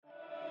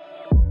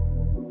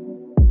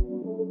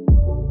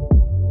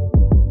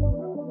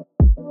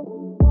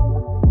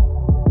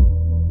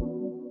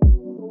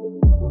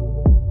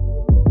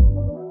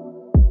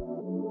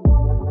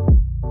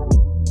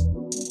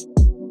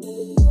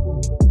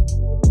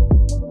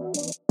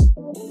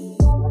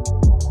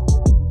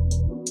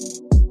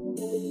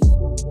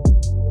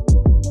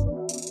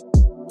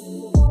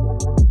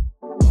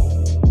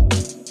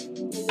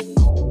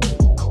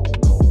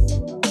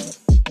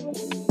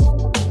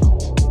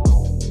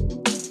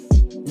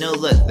No,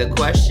 look, the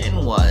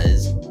question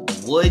was,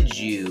 would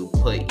you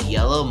put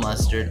yellow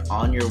mustard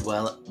on your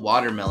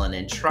watermelon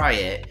and try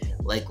it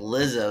like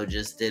Lizzo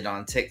just did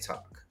on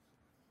TikTok?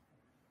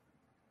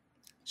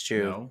 It's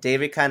true. No.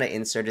 David kind of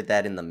inserted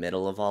that in the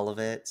middle of all of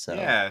it. So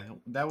Yeah,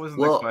 that wasn't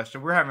the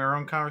question. We're having our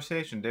own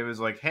conversation. David's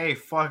like, "Hey,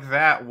 fuck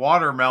that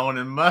watermelon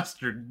and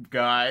mustard,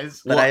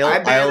 guys." But Well, I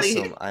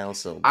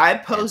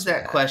posed answered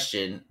that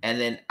question, and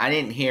then I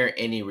didn't hear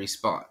any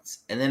response.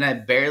 And then I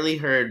barely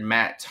heard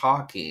Matt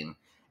talking,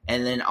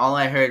 and then all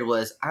I heard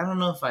was, I don't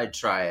know if I'd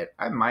try it.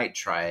 I might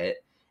try it.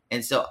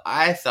 And so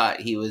I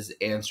thought he was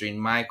answering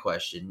my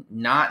question,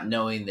 not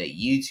knowing that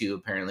you two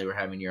apparently were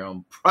having your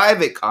own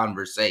private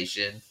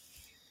conversation.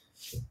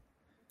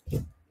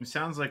 It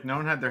sounds like no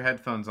one had their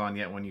headphones on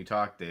yet when you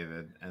talked,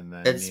 David, and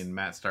then me and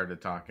Matt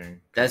started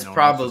talking. That's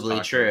probably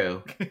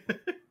true.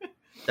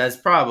 That's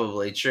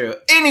probably true.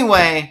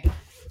 Anyway,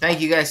 thank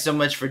you guys so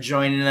much for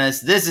joining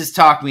us. This is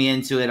Talk Me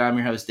Into It. I'm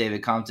your host,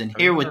 David Compton,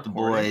 here with the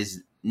boys,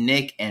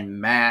 Nick and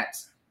Matt.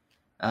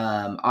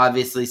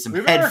 Obviously, some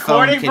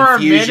headphone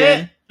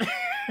confusion.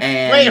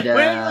 And, wait,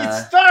 when did we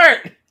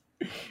start?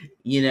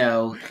 You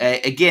know,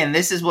 again,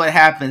 this is what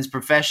happens.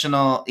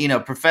 Professional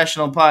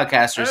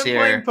podcasters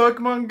here. Playing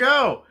Pokemon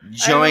Go.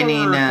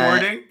 Joining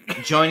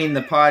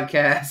the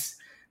podcast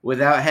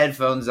without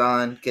headphones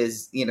on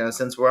because,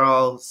 since we're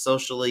all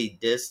socially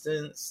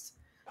distanced.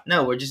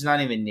 No, we're just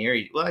not even near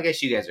each. Well, I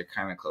guess you guys are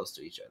kind of close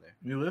to each other.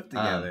 We live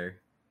together.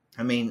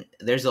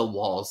 There's a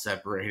wall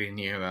separating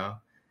you, though.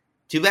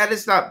 Too bad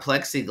it's not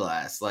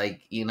plexiglass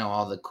like,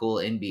 all the cool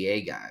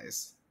NBA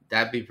guys.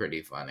 That'd be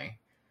pretty funny.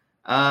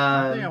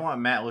 I think I want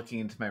Matt looking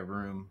into my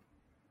room.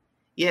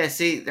 Yeah,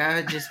 see, that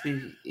would just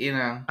be,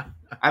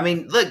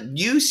 look,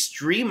 you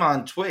stream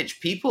on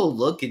Twitch. People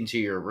look into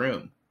your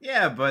room.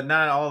 Yeah, but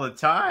not all the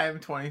time,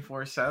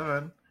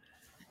 24/7.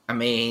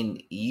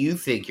 You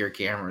think your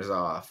camera's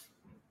off.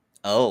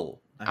 Oh.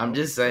 I'm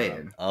just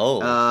saying.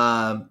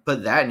 Oh.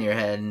 Put that in your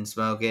head and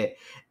smoke it.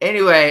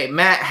 Anyway,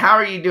 Matt, how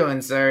are you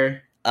doing,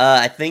 sir?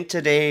 I think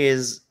today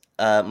is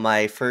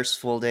my first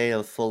full day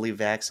of fully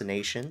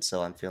vaccination,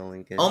 so I'm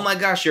feeling good. Oh my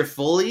gosh, you're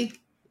fully?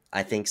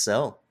 I think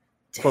so.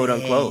 Dang, quote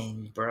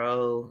unquote.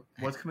 Bro.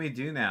 What can we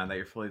do now that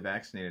you're fully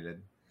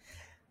vaccinated?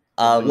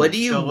 What do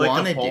you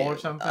want to do? Or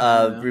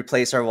something?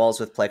 Replace our walls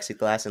with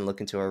plexiglass and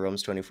look into our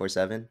rooms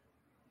 24/7.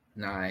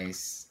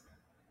 Nice.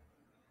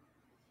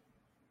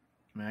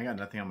 I got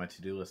nothing on my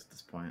to-do list at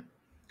this point.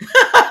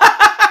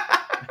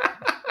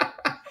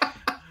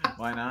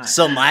 Why not?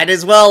 So might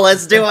as well.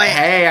 Let's do it.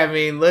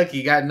 Hey, look,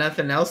 you got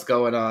nothing else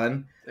going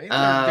on. There'd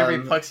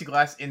be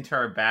plexiglass into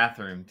our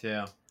bathroom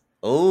too.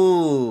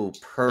 Oh,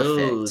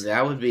 perfect. Ooh,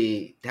 that'd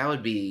be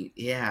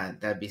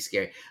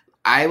scary.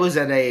 I was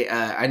at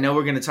I know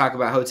we're going to talk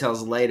about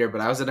hotels later,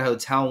 but I was at a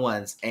hotel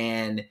once,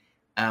 and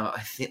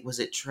I think, was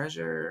it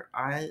Treasure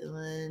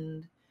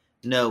Island?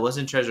 No, it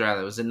wasn't Treasure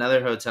Island. It was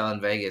another hotel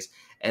in Vegas,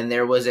 and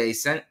there was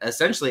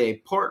essentially a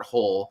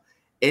porthole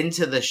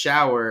into the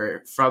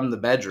shower from the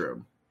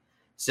bedroom.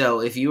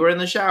 So if you were in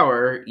the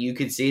shower, you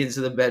could see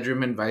into the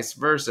bedroom and vice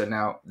versa.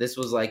 Now, this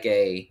was like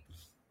a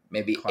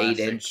maybe Classic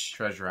 8-inch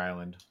Treasure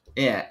Island.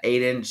 Yeah,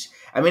 8-inch.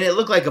 It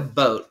looked like a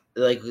boat,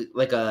 like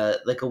a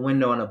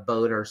window on a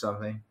boat or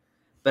something.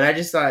 But I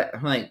just thought,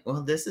 I'm like,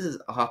 well, this is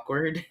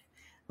awkward.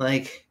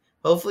 Like,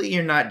 hopefully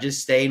you're not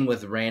just staying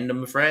with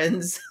random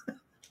friends.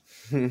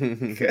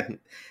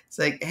 It's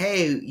like,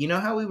 hey, you know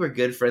how we were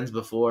good friends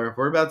before?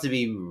 We're about to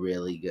be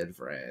really good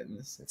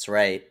friends. That's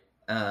right.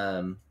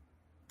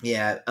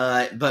 Yeah,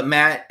 but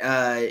Matt,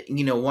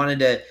 wanted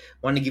to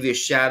give you a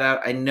shout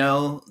out. I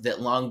know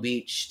that Long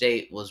Beach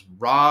State was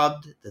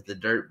robbed, that the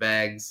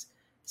Dirtbags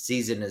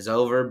season is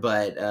over,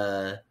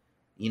 but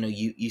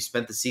you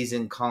spent the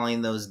season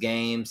calling those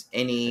games.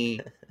 Any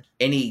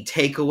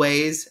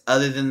takeaways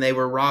other than they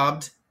were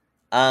robbed?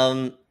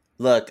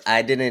 Look,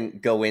 I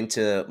didn't go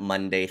into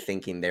Monday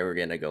thinking they were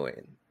gonna go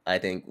in. I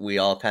think we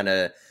all kind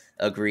of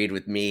agreed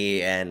with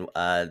me and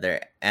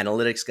their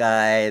analytics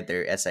guy,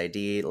 their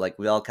SID. Like,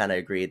 we all kind of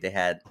agreed they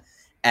had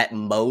at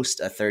most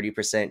a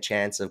 30%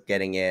 chance of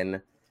getting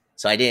in.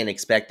 So I didn't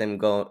expect them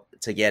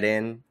to get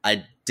in.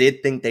 I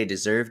did think they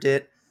deserved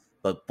it,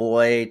 but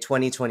boy,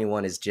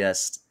 2021 is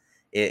just,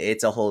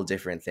 it's a whole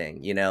different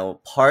thing.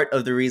 Part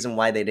of the reason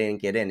why they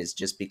didn't get in is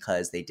just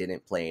because they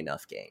didn't play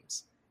enough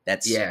games.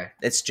 That's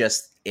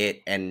just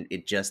it. And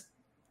it just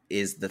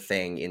is the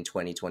thing in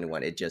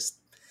 2021. It just,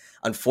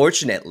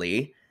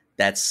 unfortunately,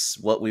 that's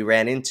what we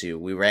ran into.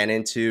 We ran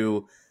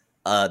into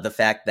the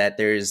fact that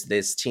there's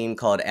this team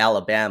called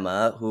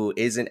Alabama who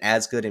isn't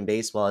as good in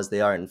baseball as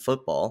they are in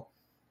football,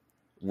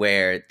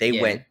 where they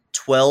went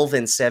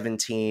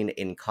 12-17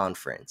 in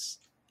conference,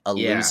 a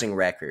losing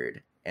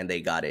record, and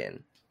they got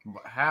in.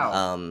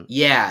 How?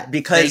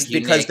 Because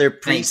their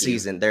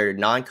preseason, their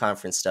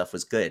non-conference stuff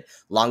was good.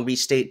 Long Beach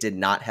State did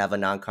not have a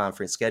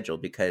non-conference schedule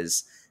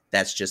because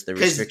that's just the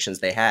restrictions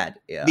they had.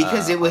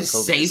 Because it was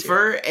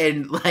safer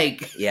and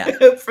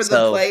for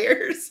the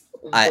players.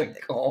 Oh my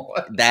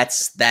God.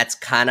 That's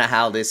kind of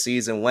how this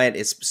season went.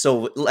 It's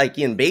so like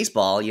in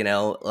baseball,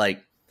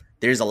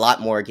 there's a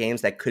lot more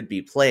games that could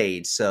be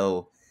played.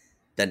 So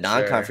the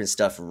non-conference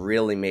stuff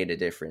really made a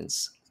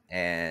difference.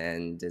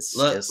 And it's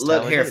just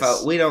look how here, it is.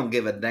 folks. We don't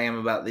give a damn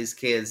about these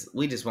kids.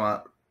 We just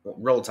want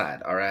Roll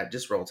Tide. All right,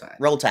 just Roll Tide.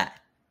 Roll Tide.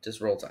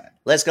 Just Roll Tide.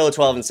 Let's go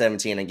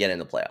 12-17 and get in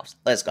the playoffs.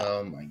 Let's go.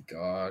 Oh my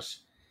gosh,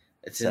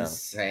 it's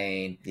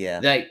insane. Yeah,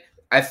 like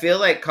I feel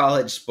like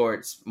college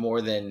sports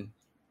more than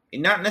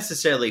not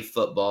necessarily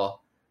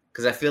football,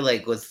 because I feel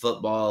like with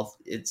football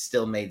it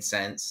still made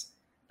sense.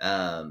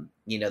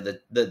 You know,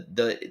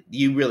 the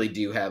you really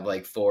do have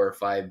like 4 or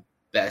 5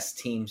 best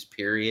teams,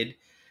 period.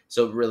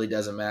 So it really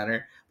doesn't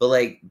matter. But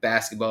like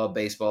basketball,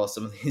 baseball,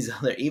 some of these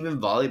other, even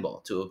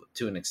volleyball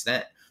to an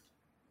extent,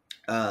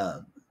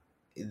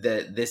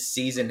 this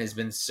season has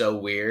been so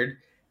weird.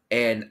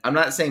 And I'm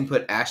not saying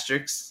put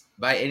asterisks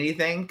by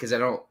anything, because I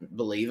don't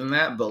believe in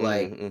that. But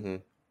like,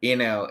 you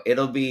know,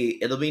 it'll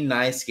be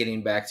nice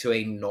getting back to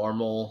a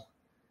normal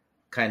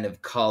kind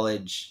of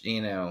college,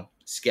 you know,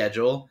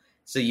 schedule.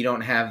 So you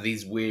don't have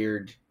these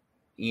weird,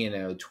 you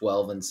know,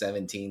 12 and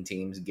 17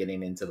 teams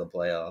getting into the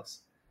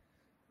playoffs.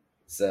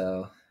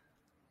 So,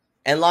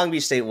 and Long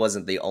Beach State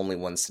wasn't the only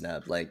one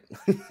snubbed. Like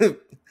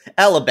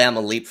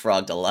Alabama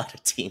leapfrogged a lot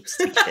of teams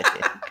to get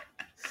in.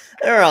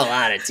 There were a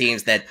lot of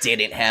teams that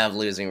didn't have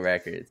losing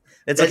records.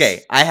 It's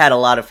okay. I had a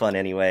lot of fun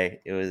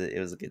anyway. It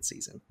was a good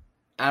season.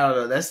 I don't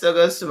know. That still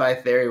goes to my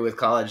theory with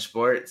college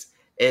sports,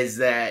 is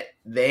that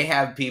they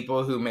have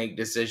people who make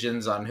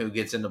decisions on who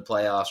gets into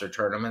playoffs or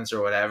tournaments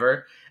or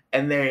whatever,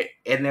 and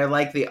they're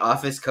like the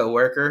office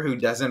coworker who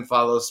doesn't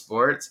follow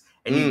sports.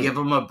 And you give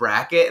them a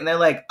bracket, and they're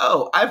like,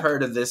 "Oh, I've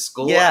heard of this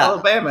school,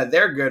 Alabama.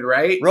 They're good,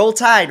 right? Roll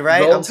Tide,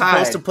 right? Roll I'm Tide.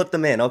 Supposed to put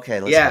them in. Okay,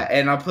 let's go.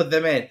 And I'll put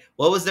them in.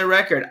 What was their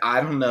record?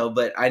 I don't know,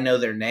 but I know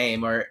their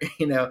name. Or,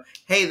 you know,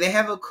 hey, they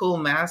have a cool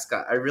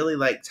mascot. I really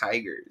like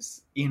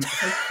tigers. You know,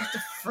 like, what the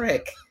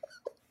frick?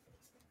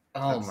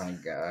 Oh my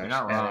gosh! You're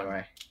not wrong.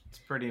 Anyway, it's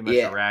pretty much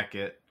a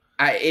racket.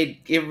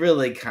 It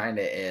really kind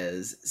of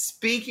is.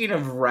 Speaking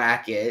of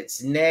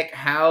rackets, Nick,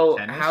 how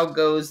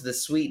goes the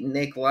sweet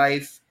Nick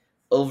life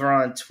over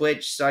on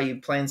Twitch? Saw you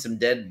playing some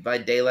Dead by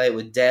Daylight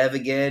with Dev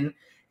again.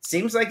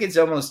 Seems like it's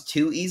almost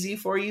too easy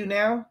for you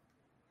now.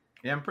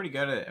 Yeah, I'm pretty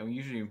good at it. I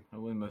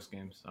win most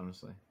games,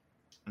 honestly.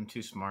 I'm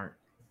too smart.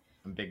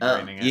 I'm big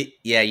braining it.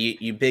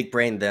 You big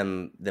brained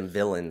them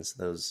villains,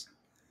 those.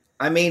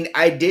 I mean,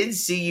 I did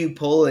see you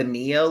pull a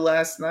Neo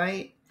last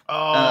night.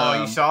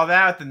 Oh, you saw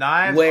that with the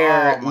knives?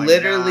 Where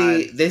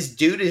literally this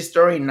dude is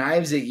throwing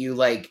knives at you.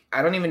 Like,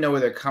 I don't even know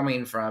where they're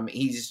coming from.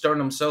 He's throwing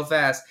them so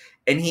fast.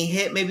 And he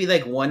hit maybe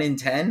like 1 in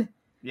 10.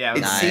 Yeah,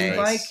 it seemed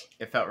like.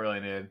 It felt really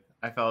good.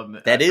 I felt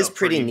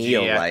pretty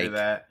Neo-like.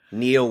 That.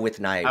 Neo with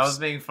knives. I was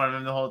making fun of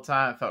him the whole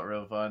time. It felt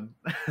real fun.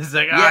 It's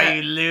like,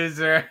 you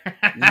loser.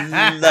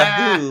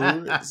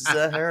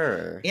 The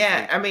her.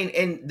 Yeah, I mean,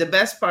 and the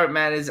best part,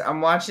 Matt, is I'm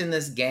watching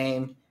this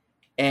game,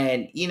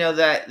 and you know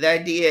that the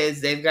idea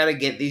is they've got to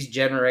get these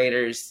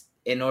generators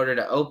in order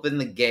to open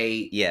the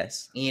gate.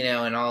 Yes. You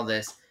know, and all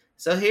this.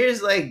 So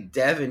here's like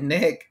Dev and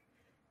Nick,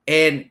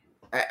 and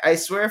I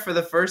swear for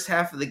the first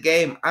half of the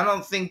game, I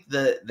don't think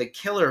the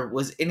killer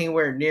was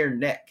anywhere near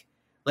Nick.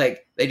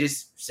 Like, they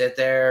just sit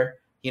there.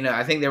 You know,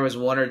 I think there was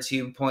 1 or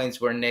 2 points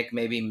where Nick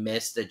maybe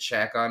missed a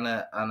check on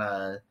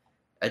a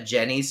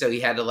Jenny, so he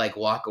had to like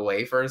walk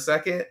away for a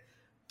second.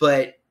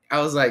 But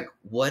I was like,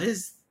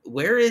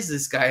 where is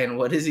this guy and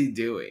what is he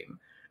doing?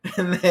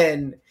 And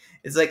then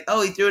it's like,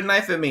 oh, he threw a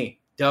knife at me.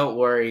 Don't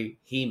worry,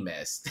 he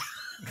missed.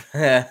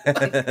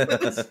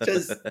 It was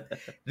just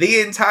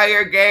the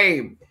entire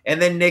game. And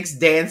then Nick's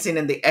dancing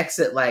in the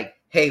exit like,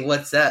 hey,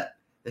 what's up?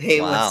 Hey,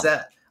 what's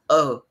up?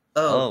 Oh,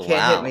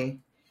 can't hit me.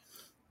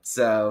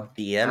 So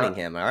DMing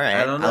him. All right.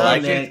 I don't know.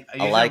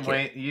 I like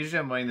it. Usually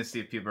I'm waiting to see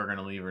if people are going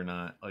to leave or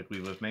not. Like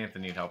we with me if they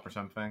need help or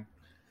something.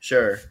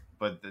 Sure.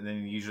 But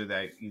then usually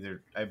I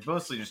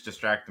mostly just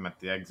distract them at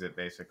the exit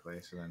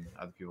basically, so then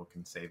other people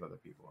can save other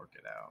people or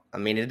get out. I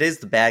mean, it is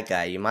the bad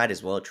guy. You might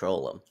as well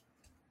troll him.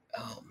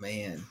 Oh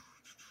man.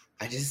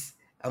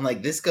 I'm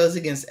like, this goes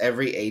against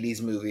every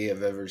 80s movie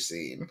I've ever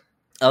seen.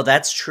 Oh,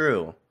 that's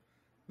true.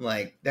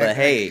 Like that. But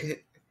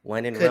hey,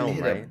 when in Rome,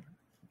 right?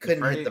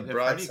 Couldn't hit the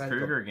Freddy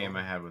Krueger game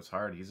I had was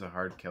hard. He's a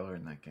hard killer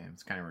in that game.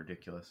 It's kind of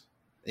ridiculous.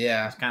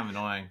 Yeah, it's kind of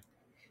annoying.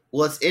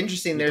 Well, it's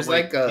interesting. There's you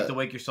have to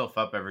wake yourself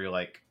up every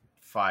like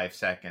 5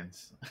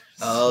 seconds.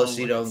 So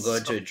you don't go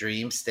into a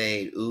dream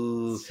state.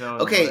 Ooh. So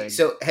okay, annoying.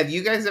 so have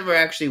you guys ever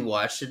actually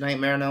watched A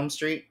Nightmare on Elm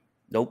Street?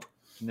 Nope.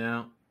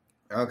 No.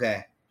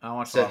 Okay. I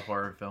watch a lot of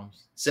horror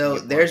films. So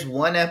there's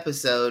one movie.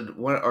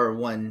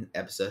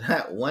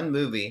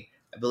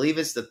 I believe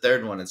it's the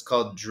third one. It's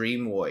called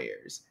Dream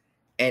Warriors.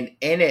 And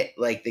in it,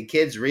 like, the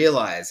kids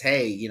realize,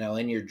 hey, you know,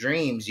 in your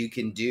dreams, you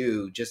can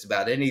do just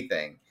about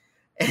anything.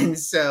 And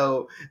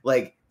so,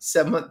 like,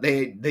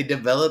 they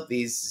develop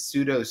these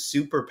pseudo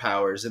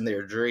superpowers in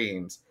their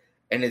dreams.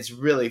 And it's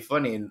really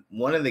funny. And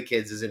one of the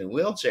kids is in a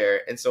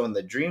wheelchair. And so in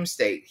the dream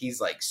state, he's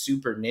like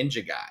super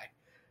ninja guy.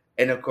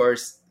 And of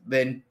course,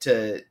 then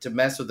to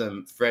mess with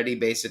him, Freddy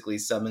basically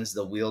summons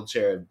the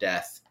wheelchair of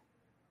death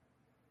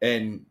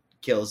and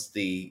kills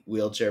the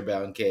wheelchair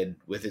bound kid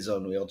with his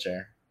own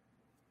wheelchair.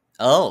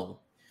 Oh.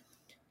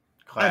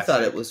 Classic. I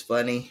thought it was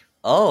funny.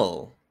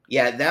 Oh.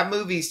 Yeah, that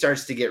movie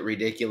starts to get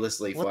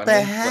ridiculously funny. What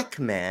the heck,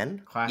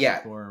 man? Classic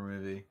Yeah. horror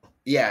movie.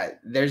 Yeah,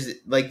 there's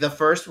like the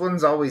first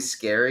one's always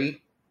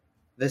scary.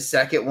 The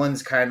second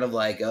one's kind of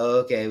like, oh,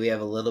 okay, we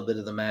have a little bit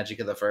of the magic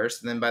of the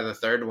first. And then by the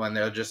third one,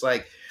 they're just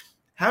like,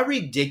 how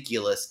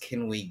ridiculous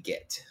can we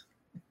get?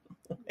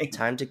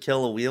 Time to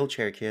kill a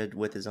wheelchair kid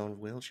with his own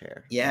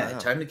wheelchair. Yeah, Wow.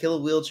 time to kill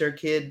a wheelchair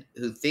kid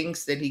who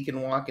thinks that he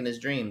can walk in his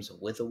dreams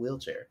with a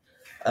wheelchair.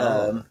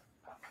 Oh.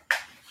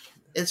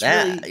 It's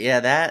That, really, yeah,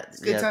 that. it's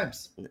good yeah,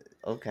 times.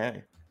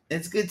 Okay.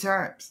 It's good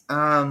times.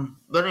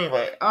 But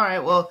anyway, all right.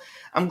 Well,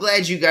 I'm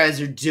glad you guys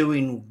are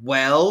doing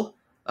well.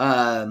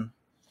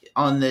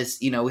 On this,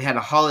 we had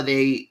a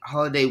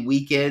holiday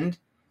weekend.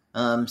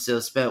 So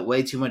spent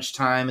way too much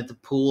time at the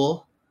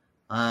pool.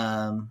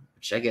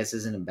 Which I guess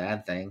isn't a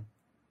bad thing.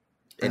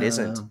 It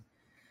isn't.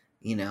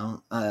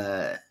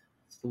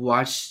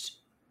 Watched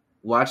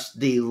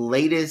the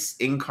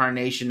latest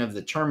incarnation of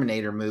the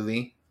Terminator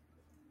movie.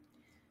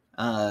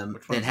 Which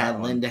one's That had that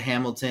one? Linda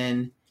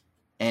Hamilton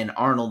and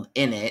Arnold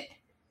in it.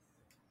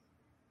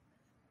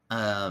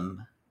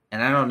 And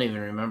I don't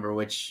even remember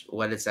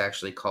what it's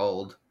actually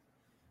called.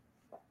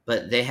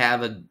 But they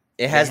have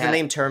It has the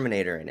name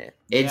Terminator in it.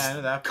 It's I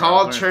know that part.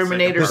 called I was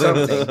wondering Terminator the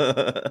second something. part.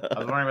 I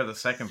was wondering about the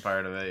second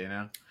part of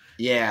it,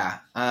 Yeah.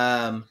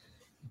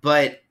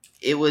 But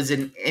it was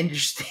an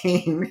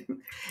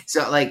interesting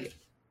so like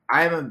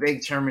I'm a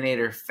big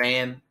Terminator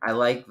fan. I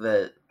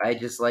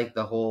just like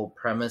the whole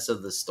premise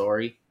of the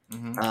story.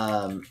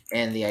 Mm-hmm.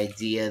 And the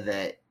idea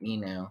that,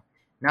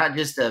 not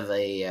just of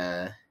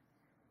it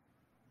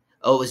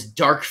was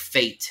Dark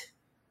Fate.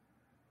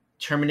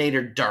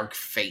 Terminator Dark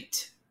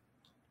Fate.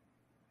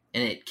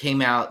 And it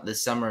came out the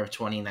summer of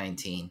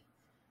 2019.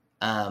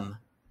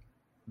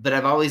 But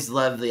I've always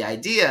loved the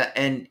idea.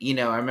 And,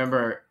 I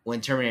remember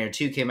when Terminator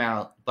 2 came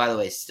out, by the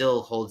way,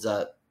 still holds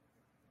up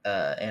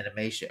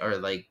animation or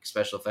like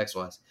special effects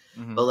wise.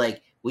 Mm-hmm. But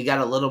like we got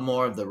a little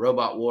more of the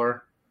robot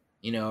war,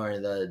 or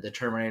the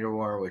Terminator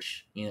war,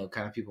 which,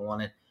 kind of people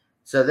wanted.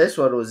 So this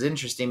one was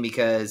interesting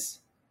because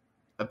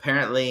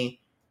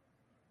apparently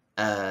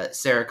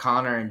Sarah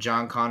Connor and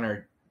John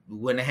Connor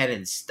went ahead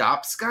and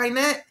stopped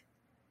Skynet.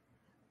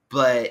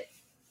 But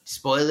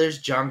spoilers,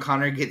 John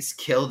Connor gets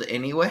killed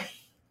anyway.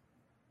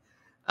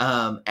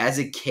 As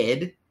a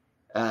kid,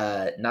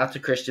 not the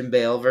Christian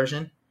Bale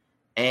version.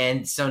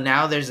 And so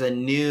now there's a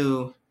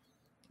new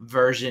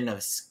version of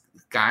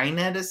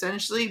Skynet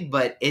essentially,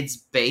 but it's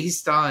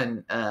based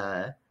on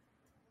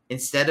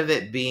instead of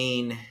it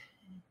being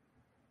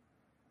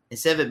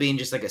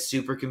just like a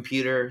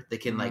supercomputer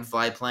that can like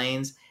fly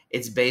planes,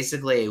 it's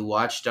basically a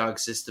watchdog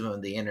system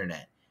of the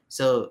internet.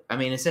 So I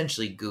mean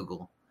essentially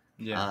Google.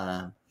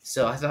 Yeah.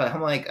 So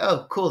I'm like,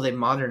 oh, cool, they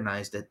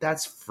modernized it.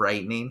 That's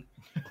frightening.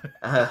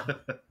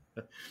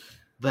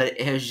 But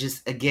it was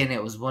just, again,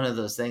 it was one of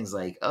those things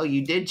like, oh,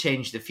 you did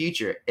change the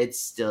future. It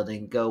still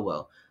didn't go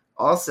well.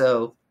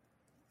 Also,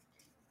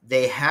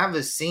 they have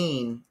a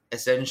scene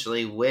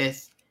essentially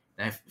with,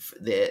 and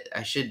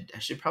I should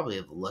probably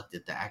have looked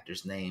at the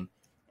actor's name,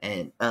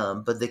 and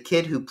but the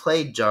kid who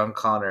played John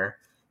Connor,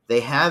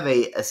 they have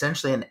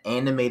essentially an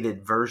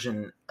animated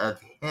version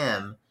of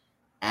him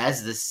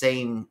as the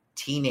same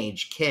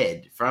teenage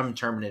kid from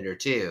Terminator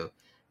 2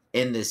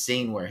 in this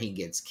scene where he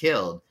gets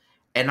killed.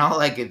 And all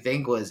I could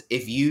think was,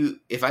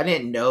 if I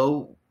didn't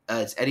know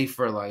it's Eddie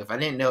Furlong, if I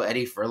didn't know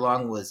Eddie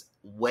Furlong was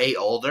way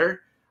older,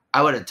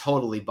 I would have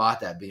totally bought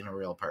that being a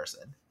real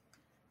person.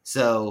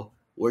 So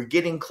we're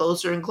getting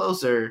closer and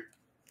closer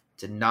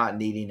to not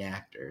needing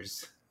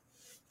actors.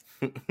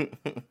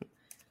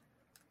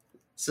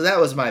 So that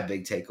was my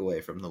big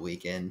takeaway from the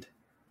weekend.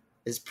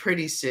 Is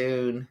pretty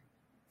soon,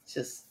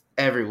 just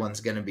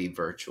everyone's going to be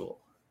virtual.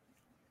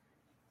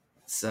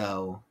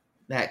 So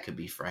that could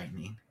be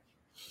frightening.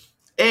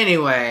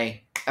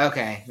 Anyway,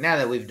 okay, now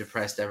that we've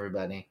depressed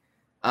everybody,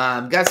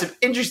 got some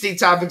interesting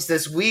topics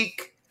this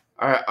week.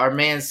 Our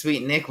man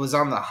Sweet Nick was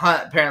on the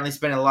hunt, apparently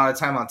spending a lot of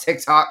time on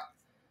TikTok.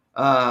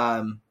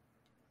 Gonna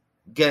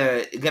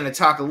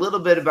talk a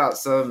little bit about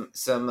some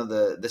of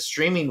the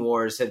streaming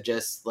wars have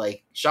just,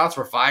 like, shots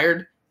were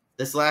fired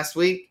this last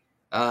week.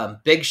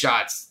 Big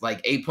shots,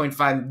 like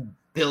 $8.5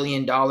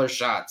 billion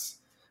shots.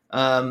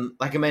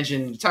 Like I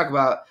mentioned, talk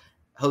about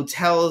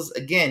hotels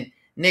again.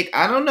 Nick,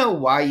 I don't know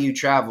why you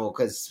travel,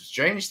 because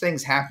strange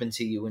things happen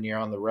to you when you're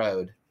on the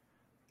road.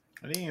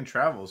 I didn't even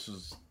travel. This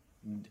was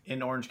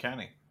in Orange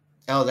County.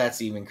 Oh,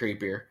 that's even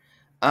creepier.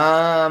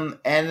 And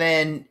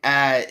then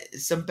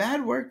some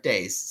bad work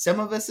days.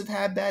 Some of us have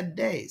had bad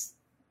days.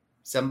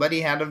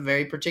 Somebody had a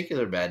very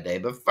particular bad day.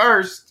 But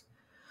first,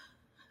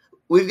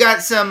 we've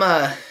got some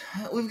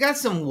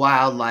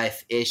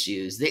wildlife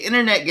issues. The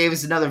internet gave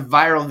us another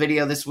viral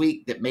video this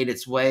week that made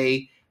its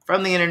way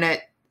from the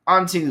internet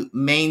onto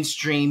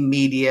mainstream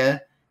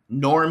media,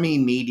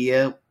 normie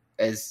media,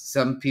 as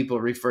some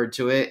people refer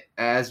to it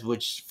as,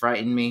 which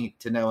frightened me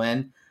to no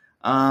end.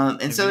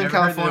 In Southern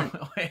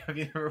California, Have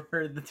you ever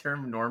heard the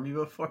term normie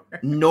before?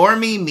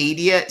 Normie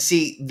media.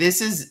 See,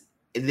 this is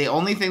the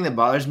only thing that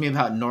bothers me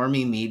about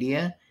normie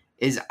media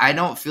is I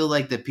don't feel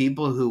like the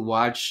people who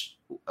watch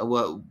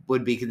what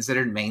would be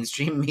considered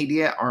mainstream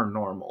media are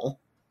normal.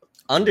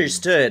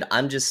 Understood.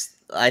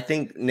 I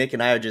think Nick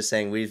and I are just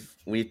saying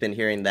we've been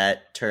hearing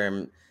that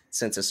term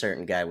since a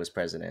certain guy was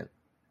president.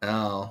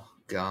 Oh,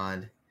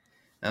 God.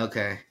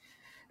 Okay.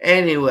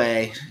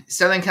 Anyway,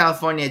 Southern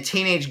California, a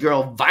teenage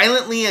girl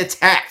violently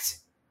attacked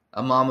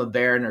a mama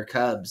bear and her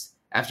cubs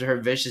after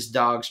her vicious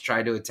dogs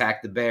tried to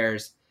attack the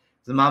bears.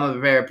 The mama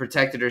bear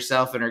protected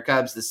herself and her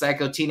cubs. The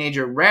psycho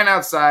teenager ran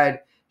outside,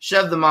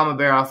 shoved the mama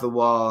bear off the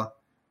wall.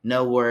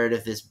 No word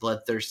if this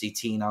bloodthirsty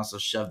teen also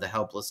shoved the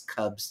helpless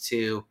cubs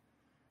too.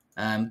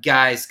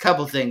 Guys,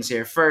 couple things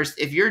here. First,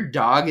 if your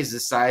dog is the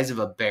size of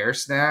a bear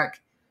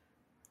snack,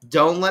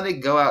 don't let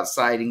it go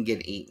outside and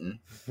get eaten.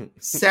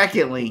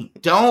 Secondly,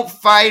 don't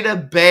fight a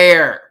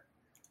bear.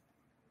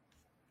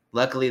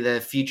 Luckily, the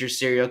future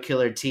serial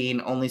killer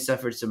teen only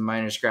suffered some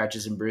minor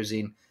scratches and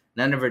bruising.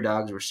 None of her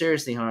dogs were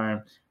seriously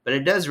harmed, but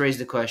it does raise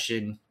the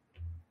question,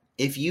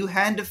 if you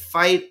had to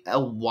fight a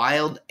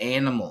wild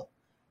animal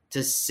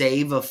to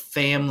save a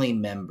family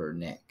member,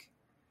 Nick,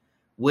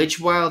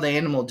 which wild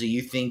animal do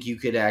you think you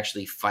could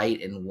actually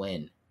fight and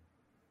win?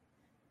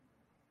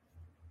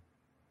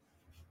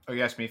 Oh,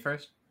 you asked me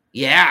first?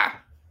 Yeah.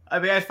 I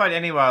mean, I'd fight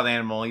any wild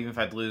animal, even if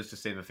I'd lose to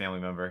save a family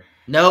member.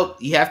 Nope,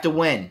 you have to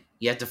win.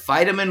 You have to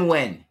fight them and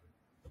win.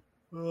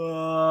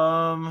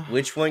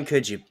 Which one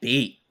could you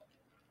beat?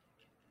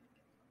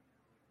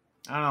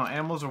 I don't know.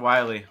 Animals are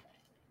wily.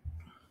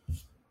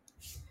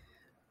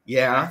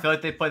 Yeah. I feel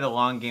like they play the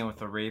long game with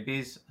the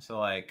rabies, so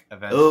like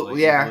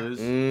eventually yeah. you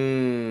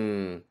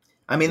lose.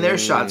 I mean,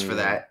 there's shots for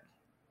that.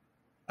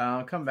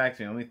 Come back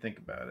to me. Let me think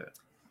about it.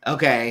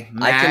 Okay,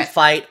 Matt, I can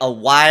fight a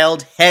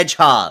wild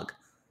hedgehog.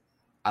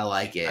 I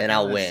like it. And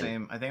I'll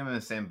win. I think I'm in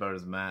the same boat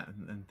as Matt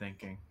in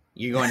thinking.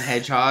 You're going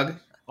hedgehog?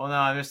 Well, no,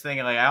 I'm just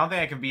thinking, like, I don't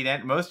think I can beat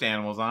most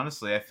animals,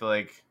 honestly. I feel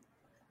like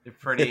they're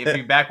pretty... if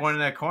you back one in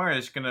that corner,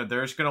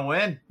 they're just gonna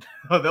win.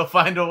 They'll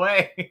find a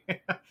way.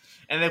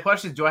 And the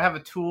question is, do I have a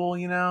tool,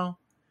 you know?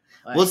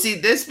 Like, well, see,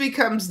 this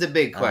becomes the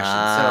big question.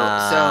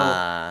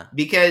 So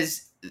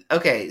because,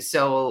 okay,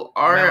 so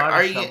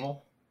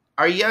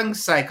our young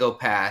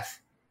psychopath,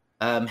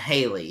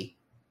 Haley,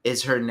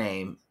 is her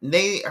name.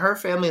 Her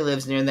family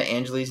lives near the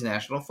Angeles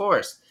National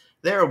Forest.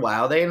 There are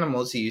wild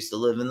animals who used to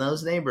live in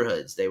those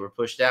neighborhoods. They were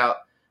pushed out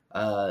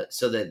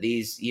so that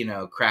these,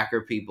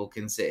 cracker people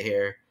can sit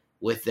here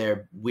with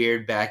their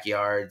weird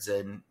backyards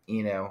and,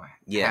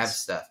 have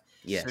stuff.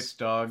 Yes. 6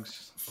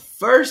 dogs.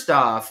 First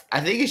off, I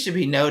think it should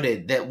be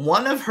noted that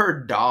one of her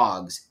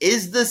dogs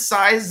is the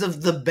size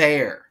of the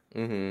bear.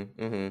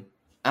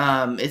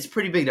 It's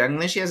pretty big dog.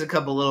 And then she has a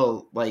couple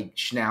little like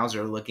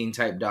schnauzer looking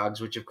type dogs,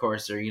 which of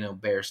course are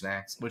bear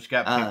snacks, which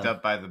got picked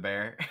up by the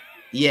bear.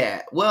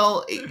 Yeah,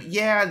 well,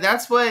 yeah,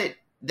 that's what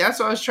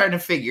I was trying to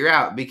figure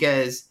out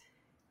because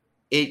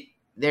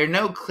there are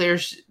no clear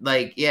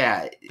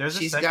There's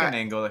a second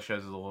angle that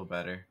shows it a little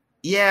better.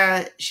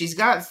 Yeah, she's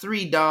got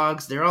 3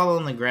 dogs. They're all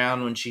on the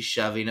ground when she's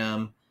shoving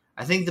them.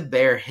 I think the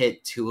bear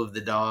hit 2 of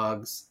the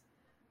dogs.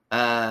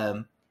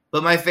 But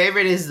my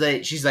favorite is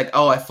that she's like,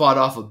 "Oh, I fought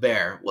off a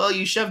bear." Well,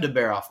 you shoved a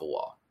bear off a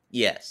wall.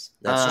 Yes,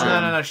 that's true.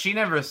 No. She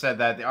never said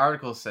that. The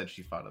article said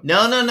she fought a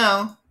bear.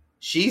 No.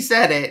 She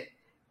said it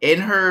in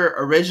her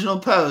original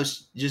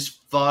post.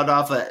 Just fought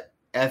off a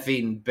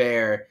effing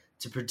bear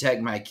to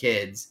protect my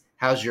kids.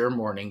 How's your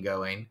morning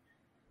going?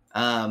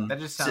 That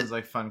just sounds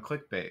like fun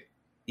clickbait.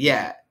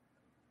 Yeah,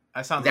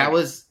 that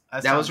was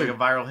like a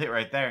viral hit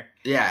right there.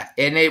 Yeah,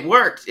 and it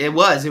worked. It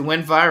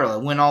went viral.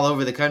 It went all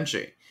over the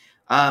country.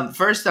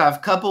 First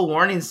off, couple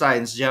warning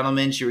signs,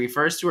 gentlemen. She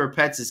refers to her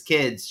pets as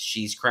kids.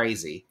 She's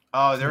crazy.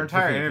 Oh, their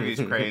entire interview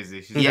is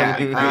crazy. She's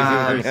crazy.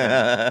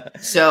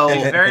 So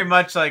she's very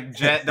much like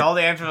all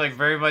the answers are like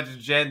very much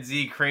Gen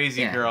Z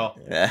crazy girl.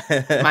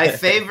 My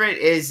favorite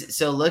is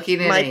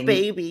looking at my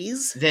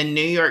babies. The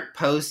New York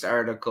Post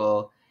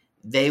article.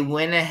 They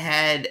went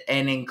ahead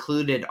and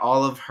included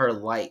all of her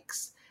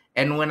likes.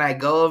 And when I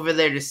go over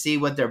there to see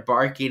what they're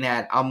barking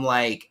at, I'm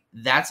like,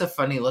 that's a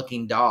funny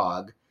looking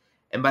dog.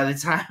 And by the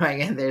time I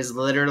get there's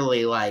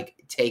literally like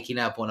taking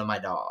up one of my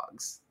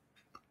dogs.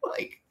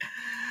 Like,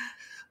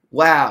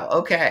 wow.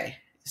 Okay.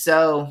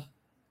 So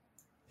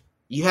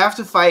you have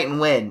to fight and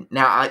win.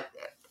 Now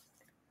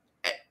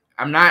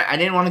I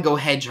didn't want to go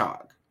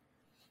hedgehog.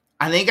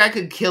 I think I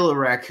could kill a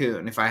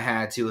raccoon if I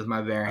had to with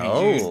my bare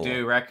hands.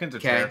 Dude, raccoons are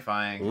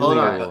terrifying. Hold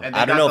on. And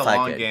I don't know if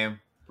I could.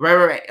 Game.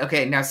 Right.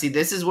 Okay, now see,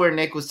 this is where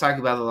Nick was talking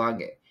about the long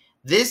game.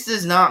 This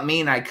does not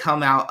mean I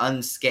come out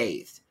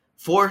unscathed.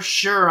 For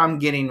sure, I'm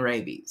getting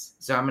rabies,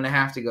 so I'm going to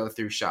have to go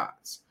through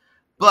shots.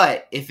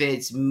 But if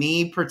it's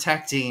me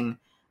protecting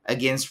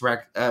against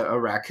a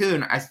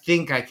raccoon, I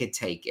think I could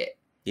take it.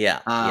 Yeah.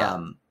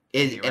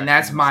 And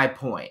that's my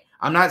point.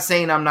 I'm not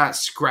saying I'm not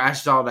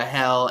scratched all to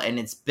hell and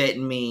it's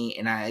bitten me,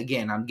 and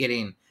I'm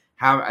getting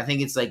I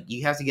think it's like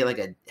you have to get like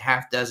a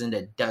half dozen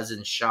to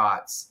dozen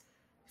shots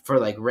for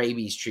like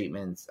rabies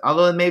treatments.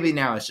 Although maybe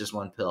now it's just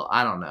one pill.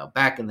 I don't know.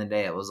 Back in the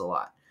day, it was a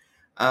lot.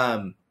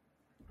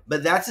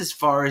 But that's as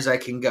far as I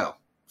can go.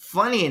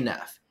 Funny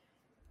enough,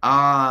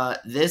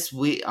 this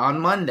week on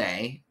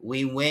Monday,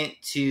 we went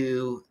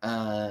to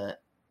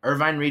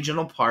Irvine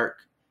Regional Park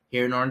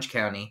here in Orange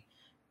County,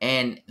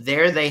 and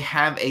there they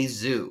have a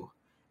zoo,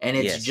 and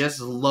it's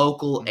just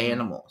local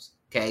animals.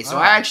 Okay, so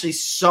I actually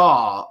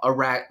saw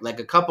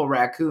a couple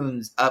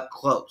raccoons up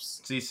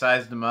close. So you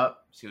sized them up?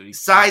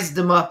 Sized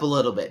them up a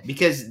little bit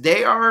because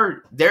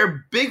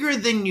they're bigger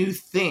than you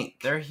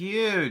think. They're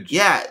huge.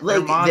 Yeah, like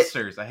they're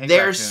monsters. I hate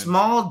they're raccoons.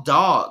 small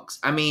dogs.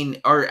 I mean,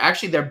 or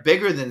actually they're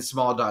bigger than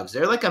small dogs.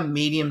 They're like a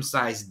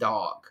medium-sized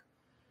dog.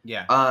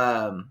 Yeah.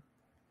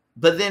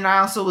 But then I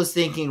also was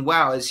thinking,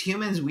 wow, as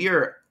humans, we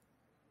are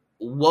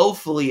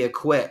woefully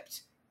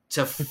equipped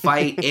to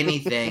fight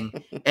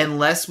anything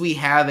unless we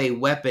have a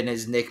weapon,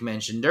 as Nick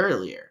mentioned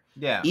earlier.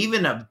 Yeah.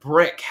 Even a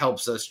brick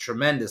helps us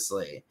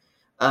tremendously.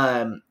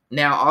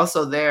 Now,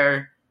 also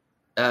there,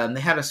 they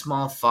had a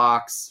small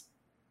fox.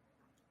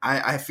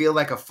 I feel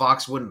like a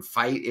fox wouldn't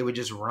fight. It would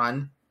just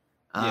run.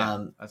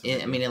 I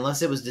mean,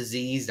 unless it was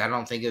diseased, I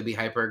don't think it would be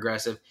hyper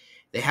aggressive.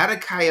 They had a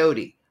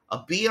coyote.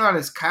 I'll be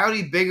honest,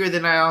 coyote bigger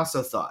than I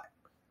also thought.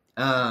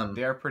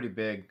 They are pretty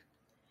big.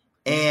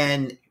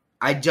 And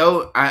I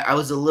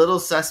was a little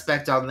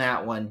suspect on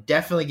that one.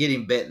 Definitely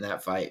getting bit in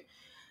that fight.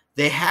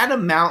 They had a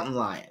mountain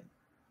lion.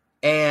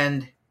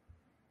 And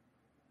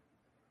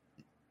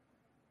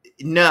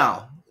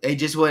no, it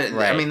just wouldn't.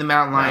 Right. I mean, the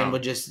mountain lion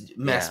would just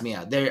mess me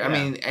up. There, I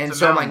mean, and It's a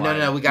so I'm like, mountain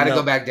no, lion. we got to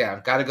go back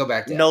down. Got to go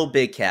back down. No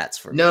big cats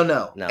for me. No.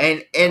 No.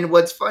 And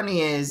what's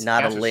funny is,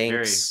 Not a Cats are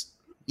lynx.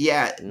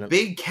 yeah, No.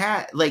 big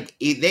cat. Like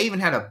they even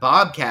had a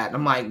bobcat, and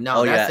I'm like,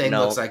 no, that thing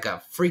looks like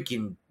a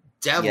freaking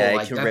devil. Yeah, it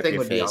like can that rip thing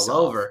your would be all face off.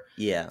 over.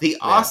 Yeah. The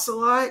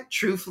ocelot,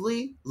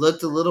 truthfully,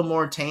 looked a little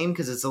more tame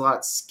because it's a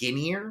lot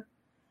skinnier.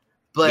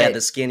 But yeah,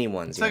 the skinny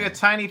ones. It's like a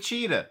tiny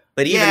cheetah.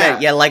 But even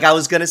that, like I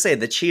was gonna say,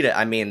 the cheetah.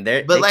 I mean,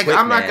 they're. But they like, quit,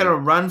 I'm not man. gonna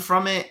run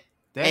from it.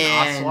 They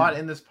had an ocelot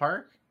in this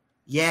park?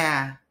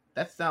 Yeah.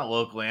 That's not a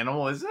local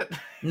animal, is it?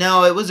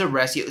 No, it was a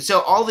rescue.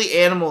 So all the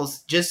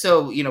animals, just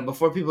so you know,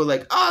 before people are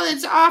like, "Oh,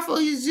 it's awful.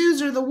 These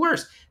zoos are the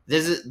worst."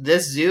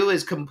 This zoo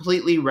is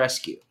completely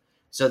rescue.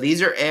 So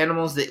these are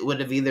animals that would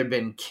have either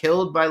been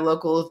killed by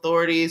local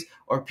authorities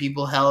or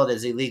people held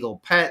as illegal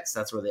pets.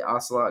 That's where the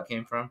ocelot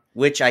came from.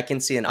 Which I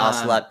can see an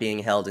ocelot being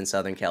held in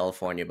Southern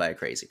California by a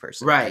crazy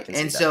person. Right.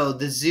 And so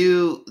the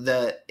zoo,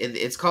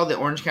 it's called the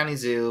Orange County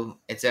Zoo.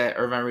 It's at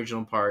Irvine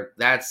Regional Park.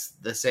 That's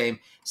the same.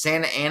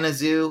 Santa Ana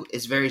Zoo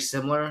is very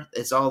similar.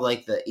 It's all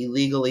like the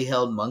illegally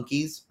held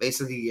monkeys.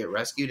 Basically, you get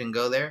rescued and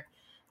go there.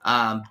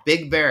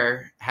 Big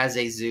Bear has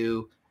a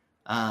zoo.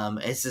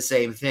 It's the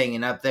same thing.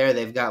 And up there,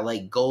 they've got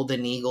like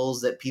golden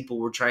eagles that people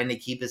were trying to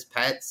keep as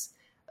pets.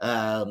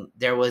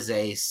 There was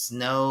a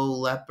snow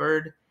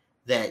leopard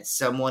that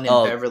someone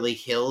in Beverly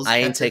Hills. I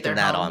ain't taking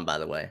that on, by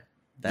the way.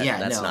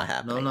 That's not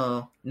happening.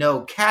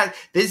 No, cat.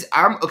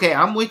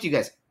 I'm with you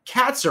guys.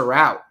 Cats are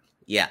out.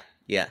 Yeah.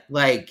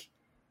 Like,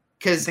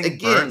 because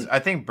again, I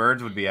think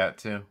birds would be out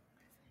too.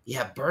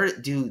 Yeah,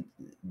 dude.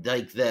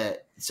 Like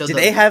Did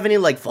they have any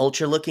like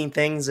vulture-looking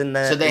things in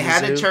that? So they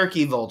had a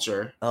turkey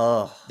vulture.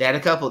 Oh, they had a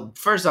couple.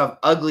 First off,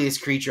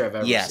 ugliest creature I've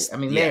ever seen. I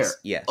mean, they're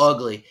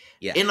ugly.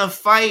 Yeah. In a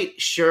fight,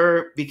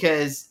 sure,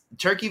 because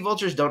turkey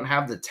vultures don't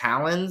have the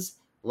talons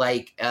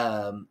like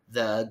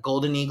the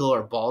golden eagle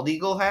or bald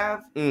eagle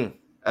have.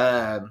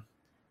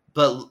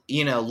 But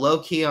you know, low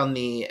key on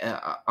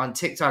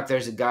TikTok,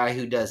 there's a guy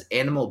who does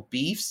animal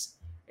beefs,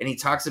 and he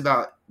talks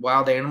about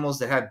wild animals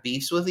that have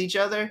beefs with each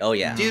other. Oh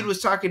yeah, dude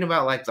was talking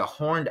about like the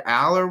horned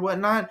owl or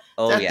whatnot.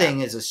 Oh, that thing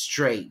is a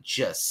straight,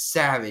 just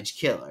savage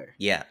killer.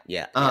 Yeah.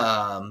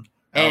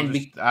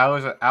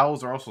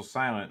 Owls are also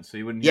silent, so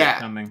you wouldn't hear it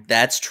coming.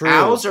 That's true.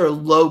 Owls are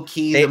low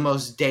key the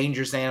most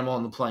dangerous animal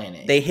on the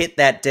planet. They hit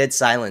that dead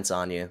silence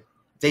on you.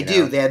 They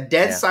do. They have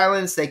dead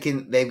silence.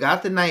 They've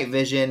got the night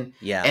vision.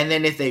 Yeah. And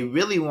then if they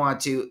really want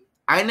to,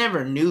 I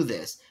never knew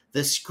this.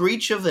 The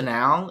screech of an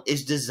owl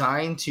is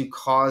designed to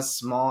cause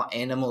small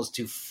animals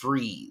to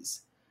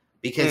freeze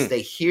because they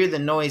hear the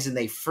noise and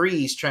they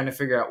freeze trying to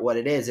figure out what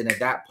it is. And at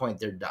that point,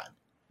 they're done.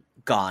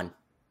 Gone.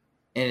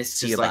 And it's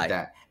just like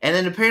that. And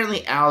then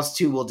apparently owls,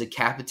 too, will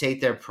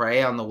decapitate their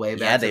prey on the way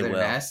back to their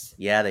nest.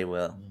 Yeah, they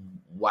will.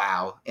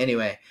 Wow.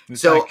 Anyway.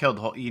 So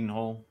killed Eden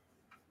whole.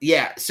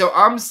 Yeah. So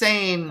I'm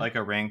saying. Like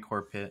a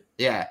rancor pit.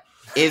 Yeah.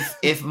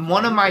 If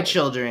one of my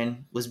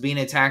children was being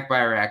attacked by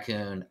a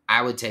raccoon,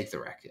 I would take the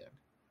raccoon.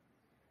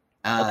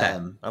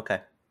 Okay.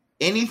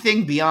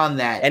 Anything beyond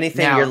that,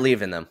 you're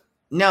leaving them.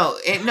 No.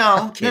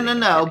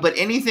 But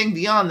anything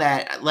beyond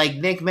that, like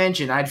Nick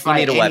mentioned, I'd fight.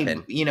 You need a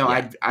weapon. You know,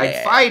 I'd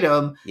fight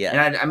them.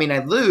 Yeah. And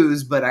I'd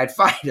lose, but I'd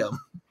fight them.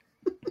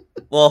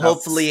 Well,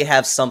 hopefully you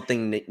have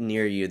something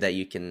near you that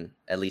you can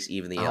at least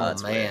even the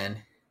odds. Oh man.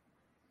 With.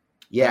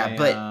 Yeah,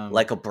 but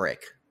like a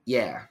brick.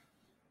 Yeah.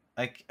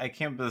 I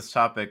can't believe this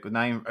topic.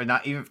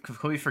 Not even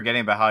completely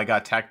forgetting about how I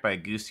got attacked by a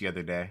goose the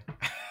other day.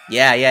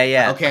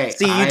 Yeah. Okay,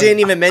 See, you I- didn't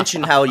even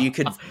mention how you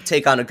could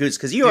take on a goose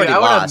because you Dude, already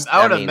lost.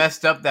 I would have mean,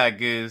 messed up that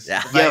goose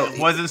Yeah. if Yo, I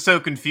wasn't so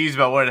confused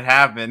about what had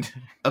happened.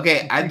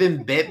 Okay, I've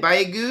been bit by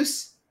a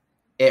goose.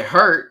 It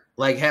hurt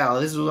like hell.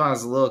 This was when I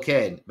was a little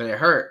kid, but it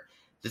hurt.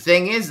 The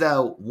thing is,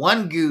 though,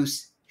 one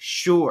goose,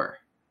 sure.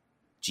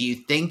 Do you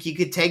think you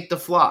could take the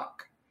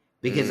flock?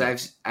 Because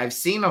I've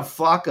seen a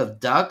flock of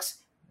ducks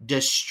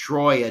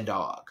destroy a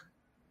dog.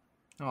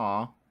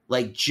 Aw.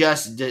 Like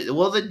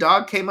the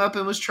dog came up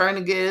and was trying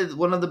to get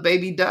one of the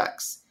baby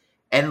ducks,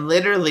 and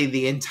literally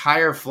the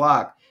entire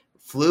flock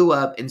flew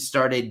up and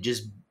started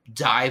just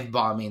dive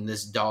bombing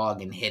this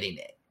dog and hitting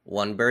it.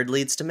 one bird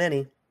leads to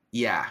many.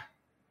 Yeah.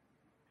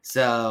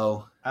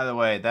 So Either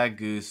way, that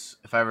goose,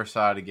 if I ever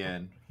saw it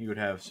again, he would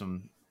have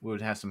some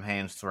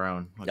hands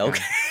thrown. Okay.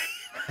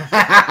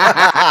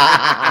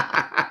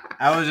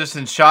 I was just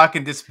in shock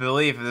and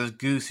disbelief of this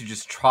goose who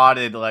just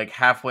trotted like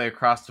halfway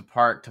across the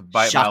park to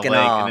bite Shock my and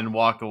leg awe. and then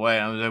walk away.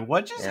 And I was like,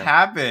 what just Yeah.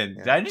 happened?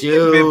 Yeah. Did I just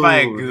get bit by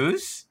a Dude.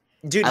 goose?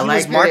 Dude, I he like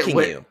was that it marking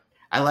went- you.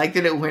 I like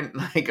that it went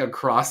like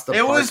across the It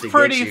park was to get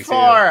pretty you, too.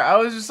 far. I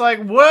was just like,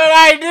 what did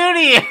I do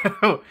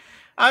to you?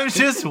 I was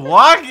just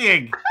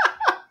walking.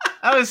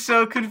 I was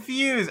so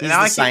confused. He's and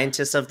now the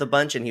scientist of the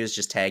bunch, and he was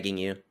just tagging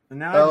you.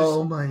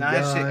 Oh my I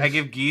gosh.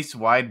 give geese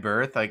wide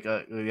berth. Like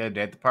the other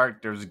day at the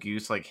park, there was a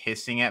goose like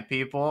hissing at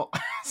people.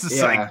 It's just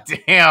Yeah.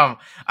 like, damn,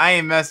 I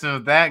ain't messing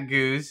with that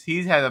goose.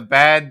 He's had a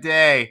bad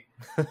day.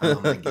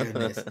 Oh my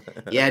goodness.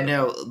 Yeah,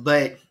 no,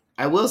 but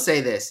I will say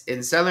this.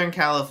 In Southern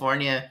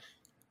California,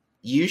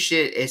 you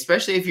should,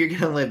 especially if you're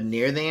going to live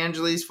near the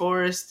Angeles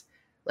Forest,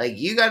 like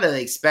you got to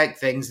expect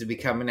things to be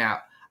coming out.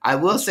 I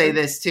will say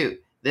this too.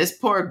 This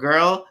poor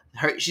girl,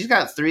 she's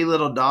got 3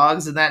 little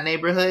dogs in that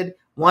neighborhood.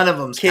 One of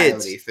them's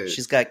Kids. coyote food.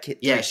 She's got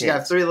yeah, three she got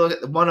kids. 3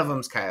 little, one of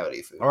them's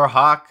coyote food. Or a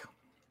hawk.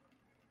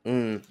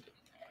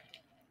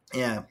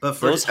 Yeah, but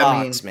for Those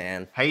hawks,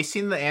 man. Have you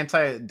seen the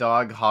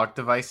anti-dog hawk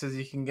devices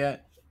you can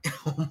get?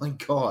 oh my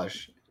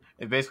gosh.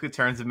 It basically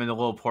turns them into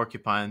little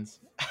porcupines.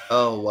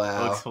 Oh It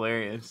wow. looks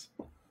hilarious.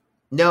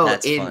 No,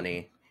 That's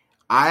funny.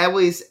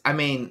 I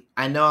mean,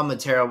 I know I'm a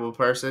terrible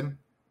person,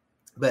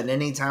 but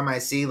anytime I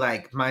see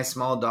like my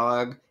small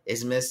dog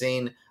is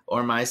missing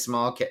or my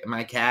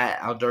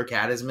outdoor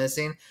cat is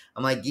missing,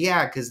 I'm like,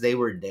 yeah, because they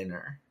were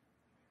dinner.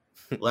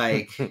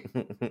 Like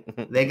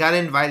they got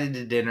invited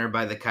to dinner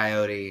by the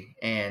coyote,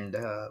 and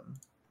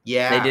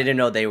yeah, They didn't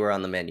know they were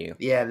on the menu.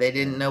 Yeah, they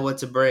didn't know what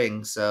to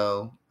bring,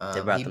 so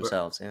They brought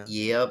themselves. Yeah.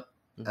 Yep.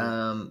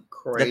 Mhm.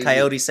 Crazy. The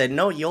coyote said,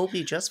 "No, you'll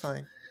be just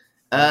fine."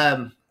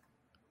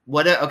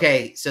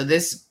 Okay, so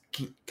this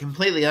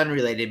completely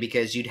unrelated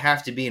because you'd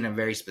have to be in a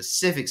very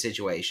specific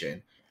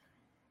situation.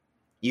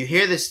 You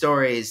hear the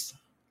stories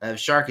of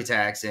shark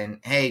attacks and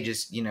hey,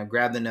 just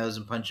grab the nose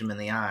and punch him in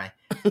the eye.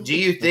 Do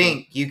you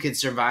think you could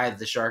survive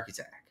the shark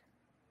attack?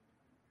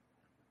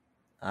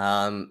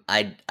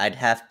 I'd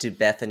have to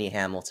Bethany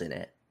Hamilton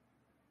it.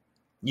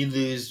 You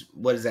lose,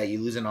 what is that? You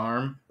lose an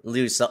arm,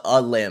 Lose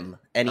a limb,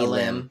 any a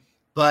limb,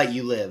 but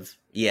you live.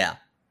 Yeah,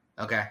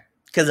 Okay.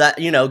 because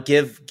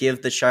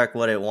give the shark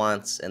what it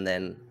wants and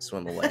then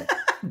swim away.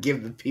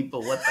 Give the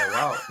people what they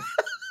want.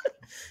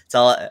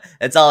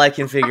 It's all I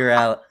can figure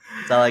out.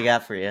 That's all I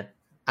got for you.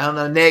 I don't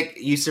know, Nick.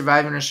 You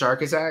surviving a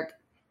shark attack?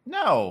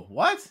 No,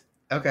 what?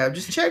 Okay, I'm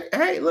just checking.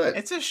 Hey, look.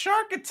 It's a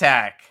shark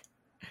attack.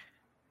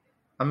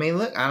 I mean,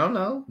 look. I don't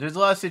know. There's a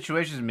lot of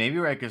situations maybe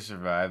where I could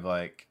survive.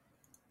 Like,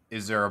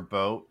 is there a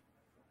boat?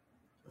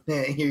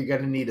 You're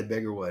gonna need a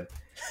bigger one.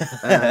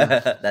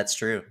 That's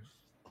true.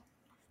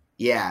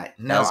 Yeah,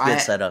 no, That was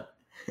good setup.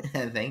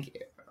 Thank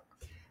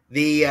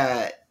you.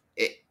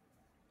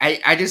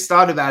 I just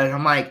thought about it.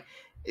 I'm like,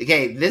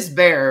 okay, this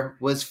bear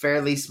was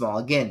fairly small.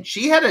 Again,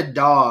 she had a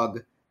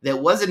dog that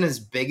wasn't as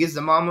big as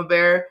the mama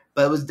bear,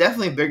 but it was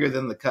definitely bigger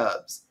than the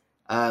cubs.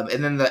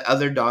 And then the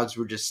other dogs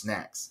were just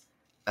snacks.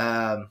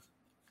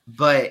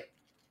 But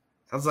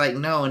I was like,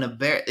 no, and a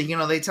bear,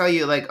 they tell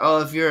you like,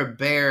 oh, if you're a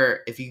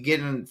bear, if you get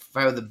in a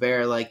fight with a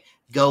bear, like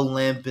go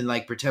limp and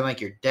like pretend like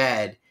you're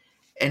dead.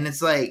 And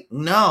it's like,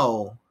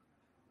 no,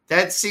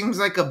 that seems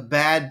like a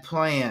bad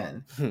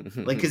plan.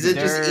 Like, cause it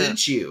just There-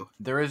 eats you.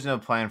 There is no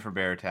plan for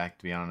bear attack,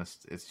 to be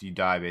honest. It's you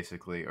die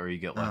basically, or you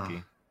get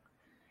lucky.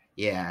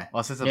 Yeah.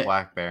 Unless it's a Yeah.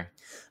 black bear.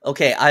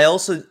 Okay, I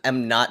also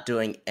am not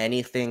doing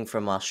anything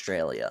from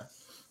Australia.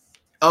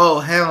 Oh,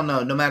 hell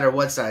no. No matter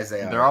what size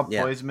they are. They're all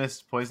Yeah.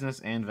 poisonous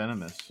and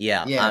venomous.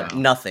 Yeah, Yeah.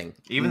 nothing.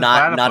 Even the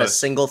not a platypus.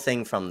 single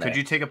thing from there. Could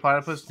you take a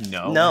platypus?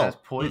 No, No. it has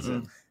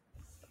poison.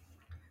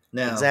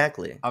 no.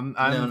 Exactly. I'm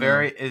No,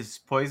 very is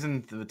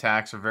poison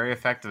attacks are very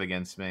effective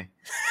against me.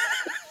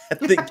 I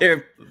think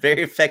they're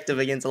very effective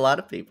against a lot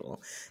of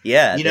people.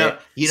 Yeah, You don't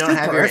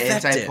have super your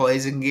effective.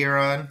 anti-poison gear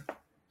on?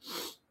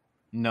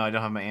 No, I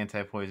don't have my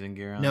anti-poison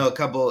gear on. No,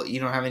 you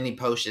don't have any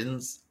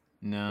potions?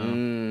 No.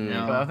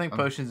 No. But I think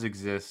potions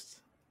exist.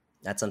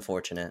 That's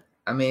unfortunate.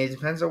 I mean, it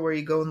depends on where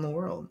you go in the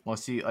world. Well,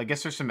 see, I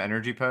guess there's some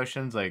energy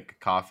potions like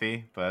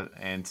coffee,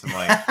 and some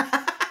like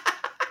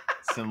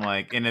some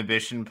like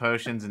inhibition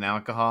potions and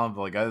alcohol.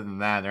 But like other than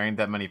that, there ain't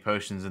that many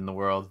potions in the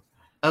world.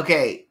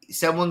 Okay,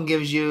 someone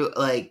gives you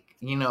like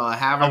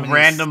however A many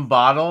random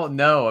bottle?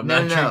 No, I'm No,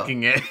 not no.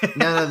 drinking it.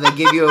 No, they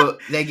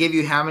give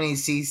you how many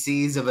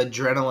cc's of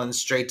adrenaline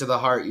straight to the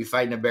heart. You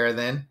fighting a bear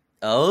then?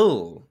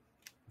 Oh.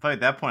 Probably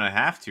at that point I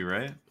have to,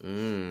 right? I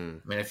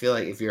mean, I feel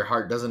like if your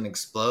heart doesn't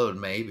explode,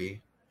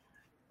 maybe.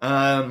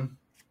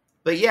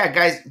 But yeah,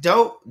 guys,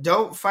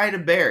 don't fight a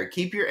bear.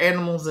 Keep your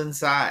animals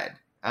inside.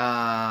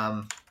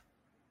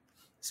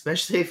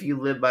 Especially if you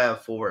live by a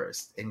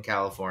forest in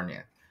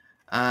California.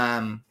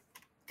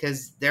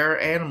 Because there are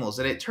animals,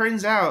 and it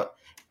turns out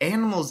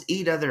animals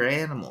eat other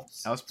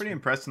animals. I was pretty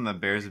impressed with the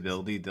bear's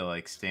ability to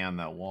like stay on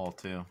that wall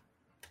too.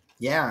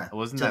 Yeah, It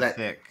wasn't till that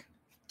thick.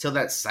 Till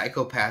that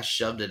psychopath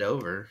shoved it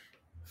over.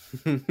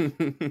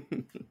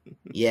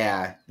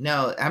 Yeah,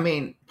 no, I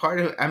mean,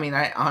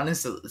 I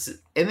honestly,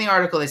 in the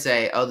article they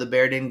say, oh, the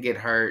bear didn't get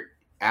hurt.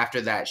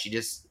 After that,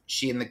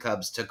 she and the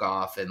cubs took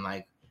off and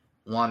like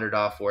wandered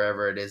off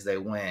wherever it is they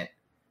went.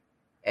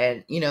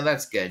 And,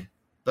 that's good.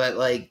 But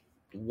like,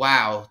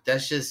 wow,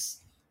 that's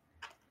just,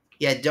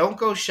 yeah, don't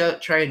go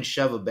try and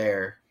shove a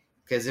bear.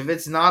 Because if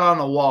it's not on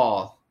the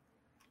wall,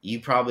 you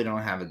probably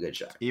don't have a good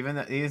shot. Even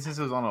since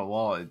it was on a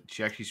wall,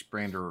 she actually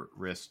sprained her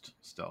wrist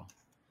still.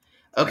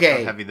 Okay. That's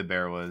how heavy the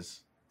bear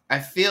was. I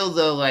feel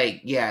though,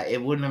 like, yeah,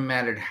 it wouldn't have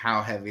mattered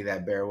how heavy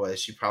that bear was.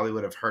 She probably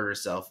would have hurt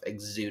herself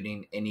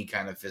exuding any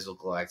kind of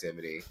physical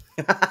activity.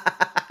 Why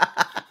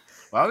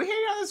are we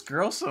hating on this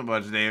girl so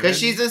much, David? Because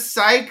she's a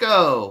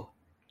psycho.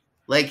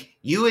 Like,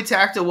 you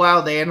attacked a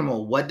wild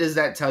animal. What does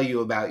that tell you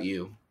about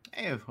you?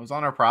 Hey, it was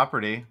on her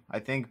property. I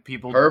think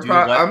people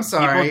I'm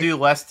sorry. People do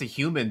less to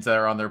humans that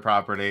are on their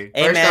property.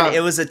 Hey, First man, off-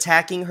 it was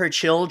attacking her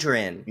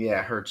children.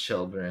 Yeah, her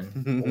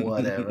children.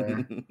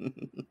 Whatever.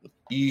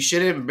 You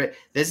shouldn't.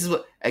 This is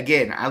what,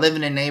 again, I live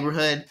in a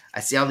neighborhood. I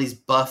see all these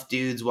buff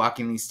dudes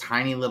walking these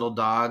tiny little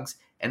dogs.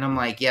 And I'm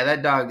like, yeah,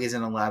 that dog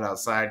isn't allowed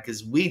outside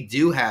because we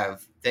do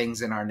have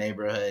things in our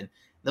neighborhood.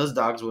 Those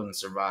dogs wouldn't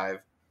survive.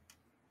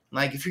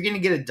 Like, if you're going to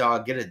get a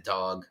dog, get a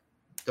dog.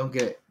 Don't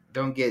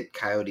get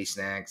coyote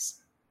snacks.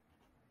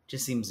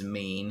 Just seems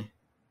mean.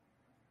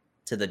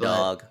 To the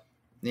dog.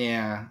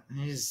 Yeah,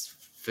 it's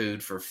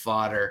food for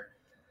fodder.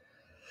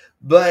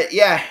 But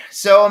yeah,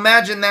 so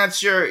imagine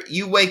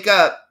you wake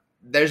up,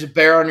 there's a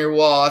bear on your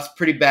wall. It's a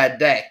pretty bad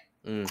day.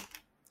 Yeah,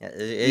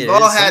 We've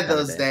all had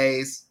those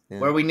days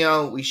where we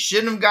know we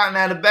shouldn't have gotten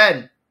out of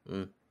bed.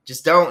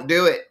 Just don't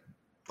do it.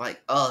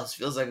 Like, oh, this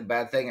feels like a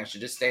bad thing. I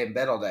should just stay in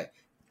bed all day.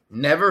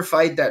 Never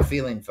fight that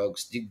feeling,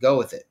 folks. Go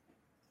with it.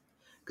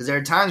 Because there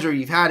are times where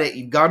you've had it,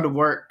 you've gone to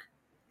work,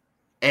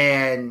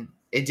 and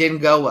it didn't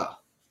go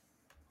well.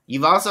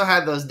 You've also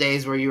had those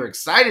days where you were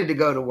excited to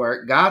go to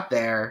work, got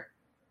there,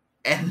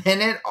 and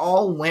then it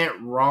all went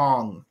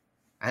wrong.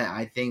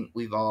 I think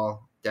we've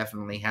all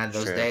definitely had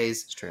those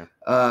days. It's true.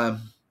 I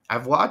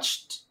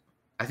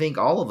think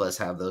all of us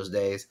have those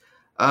days.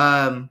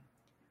 Well,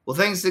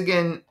 thanks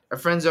again, our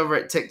friends over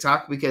at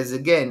TikTok, because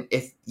again,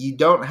 if you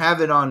don't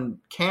have it on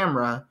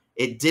camera,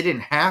 it didn't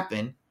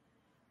happen.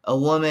 A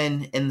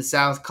woman in the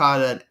South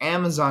caught an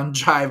Amazon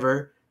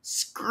driver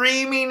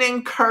screaming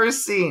and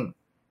cursing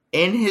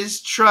in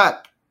his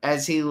truck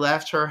as he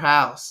left her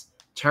house,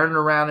 turned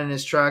around in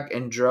his truck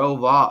and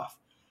drove off,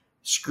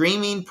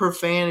 screaming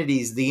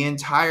profanities the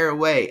entire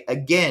way.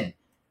 Again,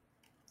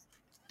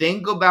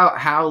 think about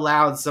how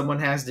loud someone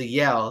has to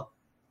yell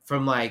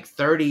from like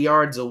 30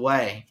 yards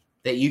away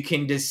that you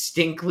can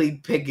distinctly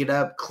pick it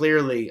up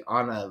clearly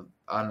on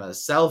a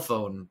cell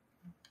phone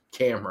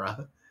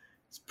camera.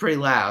 It's pretty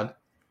loud.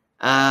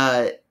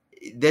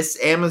 He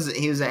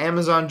was an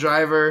Amazon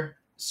driver,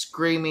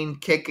 screaming,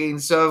 kicking.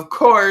 So of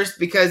course,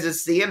 because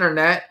it's the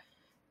internet,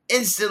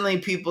 instantly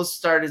people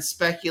started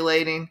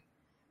speculating.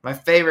 My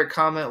favorite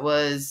comment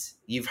was,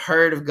 "You've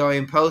heard of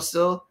going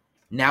postal.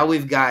 Now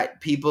we've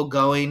got people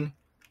going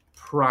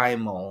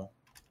primal."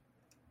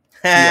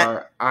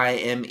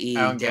 PRIME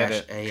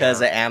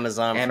Because of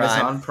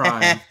Amazon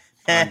Prime.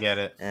 I get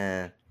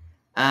it.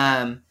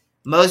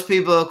 Most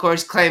people, of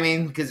course,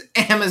 claiming because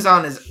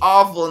Amazon is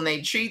awful and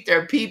they treat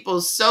their people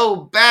so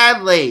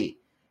badly,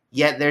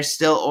 yet they're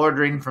still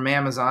ordering from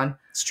Amazon.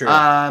 It's true.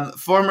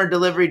 Former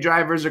delivery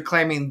drivers are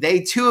claiming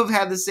they too have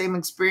had the same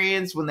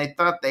experience when they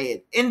thought they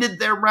had ended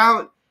their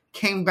route,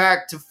 came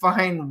back to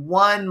find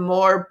one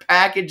more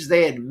package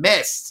they had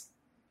missed.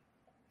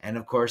 And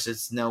of course,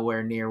 it's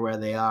nowhere near where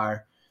they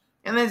are.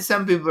 And then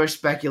some people are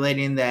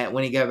speculating that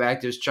when he got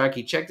back to his truck,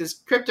 he checked his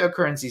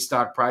cryptocurrency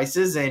stock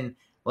prices and,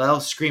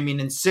 well, screaming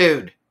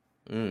ensued.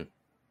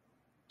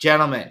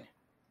 Gentlemen,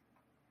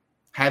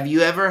 have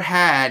you ever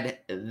had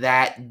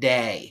that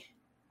day?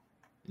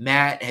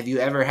 Matt, have you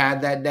ever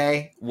had that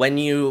day? When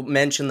you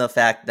mention the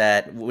fact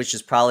that, which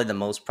is probably the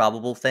most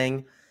probable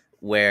thing,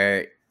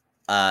 where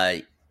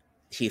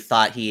he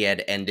thought he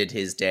had ended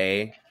his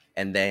day,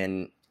 and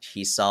then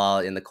he saw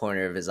in the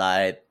corner of his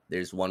eye,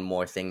 there's one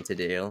more thing to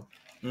do.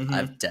 Mm-hmm.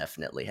 I've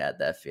definitely had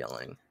that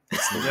feeling.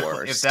 It's the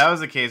worst. If that was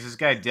the case, this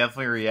guy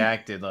definitely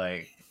reacted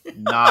like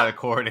not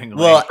accordingly.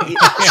 Well,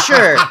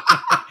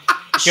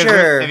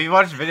 Sure. If you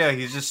watch the video,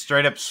 he's just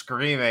straight up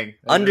screaming.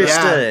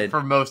 Understood.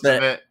 For most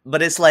of it.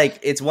 But it's like,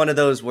 it's one of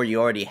those where you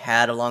already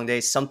had a long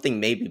day. Something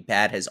maybe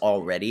bad has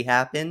already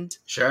happened.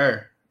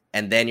 Sure.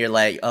 And then you're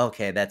like,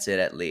 okay, that's it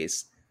at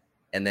least.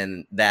 And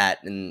then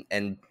that,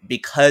 and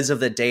because of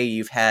the day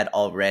you've had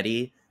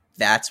already,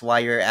 that's why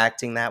you're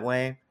acting that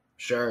way.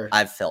 Sure.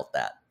 I've felt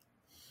that.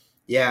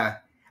 Yeah.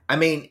 I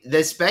mean,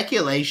 the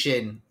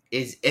speculation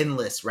is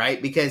endless,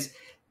 right? Because,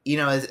 you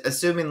know,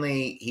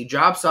 assumingly he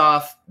drops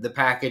off the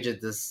package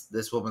at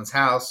this woman's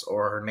house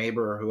or her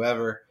neighbor or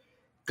whoever,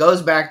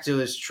 goes back to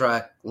his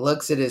truck,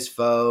 looks at his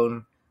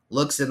phone,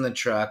 looks in the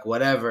truck,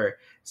 whatever.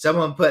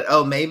 Someone put,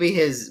 oh, maybe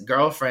his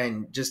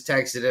girlfriend just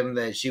texted him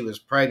that she was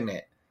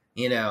pregnant.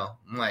 You know,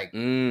 I'm like,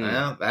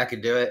 well, I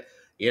could do it.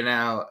 You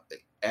know,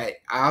 I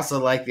also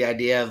like the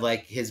idea of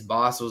like his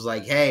boss was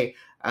like, hey,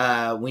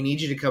 we need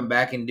you to come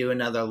back and do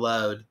another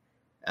load.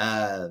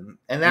 And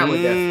that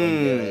would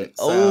definitely do it.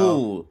 So,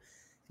 oh,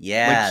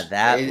 yeah,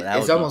 that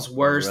is almost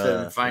worse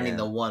than finding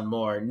the one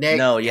more. Nick,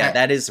 no, yeah,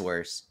 that is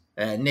worse.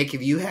 Nick,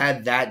 have you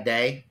had that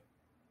day?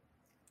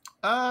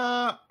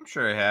 I'm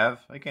sure I have.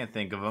 I can't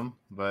think of them,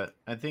 but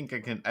I think I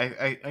can.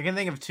 I can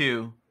think of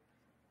two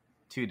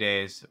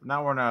days.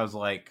 Not when I was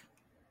like,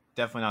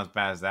 definitely not as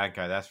bad as that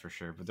guy. That's for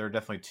sure. But there are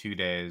definitely 2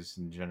 days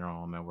in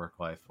general in my work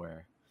life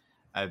where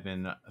I've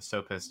been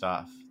so pissed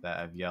off that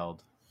I've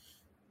yelled.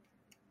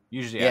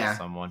 Usually at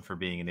someone for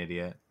being an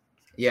idiot.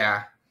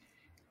 Yeah.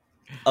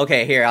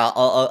 Okay, here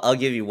I'll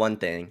give you one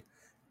thing,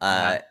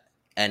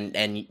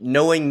 and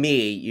knowing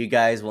me, you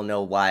guys will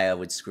know why I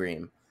would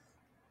scream.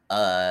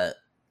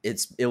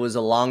 It was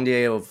a long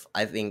day of,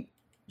 I think,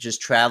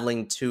 just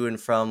traveling to and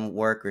from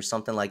work or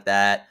something like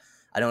that.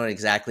 I don't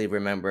exactly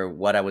remember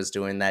what I was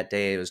doing that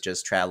day. It was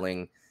just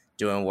traveling,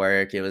 doing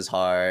work. It was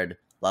hard,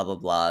 blah blah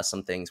blah.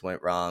 Some things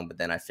went wrong, but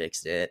then I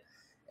fixed it.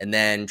 And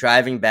then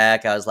driving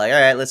back, I was like, all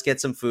right, let's get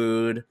some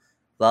food,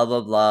 blah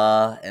blah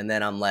blah. And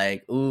then I'm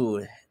like, ooh,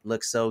 it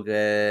looks so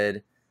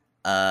good.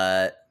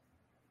 I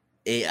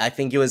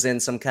think it was in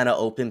some kind of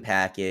open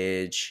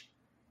package.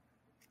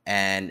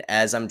 And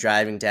as I'm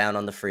driving down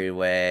on the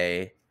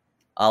freeway,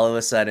 all of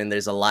a sudden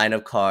there's a line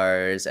of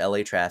cars,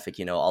 LA traffic,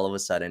 you know, all of a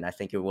sudden, I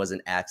think it was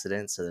an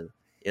accident. So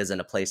it was in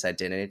a place I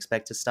didn't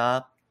expect to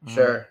stop.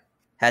 Sure.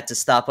 Had to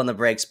stop on the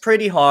brakes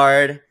pretty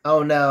hard.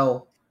 Oh,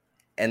 no.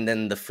 And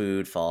then the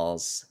food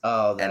falls.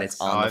 Oh, and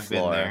it's on the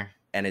floor.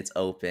 And it's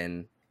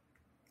open.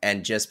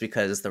 And just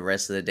because the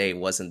rest of the day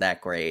wasn't that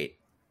great.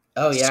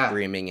 Oh, yeah.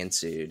 Screaming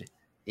ensued.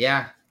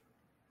 Yeah.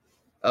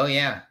 Oh,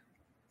 yeah.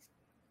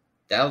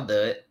 That'll do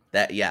it.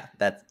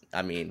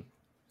 I mean,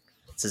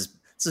 it's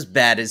as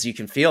bad as you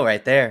can feel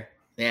right there.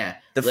 Yeah.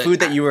 The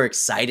food that you were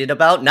excited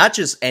about, not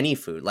just any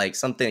food, like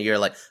something you're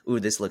like, ooh,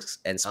 this looks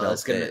and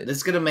smells good. This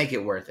is going to make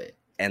it worth it.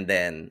 And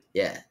then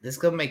this is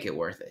going to make it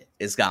worth it.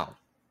 It's gone.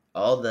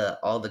 All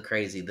the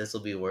crazy, this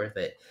will be worth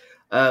it.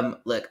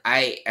 Look,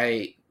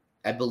 I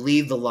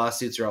believe the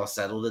lawsuits are all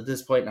settled at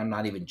this point, and I'm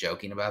not even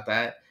joking about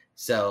that.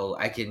 So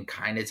I can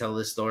kind of tell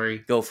this story.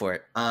 Go for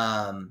it.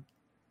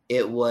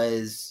 It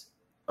was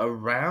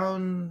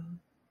around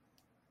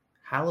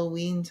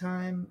Halloween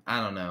time.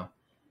 I don't know.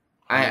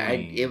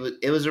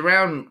 It was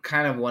around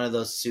kind of one of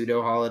those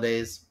pseudo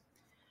holidays.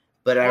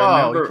 But I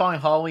remember you're calling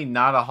Halloween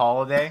not a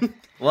holiday.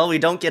 Well, we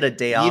don't get a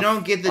day off. You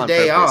don't get the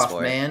day off,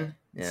 man.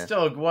 Yeah.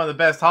 Still one of the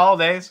best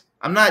holidays.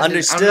 I'm not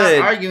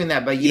arguing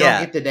that, but you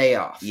don't get the day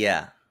off.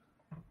 Yeah.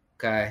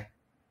 Okay.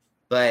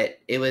 But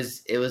it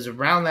was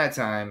around that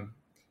time,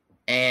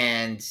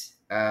 and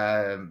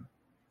I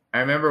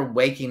remember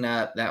waking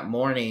up that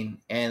morning,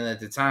 and at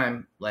the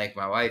time, like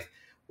my wife,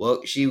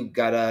 well, she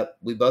got up.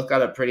 We both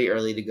got up pretty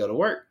early to go to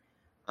work,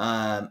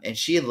 and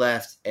she had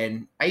left,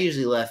 and I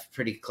usually left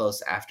pretty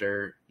close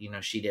after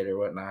she did or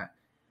whatnot.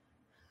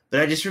 But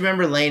I just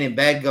remember laying in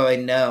bed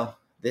going, "No,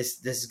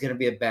 this is gonna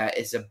be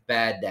it's a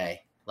bad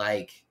day.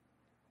 Like,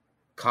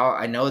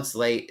 I know it's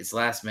late, it's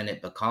last minute,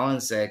 but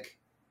Colin's sick.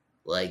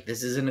 Like,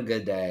 this isn't a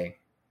good day.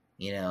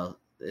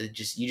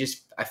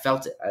 I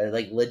felt it. I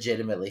like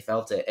legitimately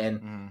felt it,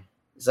 and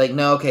it's like,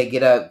 no, okay,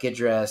 get up, get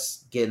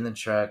dressed, get in the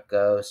truck,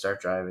 go,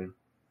 start driving.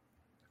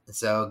 And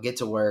so get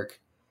to work,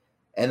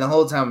 and the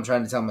whole time I'm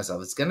trying to tell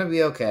myself it's gonna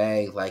be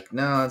okay. Like,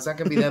 no, it's not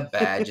gonna be that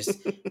bad.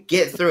 Just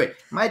get through it.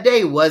 My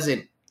day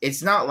wasn't.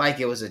 It's not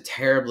like it was a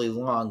terribly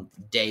long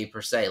day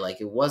per se.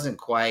 Like, it wasn't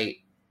quite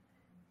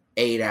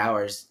 8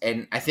 hours.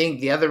 And I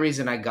think the other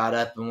reason I got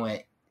up and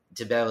went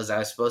to bed was I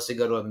was supposed to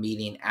go to a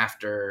meeting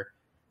after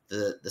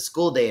the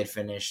school day had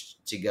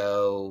finished to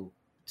go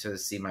to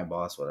see my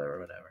boss,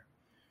 whatever.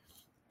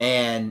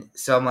 And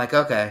so I'm like,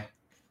 okay.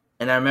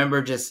 And I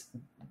remember just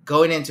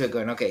going into it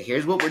going, okay,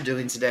 here's what we're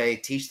doing today.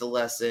 Teach the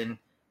lesson,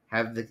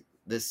 have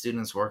the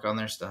students work on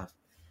their stuff.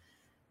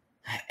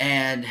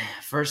 And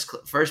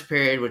first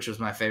period, which was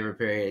my favorite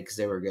period because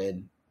they were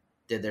good,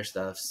 did their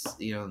stuff.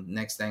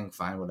 Next thing,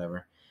 fine,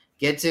 whatever.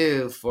 Get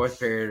to fourth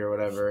period or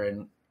whatever,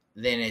 and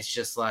then it's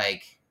just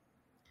like,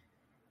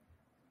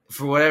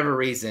 for whatever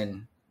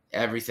reason,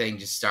 everything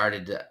just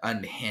started to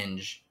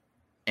unhinge.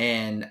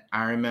 And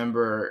I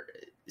remember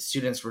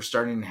students were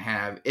starting to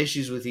have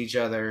issues with each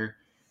other.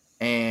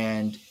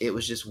 And it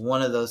was just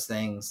one of those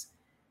things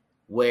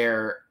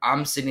where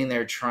I'm sitting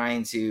there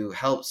trying to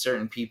help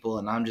certain people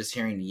and I'm just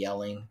hearing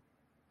yelling.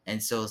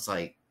 And so it's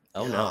like,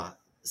 Oh no. ugh.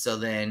 So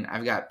then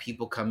I've got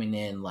people coming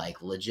in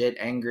like legit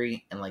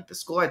angry, and like the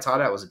school I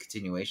taught at was a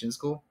continuation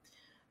school.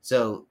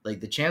 So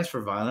like the chance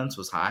for violence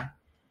was high.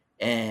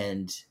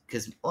 And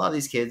because a lot of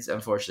these kids,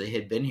 unfortunately,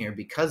 had been here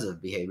because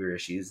of behavior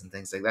issues and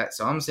things like that.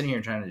 So I'm sitting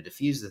here trying to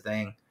diffuse the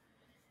thing,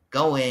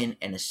 go in,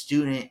 and a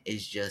student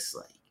is just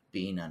like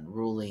being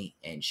unruly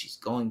and she's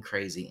going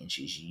crazy and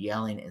she's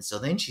yelling. And so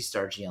then she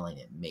starts yelling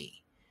at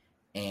me.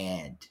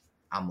 And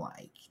I'm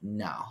like,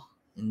 no.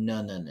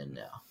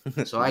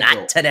 So I Not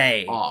go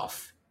today.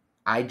 off.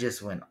 I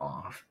just went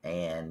off,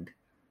 and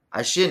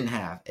I shouldn't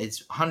have.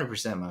 It's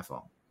 100% my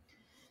fault.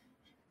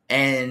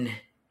 And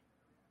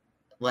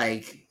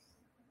like,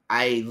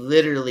 I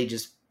literally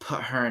just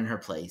put her in her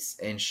place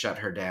and shut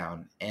her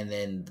down. And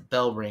then the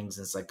bell rings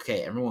and it's like,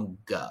 okay, everyone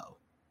go.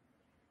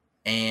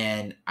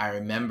 And I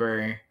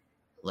remember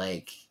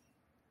like,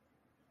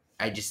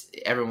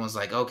 everyone's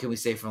like, oh, can we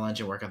stay for lunch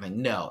and work? I'm like,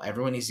 no,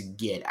 everyone needs to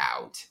get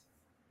out.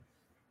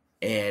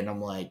 And I'm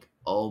like,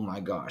 oh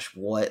my gosh,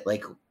 what?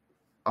 Like,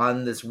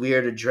 on this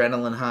weird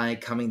adrenaline high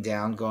coming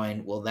down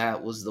going, well,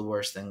 that was the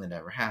worst thing that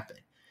ever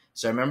happened.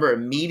 So I remember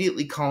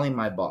immediately calling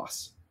my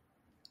boss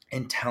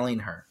and telling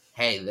her,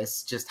 hey,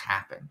 this just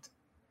happened.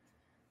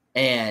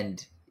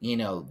 And,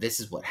 this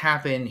is what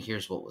happened.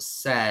 Here's what was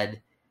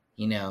said,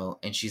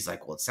 and she's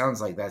like, well, it sounds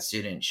like that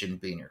student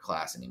shouldn't be in your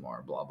class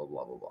anymore, blah, blah,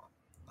 blah, blah, blah.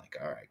 I'm like,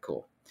 all right,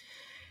 cool.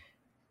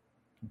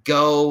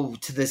 Go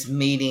to this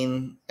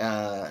meeting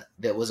that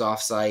was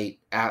offsite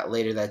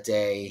later that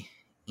day,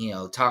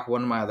 talk to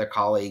one of my other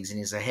colleagues, and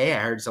he's like, hey, I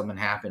heard something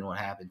happened. What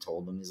happened?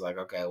 Told him. He's like,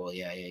 okay, well,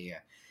 yeah.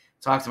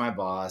 Talk to my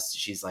boss.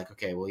 She's like,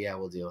 okay, well, yeah,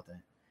 we'll deal with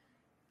it.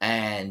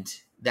 And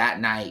that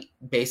night,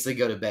 basically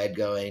go to bed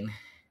going,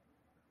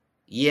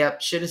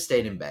 yep, should have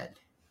stayed in bed.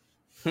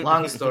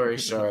 Long story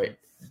short,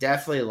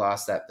 definitely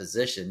lost that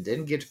position.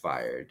 Didn't get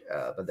fired,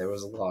 but there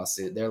was a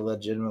lawsuit. There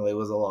legitimately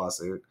was a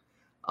lawsuit.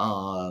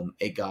 I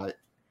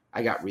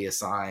got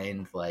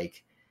reassigned.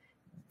 Like,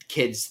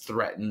 kids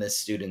threatened this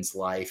student's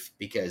life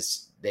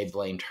because they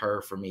blamed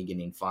her for me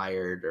getting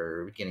fired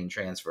or getting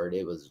transferred.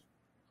 It was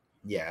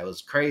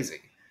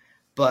crazy.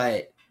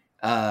 But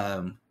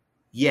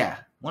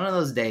one of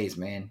those days,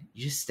 man,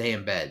 you just stay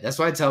in bed. That's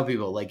why I tell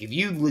people, like, if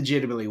you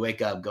legitimately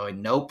wake up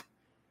going, nope,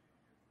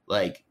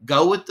 like,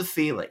 go with the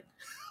feeling.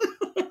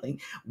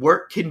 Like,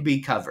 work can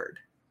be covered.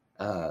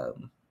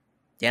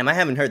 Damn, I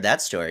haven't heard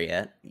that story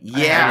yet.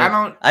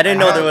 Yeah, I didn't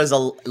know there was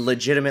a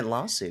legitimate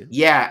lawsuit.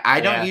 Yeah,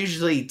 I don't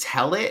usually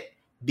tell it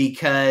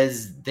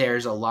because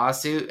there's a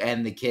lawsuit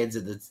and the kids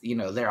are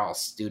they're all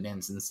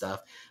students and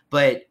stuff.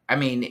 But I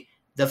mean,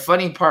 the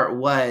funny part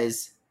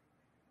was,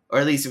 or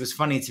at least it was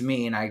funny to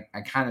me, and I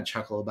kind of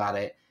chuckle about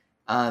it.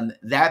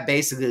 That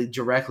basically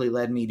directly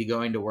led me to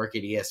going to work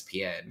at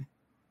ESPN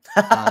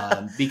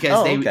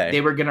because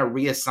they were going to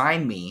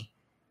reassign me.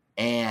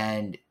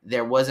 And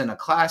there wasn't a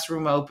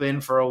classroom open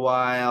for a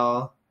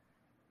while.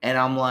 And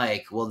I'm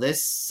like, well,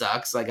 this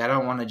sucks. Like, I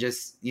don't want to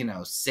just,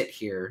 sit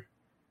here,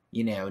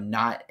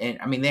 not. And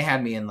I mean, they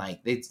had me in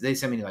like, they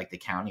sent me to like the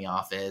county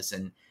office.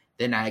 And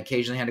then I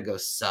occasionally had to go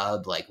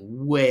sub like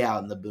way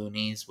out in the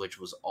boonies, which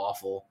was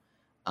awful.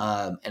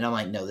 And I'm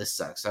like, no, this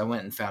sucks. So I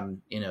went and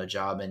found, a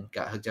job and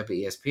got hooked up at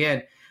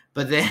ESPN.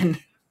 But then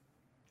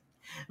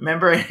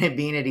remember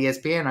being at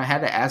ESPN, I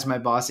had to ask my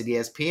boss at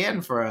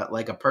ESPN for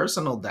a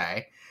personal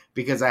day.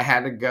 Because I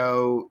had to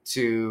go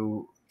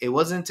to, it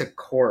wasn't to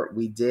court.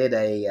 We did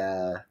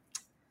a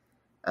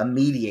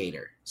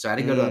mediator. So I had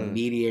to go to a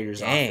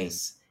mediator's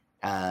office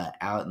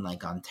out in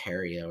like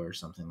Ontario or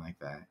something like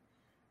that.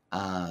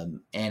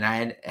 And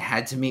I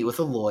had to meet with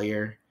a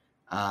lawyer.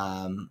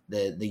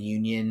 The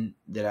union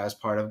that I was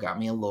part of got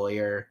me a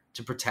lawyer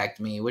to protect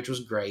me, which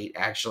was great,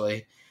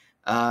 actually.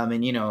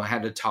 And, I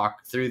had to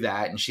talk through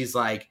that. And she's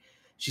like,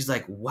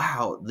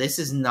 wow, this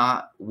is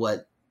not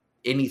what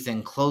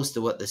anything close to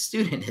what the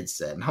student had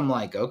said. And I'm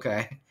like,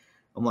 okay.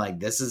 I'm like,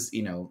 this is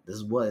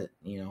what,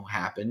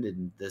 happened.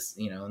 And this,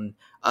 and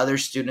other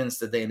students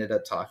that they ended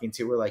up talking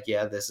to were like,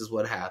 yeah, this is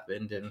what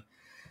happened. And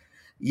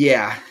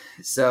yeah.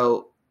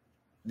 So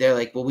they're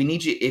like, well, we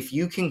need you. If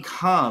you can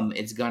come,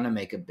 it's going to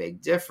make a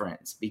big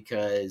difference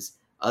because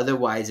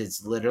otherwise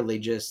it's literally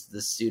just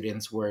the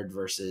student's word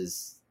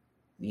versus,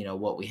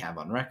 what we have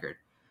on record.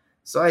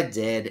 So I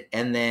did.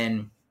 And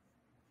then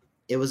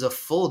it was a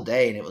full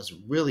day and it was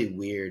really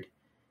weird.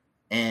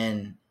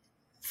 And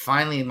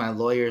finally my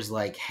lawyer's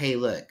like, hey,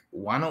 look,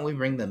 why don't we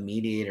bring the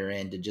mediator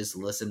in to just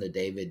listen to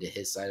David, to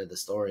his side of the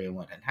story and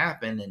what had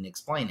happened and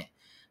explain it.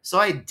 So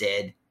I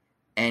did.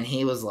 And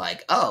he was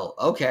like, oh,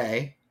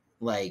 okay.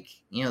 Like,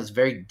 it's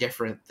very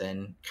different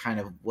than kind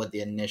of what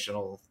the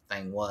initial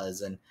thing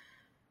was. And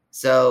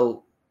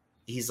so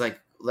he's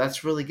like,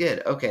 that's really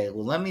good. Okay,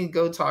 well, let me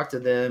go talk to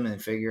them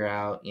and figure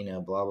out,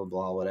 blah, blah,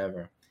 blah,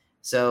 whatever.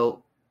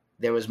 So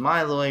there was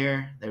my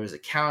lawyer, there was a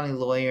county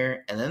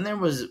lawyer, and then there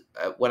was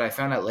what I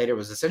found out later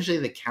was essentially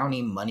the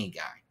county money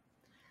guy.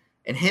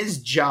 And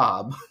his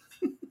job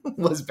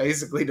was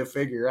basically to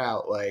figure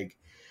out, like,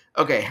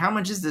 okay, how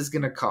much is this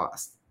going to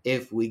cost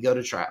if we go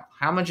to trial?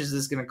 How much is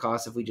this going to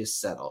cost if we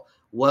just settle?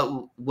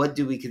 What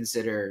do we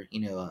consider,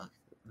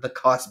 the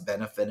cost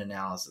benefit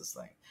analysis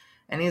thing?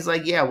 And he's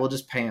like, yeah, we'll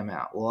just pay them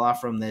out. We'll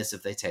offer them this.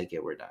 If they take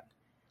it, we're done.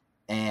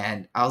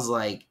 And I was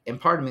like, and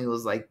part of me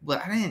was like,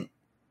 well, I didn't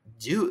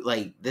do,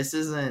 like, this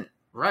isn't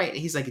right.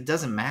 He's like, it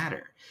doesn't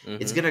matter.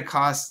 Mm-hmm. It's going to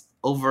cost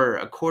over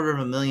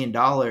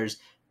 $250,000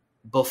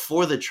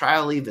 before the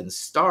trial even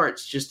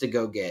starts just to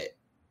go get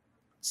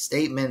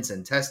statements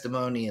and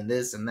testimony and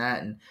this and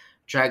that and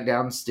track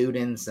down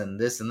students and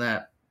this and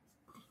that.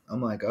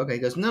 I'm like, okay. He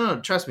goes, no,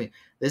 trust me.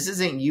 This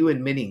isn't you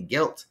admitting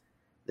guilt.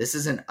 This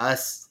isn't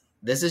us.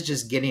 This is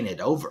just getting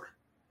it over.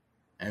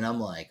 And I'm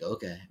like,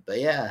 okay. But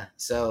yeah,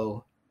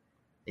 so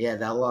yeah,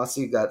 that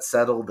lawsuit got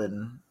settled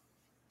and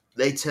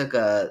they took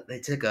a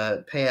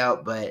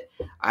payout, but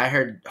I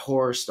heard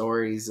horror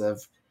stories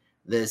of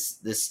this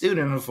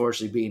student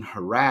unfortunately being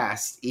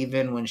harassed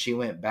even when she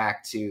went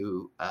back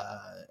to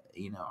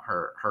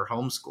her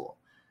homeschool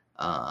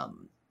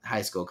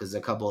high school, because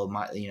a couple of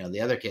my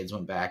the other kids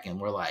went back and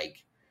were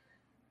like,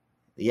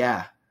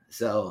 yeah,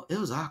 so it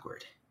was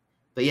awkward.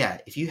 But yeah,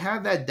 if you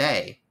have that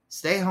day,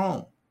 stay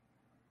home.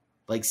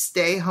 Like,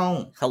 stay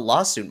home. A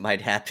lawsuit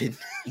might happen.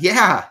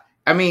 Yeah,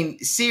 I mean,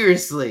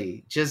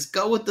 seriously, just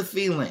go with the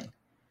feeling.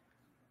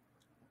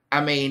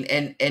 I mean,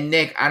 and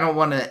Nick, I don't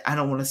want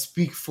to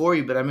speak for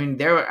you, but I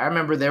mean, I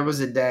remember there was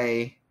a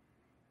day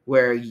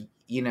where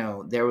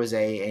there was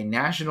a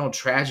national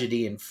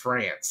tragedy in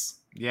France.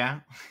 Yeah,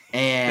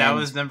 and that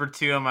was number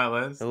 2 on my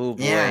list. Oh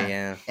boy,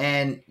 yeah.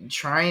 And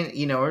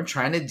we're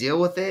trying to deal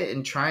with it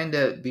and trying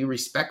to be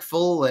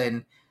respectful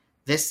and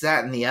this,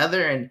 that, and the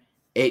other, and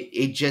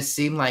it just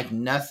seemed like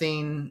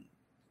nothing.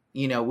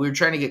 We were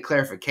trying to get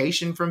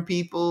clarification from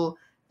people.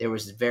 There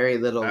was very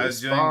little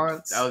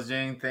response. I was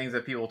doing things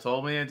that people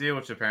told me to do,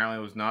 which apparently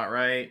was not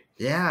right.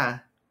 Yeah.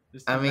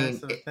 I mean,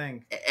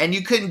 thing. And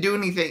you couldn't do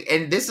anything.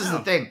 And this is the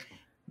thing.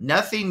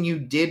 Nothing you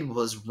did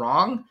was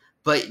wrong,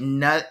 but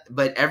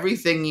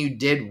everything you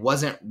did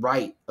wasn't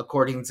right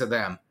according to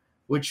them,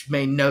 which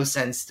made no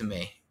sense to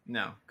me.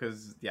 No,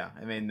 because,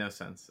 it made no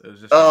sense. It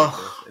was just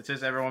ridiculous. It's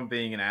just everyone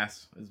being an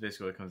ass is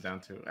basically what it comes down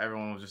to.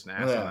 Everyone was just an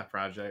ass on that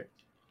project.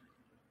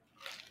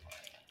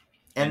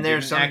 And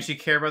there's actually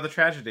care about the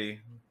tragedy.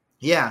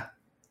 Yeah,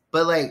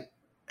 but like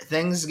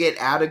things get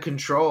out of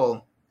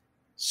control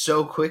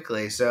so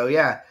quickly. So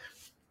yeah,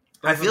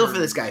 I feel for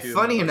this guy.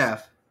 Funny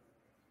enough,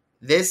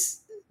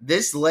 this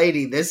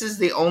lady, this is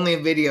the only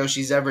video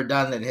she's ever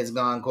done that has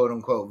gone quote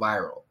unquote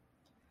viral.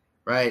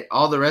 Right?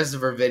 All the rest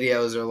of her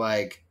videos are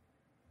like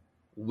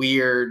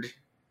weird,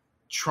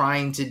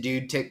 trying to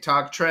do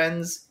TikTok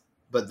trends,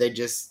 but they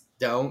just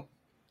don't.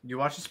 You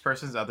watch this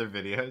person's other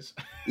videos?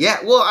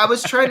 Yeah, well, I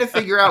was trying to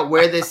figure out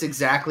where this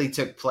exactly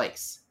took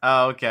place.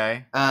 Oh,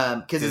 okay.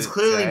 Because it's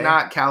clearly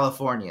not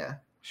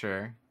California.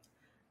 Sure.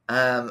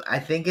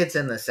 I think it's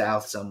in the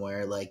South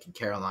somewhere, like in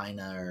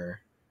Carolina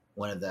or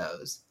one of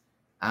those.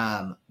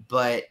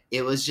 But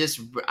it was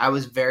just, I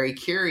was very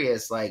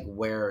curious, like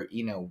where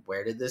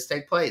did this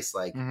take place?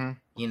 Like, kind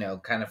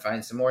of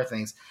find some more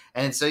things.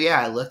 And so, yeah,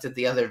 I looked at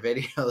the other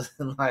videos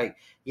and like,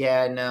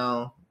 yeah,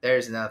 no,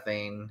 there's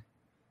nothing.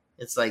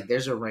 It's like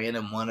there's a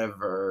random one of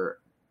her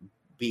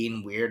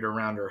being weird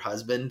around her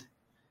husband.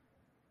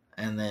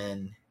 And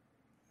then,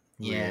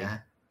 yeah,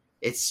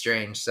 it's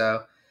strange.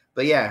 So,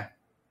 but yeah,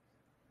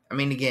 I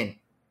mean, again,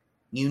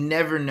 you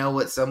never know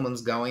what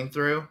someone's going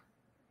through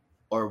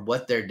or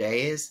what their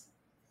day is.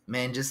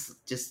 Man,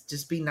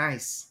 just be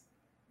nice.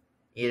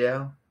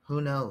 Who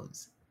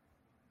knows?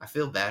 I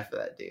feel bad for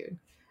that dude.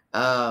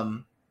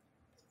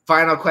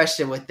 Final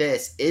question with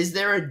this. Is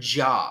there a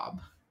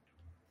job?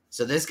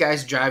 So this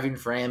guy's driving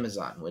for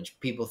Amazon, which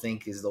people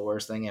think is the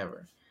worst thing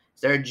ever. Is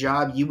there a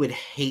job you would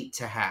hate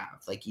to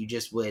have? Like you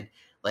just would,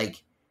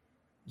 like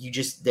you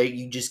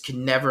just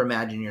can never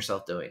imagine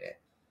yourself doing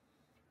it.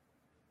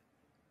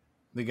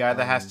 The guy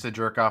that has to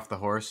jerk off the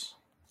horse.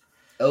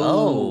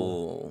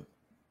 Oh.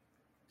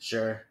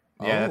 Sure.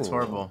 Yeah, that's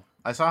horrible.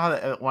 I saw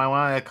how when I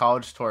went on a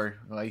college tour.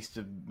 Well, I used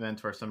to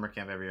mentor summer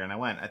camp every year, and I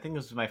went. I think it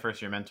was my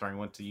first year mentoring.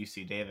 Went to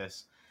UC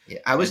Davis. Yeah,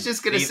 I was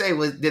just gonna say,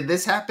 did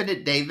this happen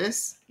at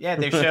Davis? Yeah,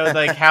 they showed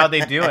like how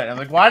they do it. I'm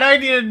like, why do I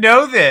need to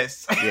know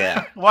this?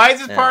 Yeah. Why is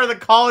this part of the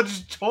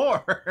college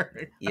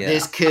tour? Yeah.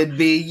 This could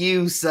be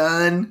you,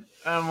 son.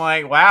 I'm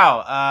like,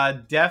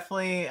 wow,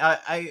 definitely.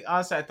 I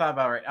honestly, I thought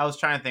about it. I was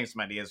trying to think of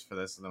some ideas for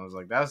this, and I was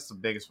like, that was the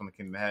biggest one that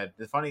came to my head.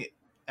 The funny,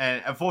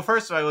 and well,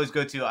 first I always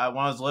go to when I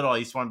was little, I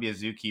used to want to be a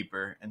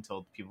zookeeper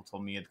until people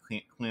told me you had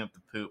to clean up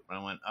the poop, and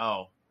I went,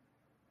 oh.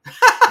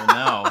 Well,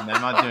 no,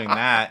 I'm not doing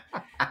that.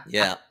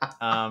 Yeah.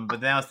 But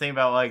then I was thinking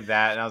about like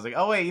that, and I was like,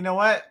 oh wait, you know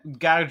what?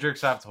 Guy who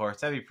jerks off the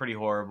horse. That'd be pretty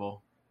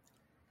horrible.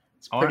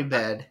 It's pretty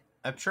bad.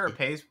 I'm sure it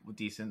pays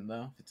decent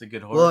though. If it's a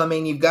good horse. Well, I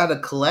mean, you've got to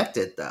collect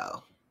it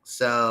though.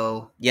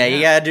 So yeah, you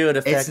gotta do it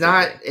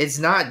effectively. It's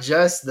not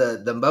just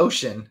the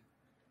motion.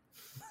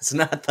 It's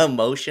not the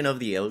motion of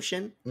the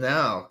ocean?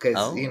 No, because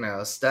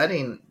Oh.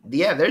 studying.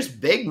 Yeah, there's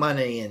big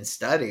money in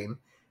studying.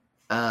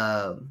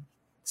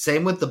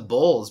 Same with the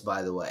bulls,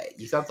 by the way.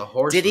 You thought the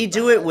horse Did was he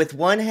do it bad. with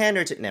one hand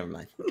or two? Never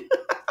mind.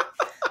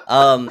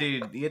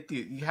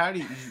 Dude, how do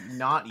you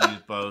not use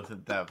both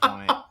at that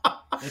point?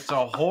 It's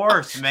a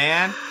horse,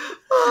 man.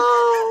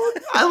 Oh,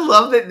 I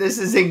love that this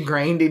is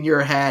ingrained in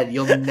your head.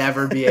 You'll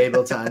never be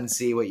able to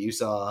unsee what you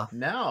saw.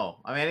 No,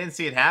 I mean I didn't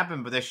see it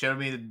happen, but they showed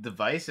me the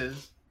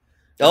devices.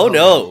 Oh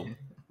no.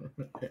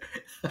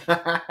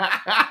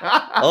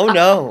 Oh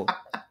no.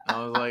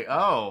 I was like,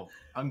 oh,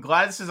 I'm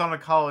glad this is on a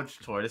college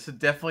tour. This would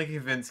definitely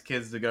convince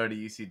kids to go to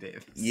UC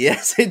Davis.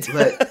 Yes, it did.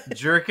 Look,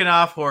 Jerking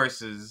off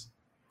horses.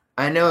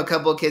 I know a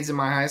couple of kids in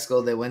my high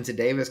school that went to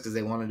Davis because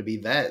they wanted to be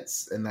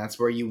vets, and that's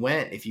where you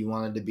went if you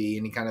wanted to be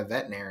any kind of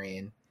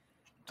veterinarian.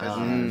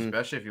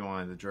 Especially if you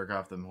wanted to jerk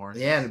off them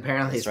horses. Yeah, and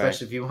apparently, That's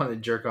especially if you wanted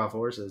to jerk off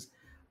horses.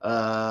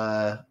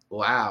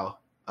 Wow.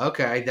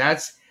 Okay,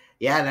 that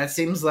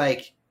seems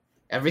like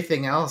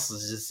everything else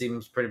just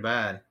seems pretty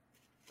bad.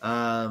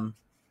 Do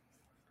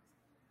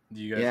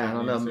you guys Yeah, I have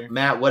don't an know, answer?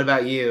 Matt. What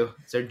about you?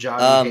 Is there a job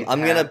you hate to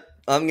have?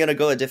 I'm gonna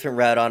go a different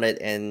route on it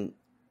and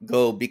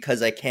go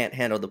because I can't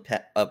handle the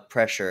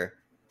pressure.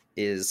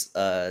 Is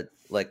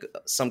like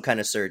some kind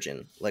of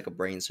surgeon, like a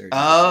brain surgeon.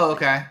 Oh,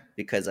 okay.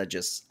 Because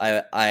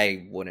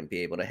I wouldn't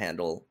be able to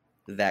handle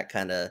that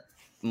kind of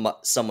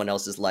someone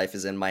else's life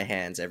is in my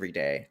hands every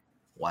day.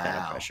 Kind of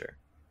Wow. pressure.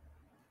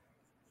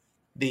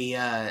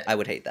 I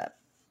would hate that.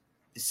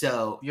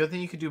 So You don't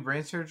think you could do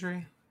brain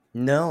surgery?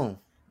 No.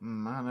 I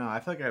don't know. I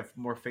feel like I have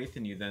more faith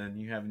in you than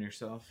you have in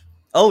yourself.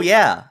 Oh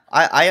yeah,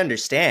 I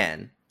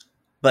understand,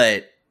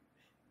 but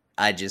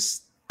I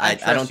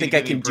don't think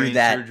I can do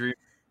that. Surgery.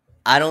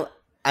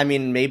 I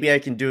mean, maybe I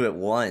can do it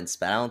once,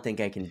 but I don't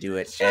think I can do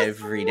it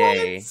every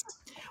day.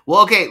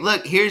 well, okay.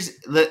 Look,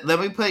 let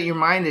me put your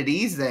mind at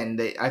ease. Then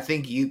I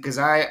think because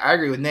I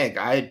agree with Nick.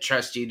 I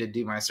trust you to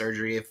do my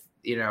surgery if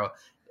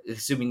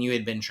assuming you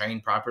had been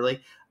trained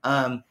properly.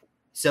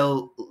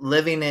 So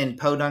living in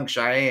Podunk,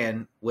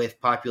 Cheyenne, with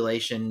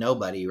population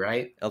nobody,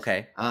 right?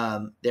 Okay.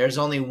 There's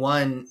only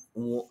one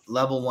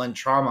level 1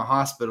 trauma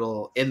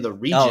hospital in the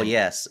region. Oh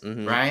yes.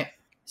 Mhm. Right.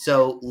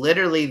 So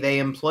literally, they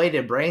employed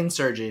a brain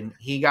surgeon.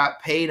 He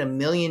got paid $1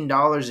 million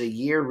a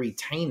year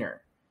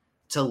retainer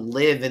to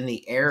live in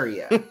the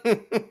area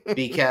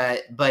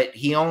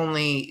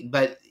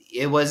but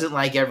it wasn't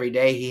like every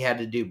day he had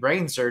to do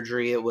brain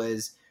surgery. It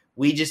was,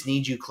 we just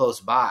need you close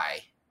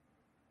by.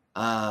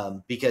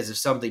 Because if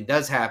something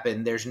does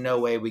happen, there's no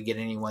way we get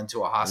anyone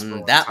to a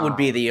hospital. That would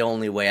be the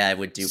only way I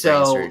would do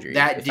brain surgery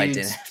if I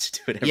didn't have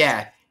to do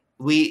it.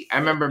 I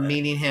remember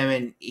meeting him,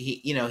 and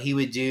he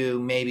would do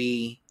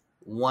maybe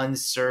one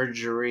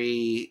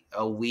surgery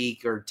a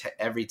week or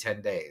every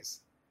 10 days.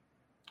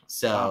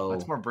 So wow,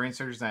 that's more brain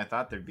surgeries than I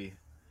thought there'd be.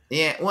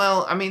 Yeah,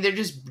 well, I mean, they're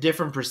just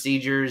different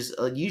procedures.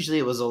 Usually,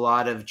 it was a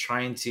lot of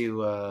trying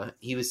to.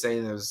 He was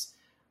saying there was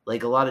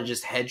like a lot of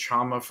just head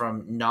trauma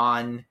from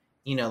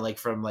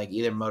from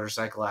either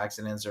motorcycle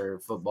accidents or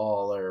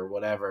football or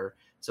whatever.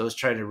 So it was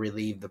trying to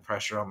relieve the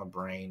pressure on the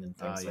brain and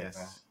things like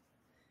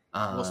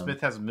that. Will Smith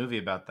has a movie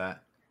about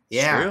that.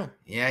 Yeah, True.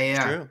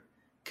 yeah. True.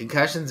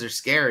 Concussions are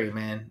scary,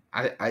 man.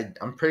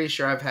 I'm pretty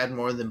sure I've had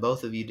more than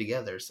both of you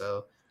together.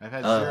 So I've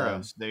had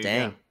zeros. There you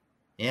Dang. go.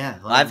 yeah,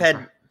 I've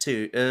had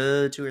two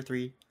or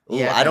three. Ooh,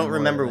 Yeah, I've I had don't more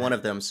remember than one that.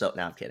 of them. So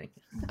no, I'm kidding.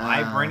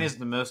 My brain is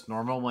the most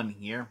normal one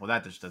here. Well,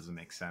 that just doesn't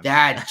make sense.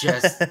 that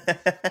just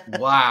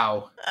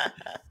wow.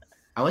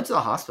 I went to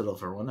the hospital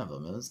for one of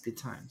them. It was good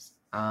times.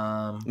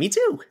 Me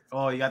too.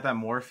 Oh, you got that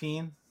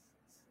morphine?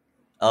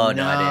 Oh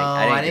no,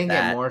 I didn't get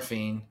that. get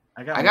morphine.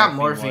 I I got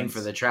morphine once.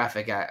 for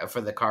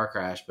the car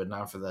crash, but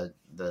not for the.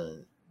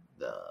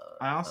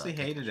 I honestly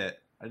hated it.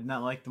 I did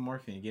not like the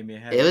morphine. It gave me a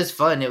headache. It was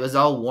fun. It was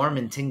all warm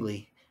and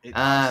tingly. It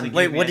honestly gave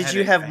Wait, me what a did you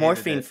headache. I have hated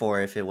morphine it.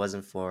 for if it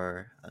wasn't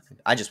for...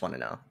 I just want to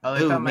know. Oh, they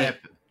Who, thought me?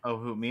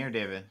 who, me or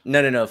David?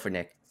 No, for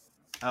Nick.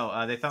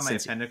 Oh, they thought my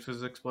Since- appendix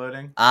was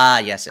exploding. Ah,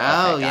 yes. Okay, Oh,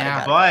 got it, yeah.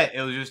 got it. But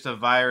it was just a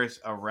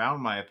virus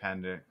around my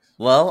appendix.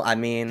 Well, I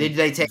mean, Did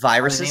they take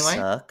viruses it anyway?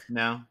 suck.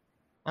 No.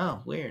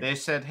 Oh, weird. They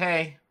said,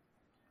 hey,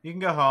 you can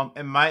go home.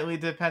 It might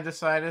lead to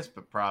appendicitis,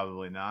 but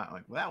probably not.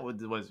 Like, well,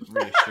 that was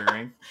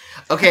reassuring.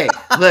 Okay,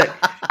 look,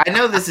 I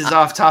know this is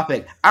off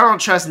topic. I don't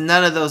trust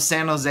none of those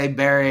San Jose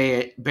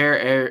Bay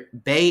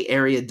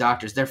Area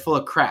doctors. They're full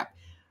of crap.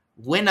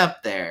 Went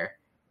up there,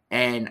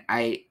 and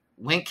I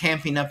went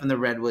camping up in the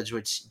Redwoods,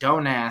 which,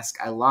 don't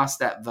ask. I lost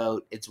that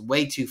vote. It's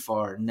way too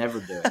far. Never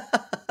do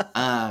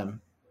it.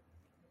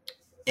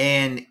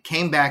 And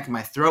came back, and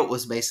my throat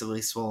was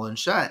basically swollen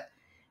shut.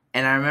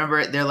 And I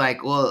remember they're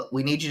like, well,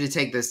 we need you to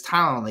take this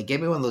Tylenol. They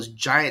gave me one of those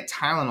giant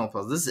Tylenol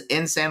pills. This is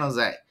in San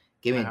Jose.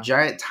 Gave me a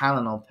giant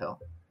Tylenol pill.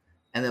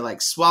 And they're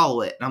like,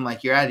 swallow it. And I'm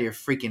like, you're out of your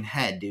freaking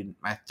head, dude.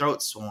 My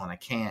throat's swollen. I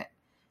can't.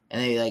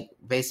 And they like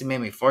basically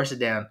made me force it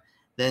down.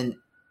 Then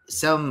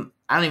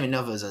I don't even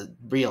know if it was a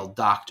real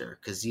doctor,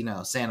 because,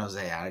 San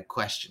Jose, I'd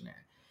question it.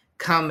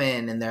 Come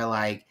in and they're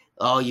like,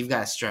 oh, you've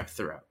got strep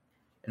throat.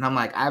 And I'm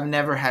like, I've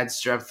never had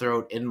strep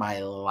throat in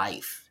my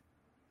life.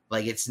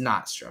 Like, it's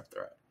not strep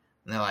throat.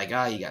 And they're like,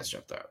 oh, you got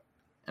strep throat.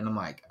 And I'm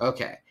like,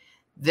 okay.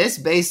 This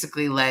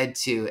basically led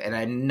to, and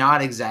I'm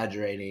not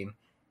exaggerating,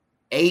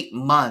 8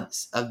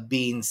 months of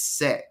being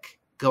sick,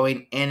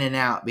 going in and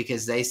out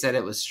because they said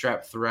it was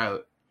strep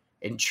throat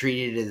and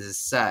treated it as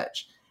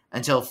such,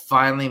 until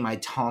finally my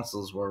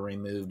tonsils were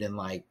removed. And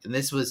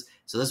this would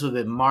have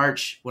been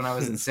March when I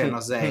was in San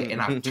Jose. In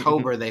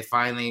October, they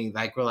finally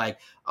were like,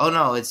 oh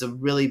no, it's a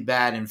really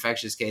bad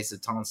infectious case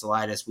of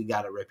tonsillitis. We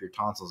got to rip your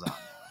tonsils out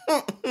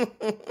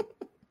now.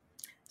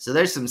 So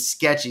there's some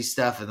sketchy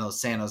stuff in those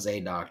San Jose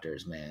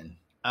doctors, man.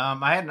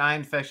 I had an eye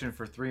infection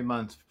for 3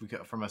 months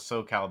from a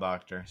SoCal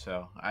doctor.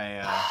 So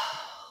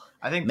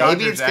I think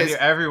Maybe doctors it's 'cause-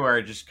 everywhere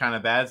are just kind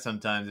of bad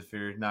sometimes if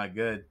you're not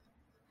good.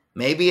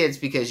 Maybe it's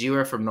because you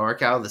were from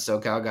NorCal, the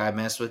SoCal guy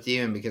messed with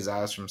you, and because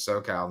I was from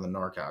SoCal, the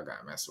NorCal guy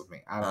messed with me.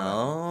 I don't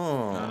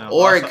know. I don't know.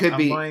 Or Also, it could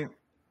be...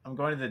 I'm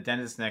going to the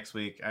dentist next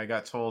week. I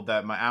got told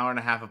that my hour and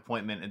a half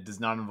appointment, it does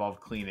not involve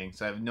cleaning,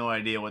 so I have no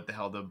idea what the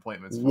hell the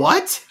appointment's for.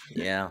 What?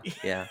 Yeah.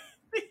 Yeah.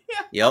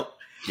 Yep.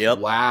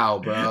 Wow,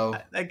 bro.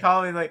 They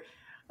call me I'm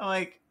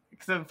like,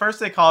 so first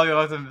they called me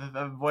with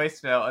a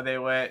voicemail, and they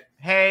went,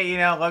 hey,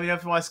 let me know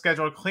if you want to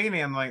schedule a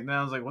cleaning. I'm like, then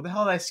I was like, what the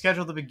hell did I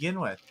schedule to begin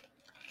with?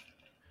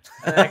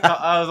 And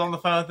I was on the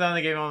phone with them.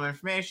 They gave me all the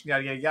information,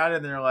 yada, yada, yada.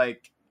 And they're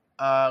like,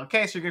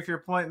 okay, so you're good for your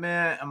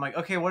appointment. I'm like,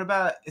 okay, what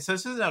about, so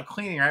this isn't a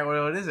cleaning, right?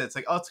 What is it? It's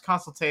like, oh, it's a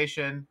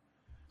consultation.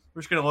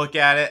 We're just going to look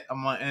at it.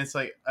 I'm like, and it's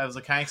like, I was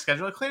like, can I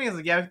schedule a cleaning? I was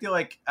like, yeah, we can do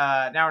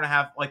an hour and a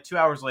half, 2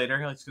 hours later.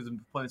 Because the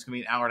appointment's going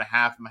to be an hour and a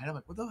half. In my head, I'm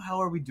like, what the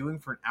hell are we doing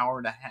for an hour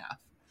and a half?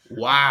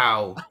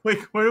 Wow. What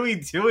are we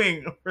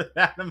doing for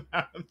that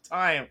amount of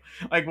time?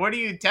 What are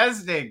you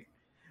testing?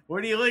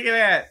 What are you looking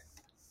at?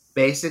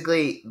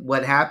 Basically,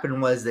 what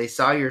happened was they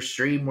saw your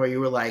stream where you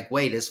were like,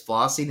 wait, is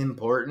flossing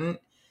important?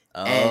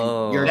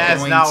 And you're That's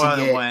going not to what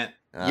get, it went.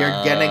 You're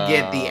going to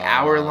get the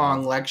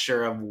hour-long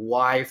lecture of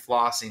why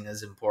flossing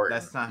is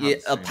important. That's not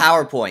how a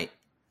PowerPoint.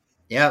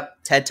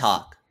 Yep. TED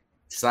Talk.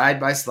 Slide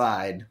by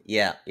slide.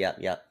 Yeah.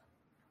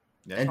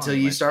 Until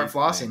you start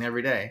flossing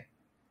every day.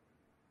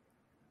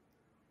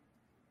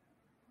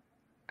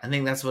 I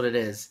think that's what it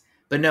is.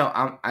 But no,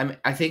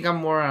 I think I'm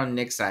more on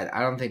Nick's side. I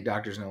don't think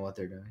doctors know what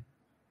they're doing.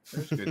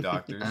 There's good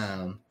doctors.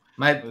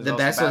 The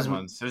best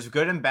ones. There's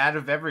good and bad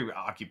of every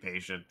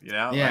occupation.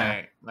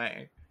 Yeah.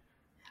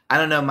 I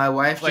don't know. My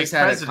wife just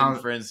had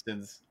for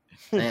instance.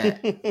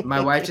 My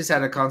wife just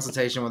had a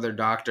consultation with her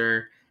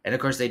doctor, and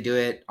of course they do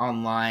it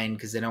online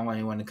because they don't want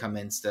anyone to come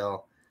in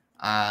still.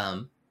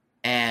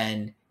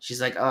 And she's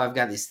like, "Oh, I've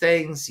got these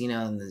things,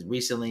 and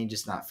recently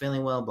just not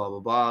feeling well, blah blah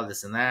blah,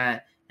 this and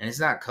that." And it's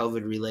not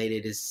COVID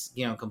related. It's,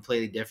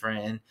 completely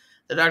different. And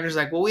the doctor's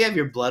like, well, we have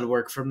your blood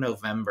work from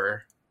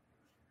November.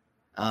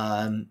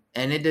 And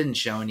it didn't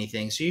show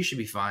anything. So you should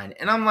be fine.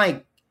 And I'm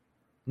like,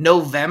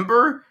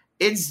 November?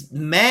 It's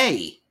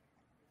May.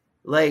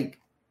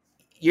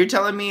 You're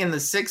telling me in the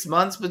 6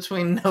 months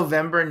between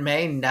November and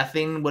May,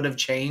 nothing would have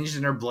changed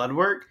in her blood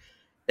work?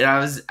 And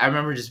I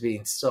remember just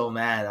being so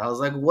mad. I was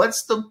like,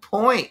 what's the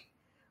point?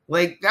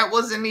 That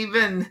wasn't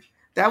even...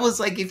 That was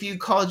like if you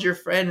called your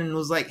friend and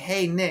was like,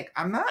 hey, Nick,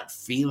 I'm not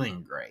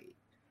feeling great.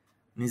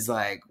 And he's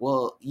like,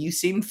 well, you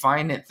seemed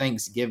fine at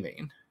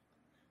Thanksgiving.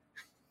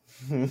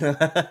 What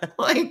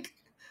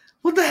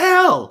the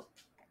hell?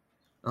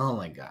 Oh,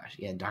 my gosh.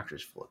 Yeah,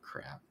 doctor's full of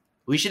crap.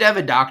 We should have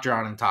a doctor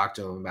on and talk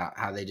to him about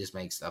how they just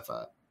make stuff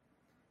up.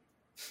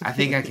 I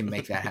think I can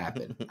make that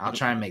happen. I'll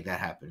try and make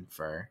that happen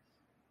for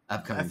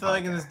upcoming I feel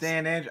like in this day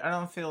and age, I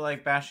don't feel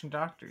like bashing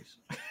doctors.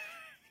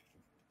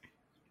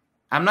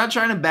 I'm not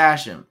trying to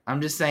bash them.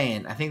 I'm just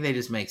saying, I think they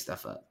just make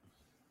stuff up.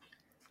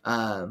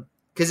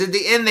 Because at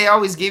the end, they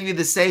always give you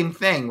the same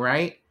thing,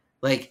 right?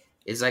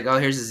 It's like, oh,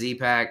 here's a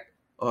Z-Pack,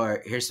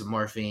 or here's some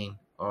morphine,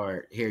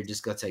 or here,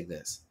 just go take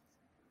this.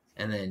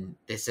 And then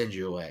they send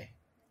you away.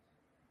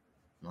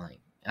 I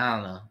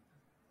don't know.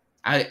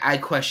 I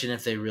question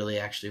if they really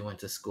actually went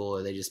to school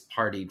or they just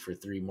partied for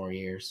 3 more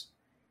years.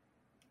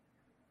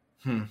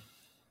 I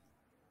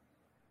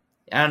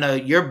don't know.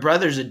 Your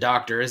brother's a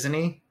doctor, isn't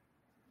he?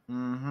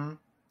 Mm-hmm.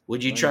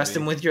 Would you trust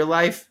him with your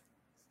life?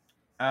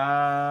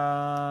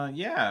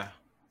 Yeah.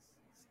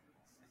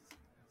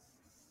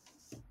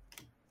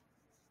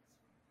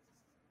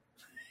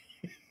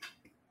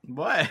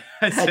 What?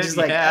 I said just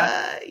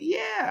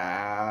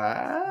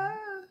yeah,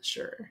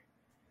 sure.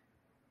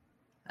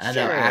 I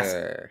know.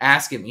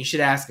 Ask him. You should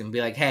ask him.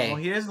 Be like, hey.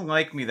 Well, he doesn't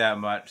like me that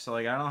much, so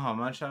I don't know how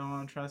much I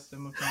want to trust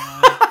him with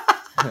my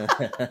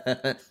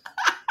life.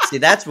 See,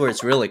 that's where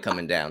it's really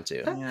coming down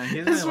to. Yeah,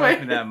 he doesn't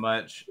like me that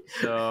much,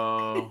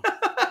 so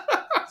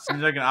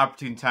seems like an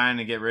opportune time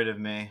to get rid of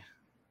me.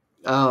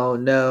 Oh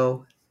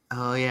no.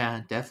 Oh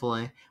yeah,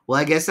 definitely. Well,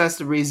 I guess that's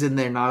the reason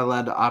they're not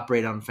allowed to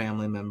operate on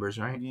family members,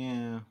 right?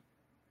 Yeah.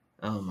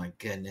 Oh my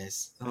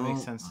goodness. That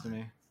makes sense to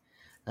me.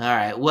 All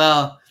right.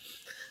 Well,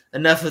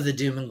 enough of the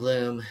doom and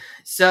gloom.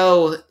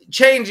 So,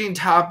 changing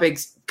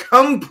topics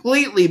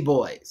completely,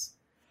 boys.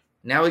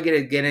 Now we get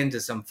to get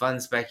into some fun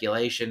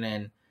speculation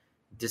and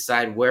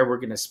decide where we're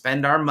going to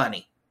spend our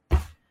money.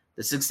 The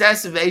the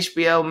success of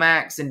HBO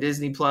Max and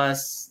Disney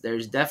Plus,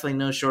 there's definitely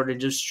no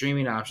shortage of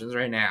streaming options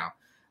right now.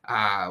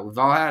 We've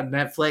all had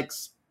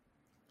Netflix,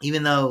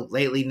 even though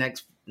lately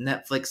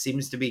Netflix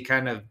seems to be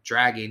kind of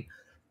dragging.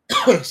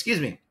 Excuse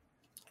me.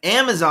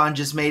 Amazon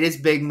just made its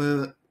big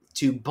move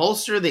to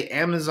bolster the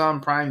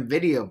Amazon Prime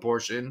Video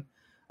portion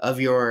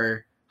of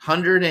your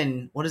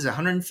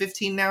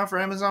 115 now for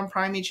Amazon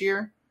Prime each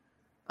year?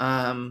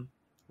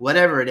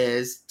 Whatever it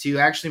is, to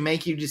actually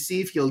make you to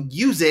see if you'll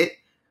use it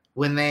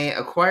when they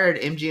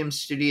acquired MGM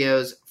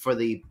Studios for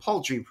the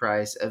paltry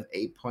price of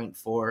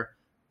 $8.4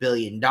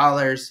 billion,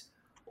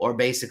 or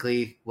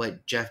basically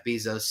what Jeff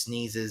Bezos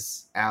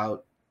sneezes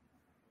out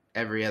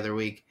every other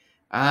week.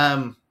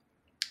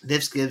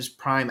 This gives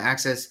Prime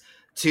access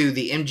to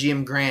the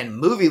MGM Grand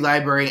movie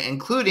library,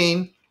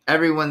 including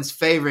everyone's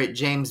favorite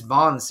James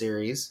Bond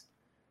series,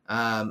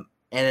 and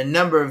a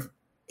number of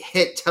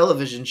hit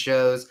television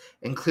shows,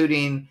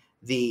 including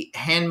The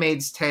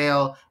Handmaid's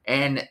Tale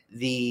and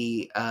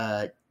the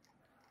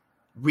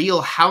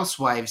Real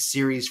Housewives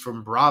series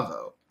from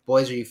Bravo.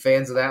 Boys, are you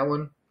fans of that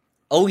one?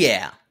 Oh,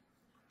 yeah.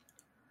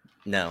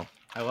 No.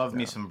 I love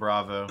me some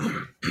Bravo.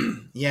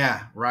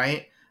 Yeah,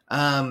 right?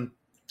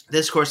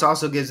 This course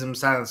also gives them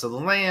Silence of the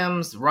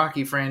Lambs, the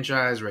Rocky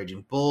franchise,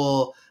 Raging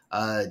Bull,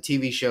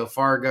 TV show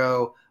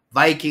Fargo,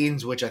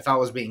 Vikings, which I thought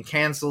was being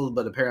canceled,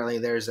 but apparently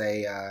there's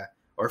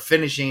or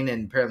finishing,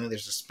 and apparently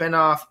there's a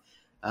spinoff.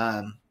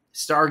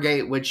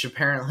 Stargate, which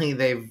apparently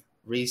they've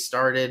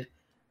restarted.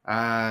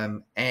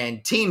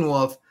 And Teen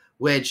Wolf,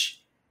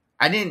 which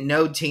I didn't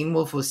know Teen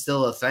Wolf was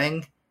still a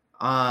thing.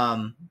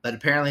 But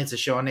apparently it's a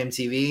show on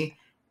MTV.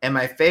 And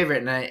my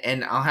favorite,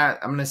 I'm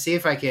gonna see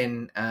if I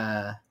can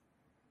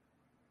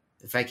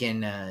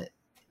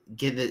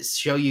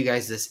show you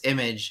guys this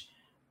image.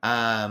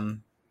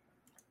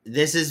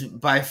 This is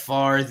by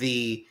far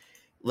the,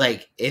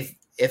 like, if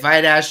I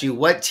had asked you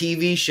what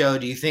TV show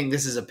do you think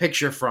this is a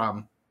picture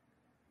from,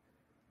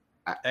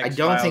 I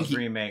don't think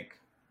remake.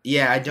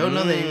 Yeah, I don't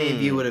know that any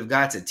of you would have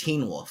got to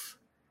Teen Wolf.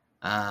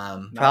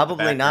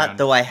 Probably not,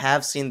 though I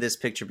have seen this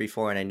picture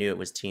before and I knew it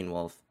was Teen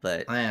Wolf,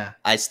 but yeah.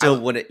 I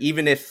still wouldn't,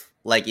 even if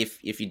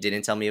you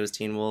didn't tell me it was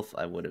Teen Wolf,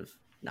 I would have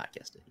not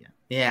guessed it.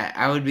 Yeah,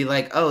 I would be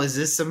like, oh, is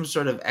this some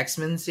sort of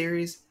X-Men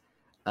series?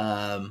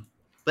 But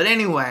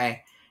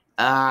anyway,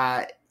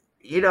 some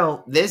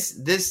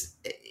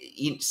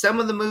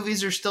of the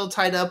movies are still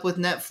tied up with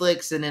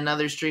Netflix and in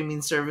other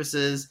streaming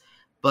services,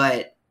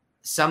 but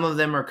some of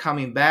them are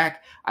coming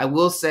back. I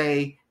will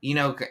say,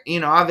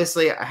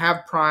 obviously I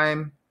have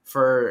Prime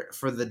for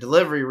the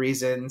delivery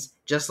reasons,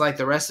 just like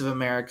the rest of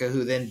America,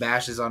 who then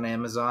bashes on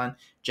Amazon.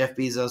 Jeff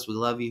Bezos, we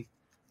love you.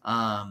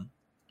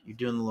 You're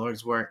doing the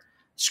Lord's work.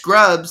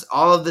 Scrubs,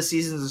 all of the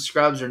seasons of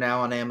Scrubs are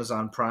now on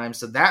Amazon Prime,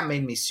 so that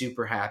made me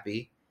super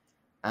happy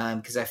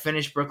because I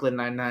finished Brooklyn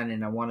Nine-Nine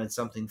and I wanted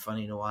something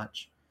funny to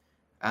watch.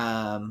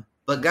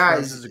 But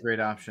guys, this is a great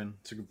option.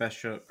 It's the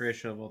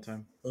greatest show of all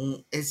time.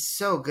 It's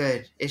so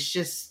good.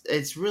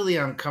 It's really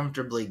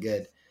uncomfortably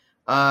good.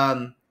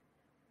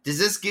 Does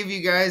this give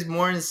you guys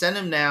more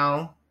incentive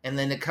now and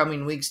then the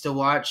coming weeks to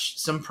watch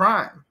some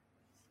Prime?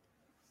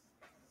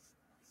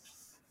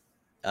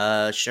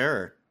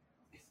 Sure.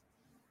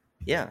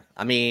 Yeah,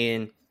 I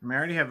mean, I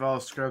already have all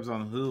Scrubs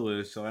on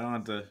Hulu, so I don't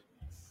have to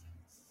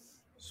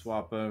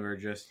swap over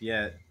just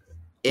yet.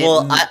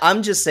 Well,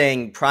 I'm just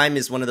saying Prime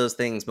is one of those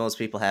things most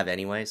people have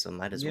anyway, so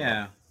might as well.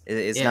 Yeah.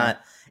 It's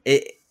not...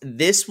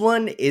 this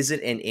one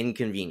isn't an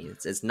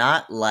inconvenience. It's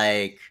not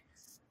like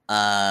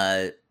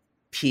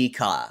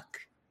Peacock,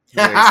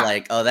 where it's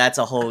like, oh, that's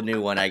a whole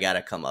new one I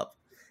gotta come up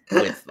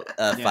with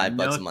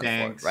 $5 a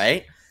month for,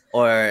 right?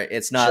 Or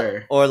it's not...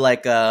 Sure. Or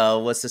like,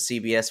 what's the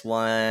CBS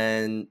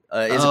one?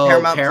 Is it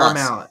Paramount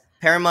Plus?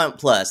 Paramount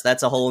Plus.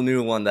 That's a whole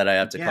new one that I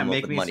have to come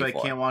up with money for. I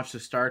can't watch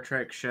the Star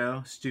Trek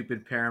show.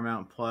 Stupid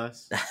Paramount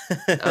Plus.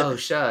 Oh,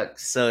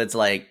 shucks. So it's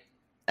like,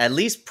 at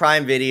least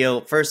Prime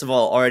Video, first of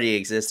all, already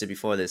existed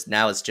before this.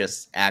 Now it's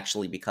just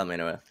actually becoming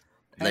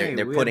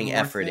they're putting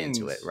effort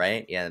into it,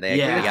 right? Yeah, they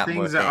got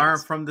more things that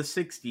aren't from the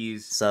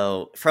 60s.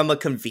 So from a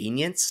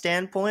convenience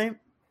standpoint,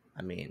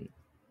 I mean,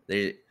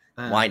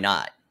 why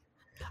not?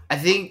 I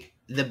think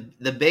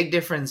the big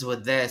difference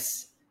with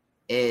this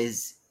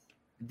is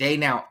they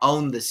now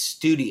own the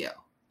studio.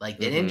 Like,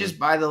 they didn't just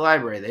buy the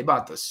library; they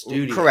bought the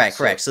studio.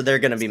 Correct. So they're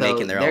going to be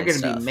making their own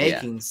stuff. They're going to be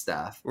making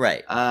stuff,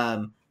 right?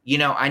 I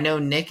know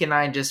Nick and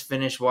I just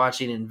finished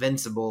watching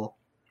Invincible,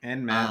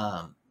 and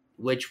Matt,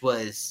 which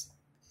was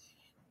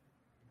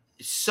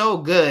so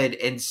good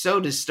and so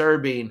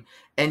disturbing.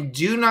 And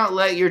do not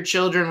let your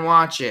children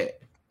watch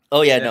it.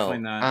 Oh yeah, definitely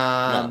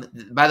not.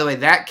 By the way,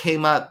 that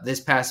came up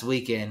this past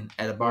weekend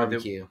at a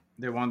barbecue.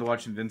 They wanted to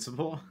watch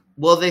Invincible.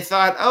 Well, they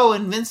thought, oh,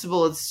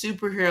 Invincible, it's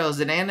superheroes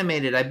and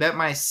animated. I bet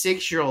my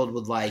 6-year-old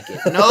would like it.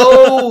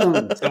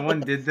 No! Someone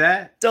did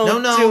that?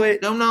 Don't do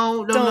it.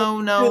 No.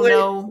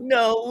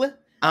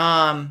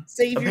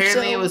 Save apparently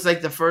yourself. It was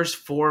like the first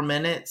 4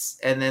 minutes,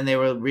 and then they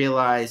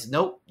realized,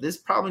 nope, this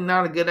is probably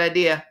not a good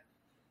idea.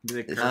 Did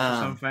it curse or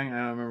Um, something?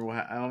 I don't remember.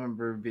 I don't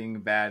remember being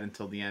bad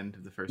until the end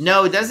of the first.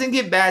 No, it episode. doesn't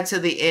get bad to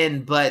the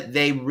end, but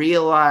they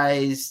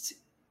realized,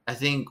 I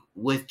think,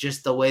 with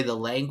just the way the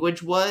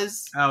language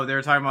was, Oh, they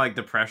were talking about like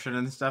depression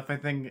and stuff. I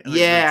think. Like,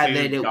 yeah, the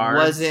two that it guards.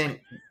 wasn't,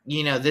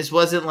 this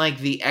wasn't like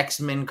the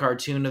X-Men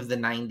cartoon of the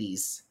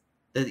 90s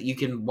that you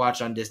can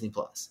watch on Disney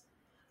Plus.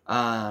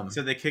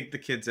 So they kicked the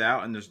kids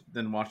out and just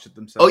then watched it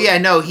themselves. Oh yeah,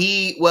 no,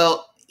 he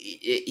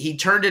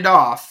turned it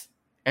off,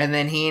 and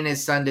then he and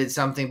his son did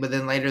something, but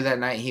then later that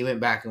night he went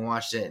back and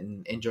watched it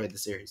and enjoyed the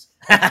series.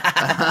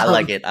 I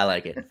like it. I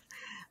like it.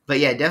 But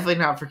yeah, definitely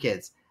not for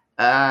kids.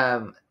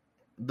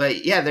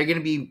 But yeah, they're going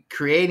to be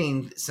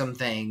creating some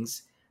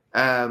things.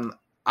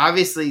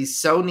 Obviously,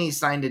 Sony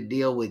signed a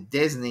deal with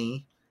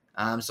Disney,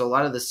 so a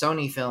lot of the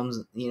Sony films,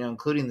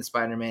 including the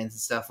Spider-Mans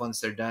and stuff,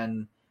 once they're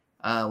done,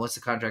 once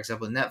the contract's up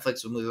with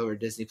Netflix, will move over to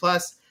Disney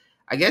Plus.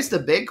 I guess the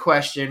big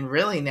question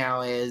really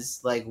now is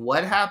like,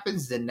 what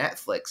happens to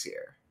Netflix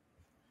here?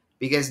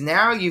 Because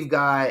now you've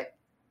got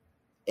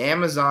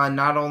Amazon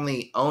not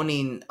only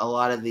owning a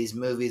lot of these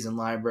movies and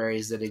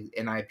libraries and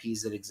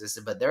IPs that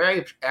existed, but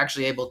they're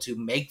actually able to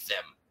make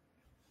them.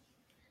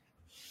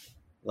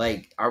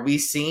 Like, are we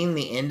seeing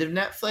the end of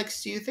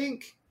Netflix, do you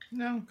think?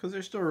 No, because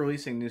they're still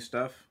releasing new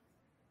stuff.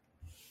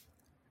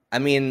 I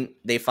mean,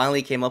 they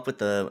finally came up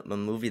with a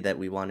movie that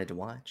we wanted to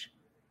watch.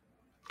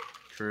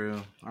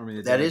 True. Army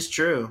of the That Dead. is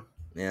true.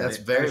 Yeah. That's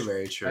very,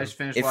 very true. I just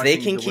finished If they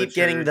watching can The keep Witcher.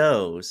 getting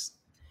those.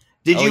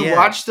 Did Oh, you yeah.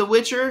 watch The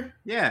Witcher?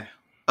 Yeah,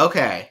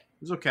 Okay. it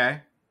was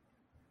okay.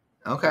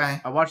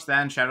 Okay. I watched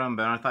that and Shadow and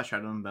Bone. I thought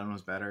Shadow and Bone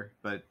was better,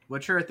 but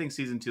Witcher, I think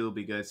season 2 will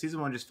be good. Season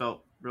 1 just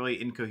felt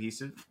really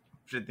incohesive,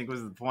 which I think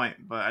was the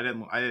point, but I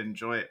didn't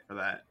enjoy it for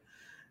that. I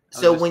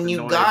was So just when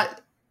you annoyed.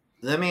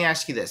 let me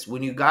ask you this.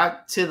 When you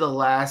got to the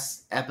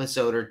last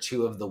episode or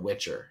two of The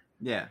Witcher,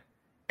 Yeah,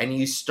 and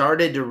you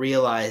started to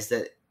realize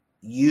that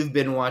you've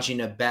been watching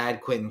a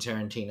bad Quentin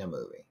Tarantino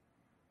movie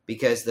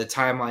because the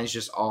timeline's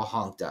just all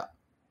honked up.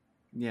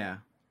 yeah,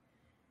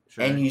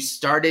 sure. And you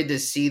started to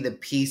see the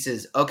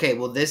pieces. Okay,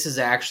 well, this is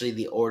actually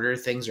the order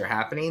things are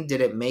happening. Did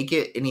it make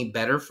it any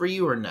better for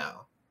you or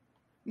no?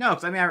 No,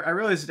 because I mean, I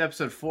realized at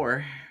episode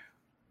 4,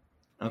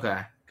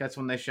 Okay. that's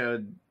when they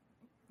showed,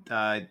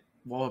 a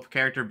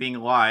character being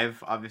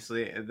alive,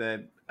 obviously, and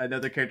then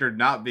another character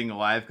not being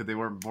alive because they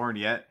weren't born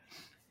yet.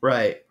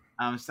 Right.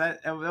 So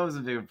that was a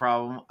big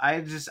problem. I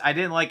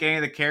didn't like any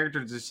of the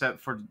characters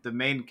except for the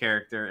main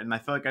character, and I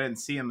feel like I didn't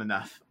see him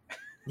enough.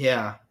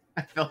 Yeah.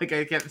 I feel like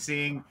I kept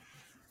seeing,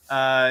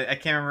 I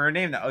can't remember her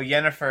name now. Oh,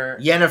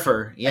 Yennefer.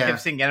 Yennefer. I Yeah.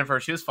 kept seeing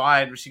Yennefer. She was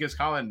fine, but she was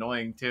kind of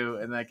annoying too.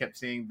 And then I kept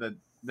seeing the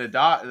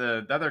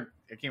other.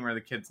 I can't remember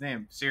the kid's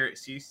name. Siri,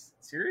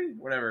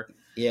 whatever.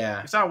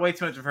 Yeah. I saw way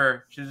too much of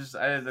her. I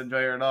didn't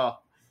enjoy her at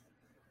all.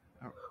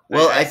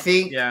 Well, I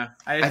think. Yeah,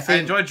 I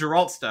think- enjoyed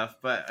Geralt stuff,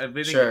 but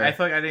Sure. I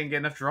feel like I didn't get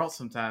enough Geralt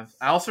sometimes.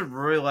 I also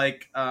really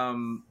like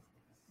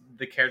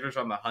the characters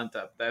on the hunt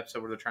up, the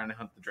episode where they're trying to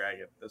hunt the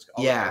dragon.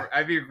 Yeah.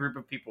 every group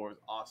of people was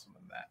awesome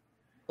in that.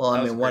 Well, That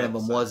I was mean, a one great of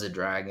them episode. was a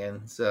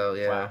dragon. So,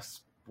 yeah. Wow,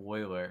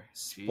 spoiler.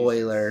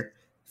 Spoiler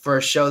for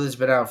a show that's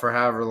been out for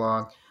however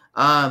long.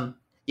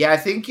 Yeah, I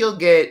think you'll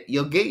get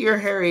your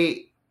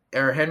Henry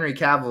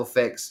Cavill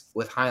fix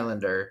with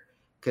Highlander,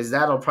 because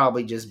that'll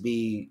probably just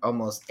be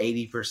almost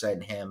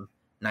 80% him,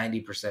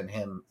 90%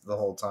 him the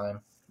whole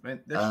time. Man,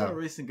 they're still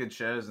releasing good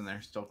shows, and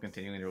they're still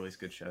continuing to release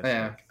good shows.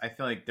 Yeah. Like, I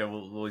feel like there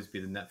will always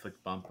be the Netflix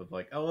bump of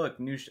like, oh look,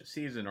 new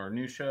season or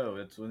new show.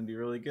 It's going to be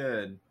really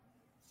good.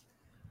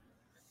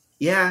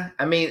 Yeah,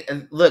 I mean,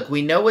 look,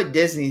 we know what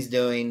Disney's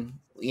doing,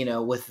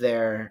 with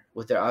their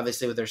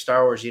obviously with their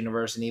Star Wars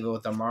universe and even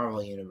with their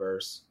Marvel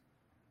universe.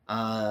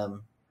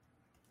 I'll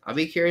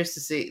be curious to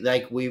see.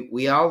 Like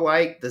we all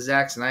like the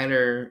Zack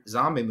Snyder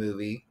zombie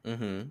movie,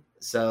 Mm-hmm.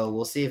 so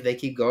we'll see if they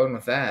keep going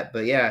with that.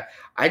 But yeah,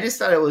 I just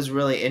thought it was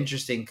really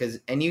interesting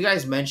and you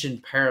guys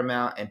mentioned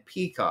Paramount and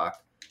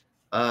Peacock.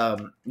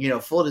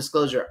 Full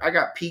disclosure, I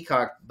got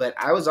Peacock, but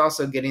I was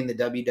also getting the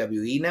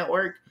WWE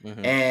network,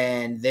 Mm-hmm.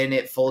 and then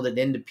it folded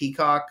into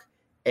Peacock,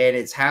 and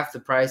it's half the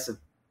price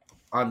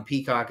on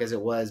Peacock as it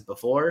was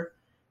before,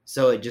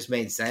 so it just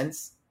made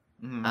sense.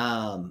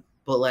 Mhm.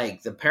 But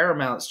like the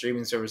Paramount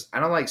streaming service, I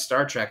don't like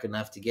Star Trek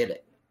enough to get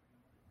it.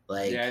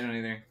 Like, Yeah, I don't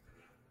either.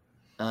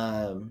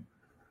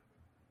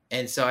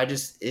 and so I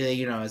just,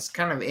 it's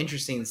kind of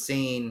interesting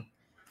seeing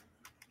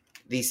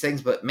these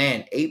things, but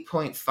man,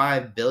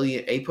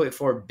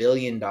 $8.4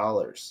 billion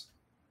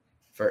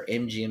for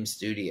MGM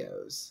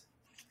Studios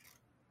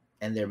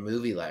and their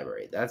movie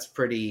library. It's a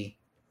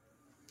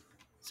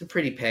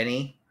pretty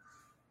penny.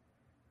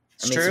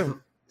 It's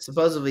true.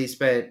 Supposedly he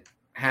spent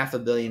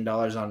 $500 million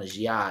on his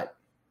yacht.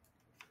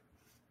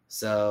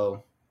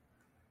 So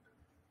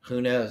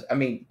who knows? I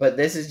mean, but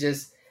this is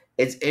just,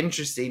 it's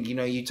interesting.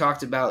 You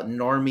talked about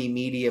normie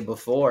media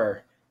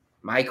before.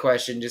 My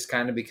question just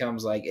kind of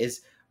becomes like,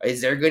 is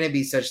there going to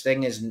be such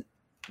thing as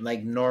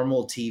like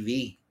normal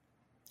TV?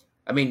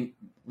 I mean,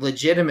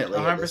 legitimately,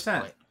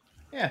 100%.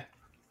 Yeah.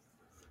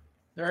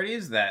 There already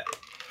is that.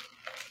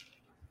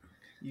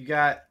 You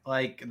got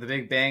like the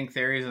Big Bang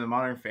Theories and the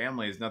Modern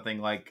Family is nothing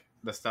like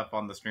the stuff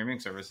on the streaming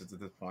services at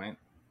this point.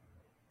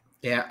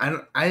 Yeah,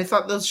 I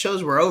thought those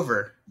shows were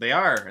over. They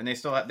are, and they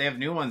have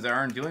new ones that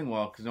aren't doing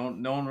well because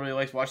no one really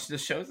likes watching the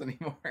shows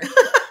anymore.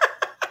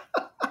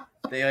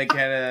 They like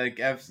had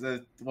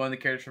one of the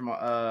characters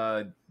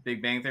from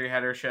Big Bang Theory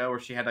had her show where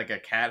she had like a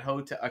cat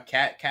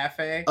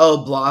cafe.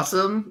 Oh,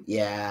 Blossom?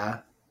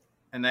 Yeah.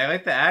 And I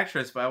like the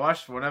actress, but I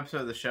watched one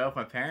episode of the show with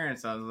my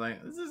parents, and I was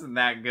like, "This isn't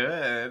that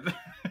good."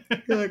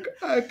 Like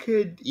I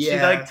could, yeah.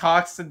 She like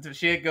talks and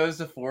she goes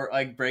to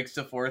breaks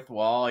the fourth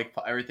wall, like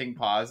everything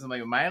pauses. I'm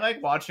like, am I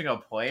like watching a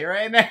play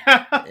right now?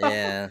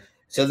 Yeah.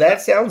 So that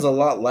sounds a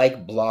lot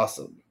like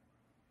Blossom.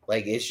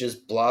 Like it's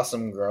just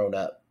Blossom grown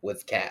up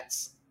with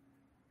cats.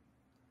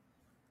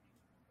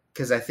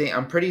 Because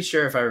I'm pretty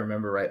sure if I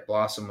remember right,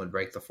 Blossom would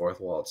break the fourth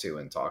wall too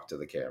and talk to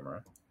the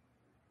camera.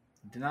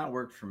 Did not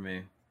work for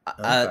me.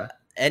 Okay.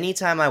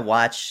 Anytime I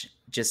watch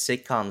just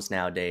sitcoms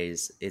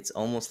nowadays, it's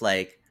almost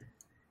like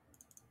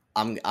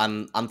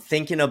I'm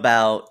thinking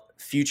about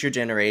future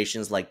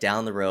generations, like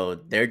down the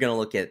road, they're gonna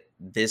look at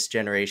this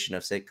generation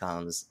of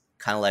sitcoms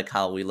kind of like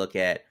how we look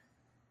at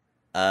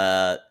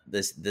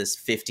this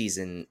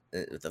 50s and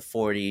the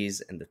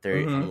 40s and the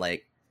 30s. Mhm. I'm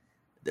like,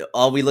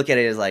 all we look at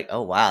it is like,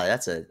 oh wow,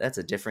 that's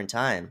a different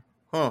time,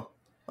 huh?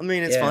 I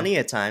mean, it's Yeah. funny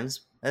at times.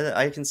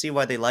 I can see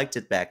why they liked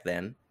it back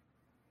then.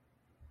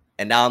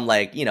 And now I'm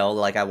like,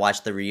 like I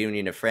watched the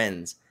reunion of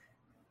Friends.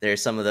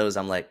 There's some of those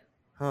I'm like,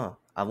 huh,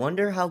 I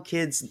wonder how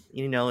kids,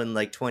 in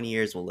like 20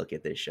 years will look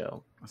at this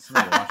show. I still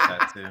need to watch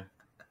that too.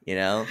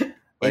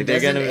 Like It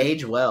doesn't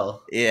age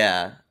well.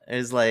 Yeah.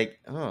 It's like,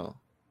 oh,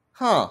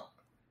 huh.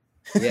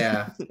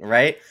 Yeah.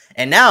 Right?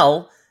 And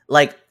now,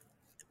 like,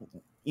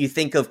 you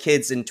think of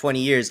kids in 20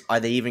 years,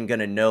 are they even going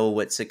to know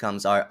what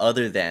sitcoms are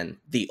other than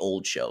the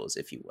old shows,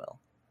 if you will?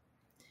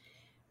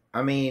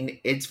 I mean,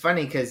 it's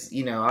funny because,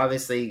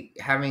 obviously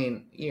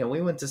having,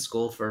 we went to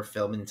school for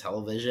film and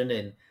television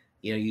and,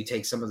 you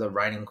take some of the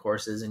writing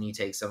courses and you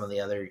take some of the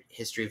other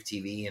history of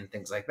TV and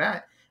things like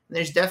that. And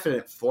there's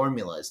definite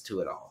formulas to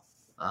it all.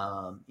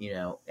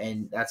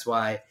 And that's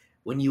why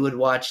when you would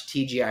watch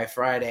TGI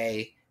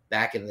Friday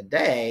back in the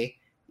day,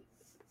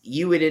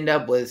 you would end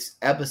up with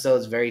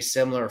episodes very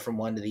similar from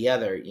one to the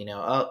other.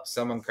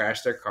 Someone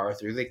crashed their car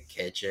through the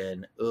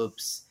kitchen.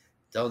 Oops,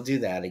 don't do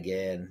that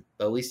again.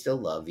 But we still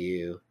love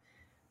you.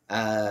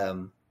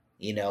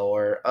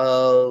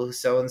 Or,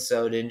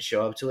 so-and-so didn't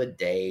show up to a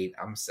date.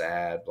 I'm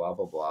sad, blah,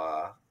 blah,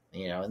 blah.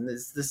 And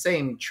it's the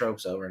same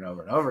tropes over and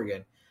over and over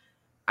again.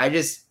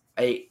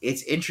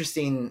 It's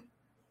interesting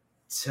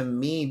to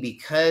me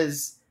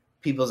because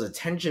people's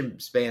attention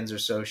spans are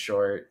so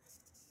short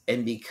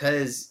and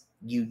because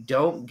you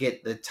don't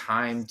get the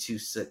time to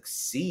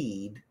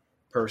succeed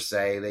per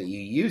se that you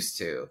used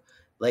to.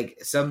 Like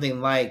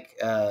something like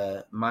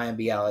Maya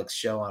Bialik's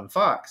show on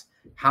Fox.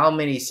 How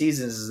many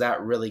seasons is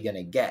that really going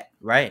to get?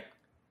 Right.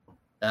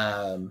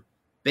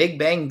 Big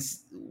Bang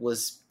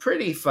was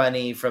pretty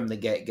funny from the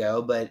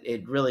get-go, but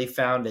it really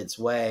found its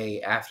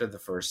way after the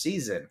first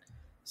season.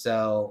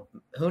 So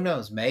who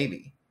knows,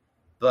 maybe.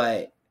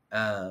 But,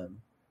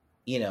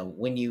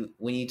 when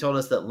you told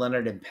us that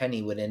Leonard and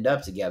Penny would end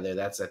up together,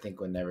 that's, I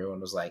think, when everyone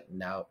was like,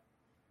 no,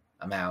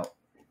 I'm out.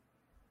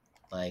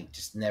 Like,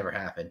 just never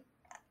happened.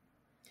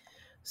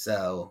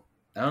 So,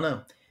 I don't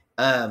know.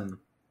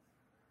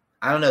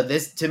 I don't know.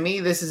 To me,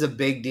 this is a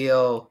big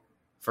deal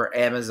for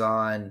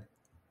Amazon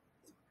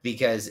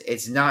because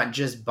it's not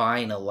just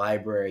buying a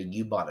library.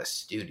 You bought a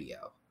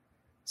studio.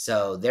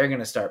 So they're going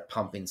to start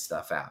pumping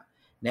stuff out.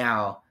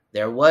 Now,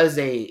 there was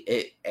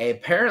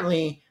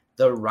apparently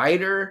the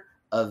writer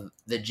of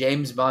the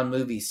James Bond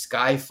movie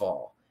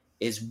Skyfall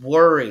is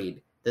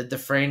worried that the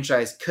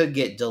franchise could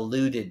get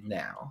diluted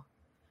now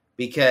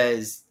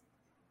because,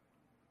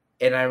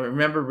 and I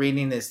remember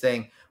reading this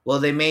thing, well,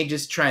 they may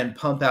just try and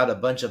pump out a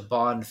bunch of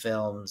Bond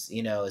films,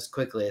 as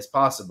quickly as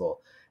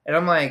possible. And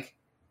I'm like,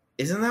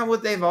 isn't that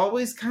what they've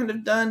always kind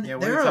of done? Yeah,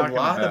 there are a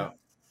lot of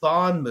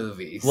Bond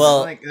movies.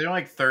 Well, they're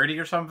like 30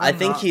 or something. I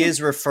think he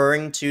is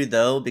referring to,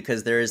 though,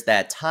 because there is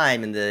that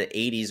time in the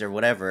 80s or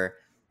whatever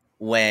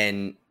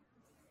when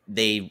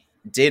they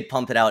did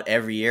pump it out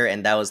every year.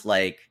 And that was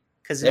like,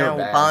 because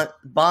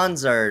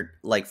Bonds are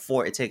like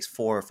it takes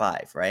 4 or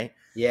 5, right?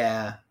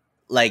 Yeah.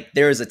 Like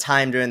there was a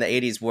time during the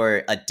 80s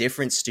where a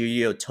different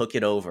studio took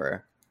it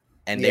over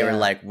and they were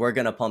like, we're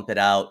going to pump it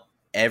out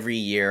every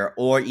year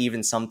or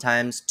even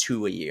sometimes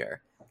 2 a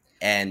year.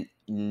 And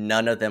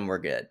none of them were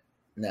good.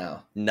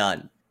 No.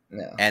 None.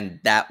 No.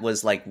 And that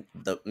was like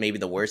maybe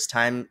the worst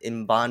time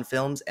in Bond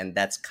films. And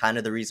that's kind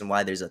of the reason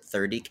why there's a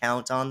 30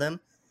 count on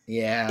them.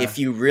 Yeah. If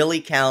you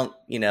really count,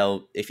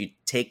 if you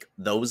take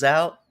those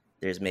out,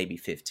 there's maybe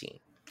 15.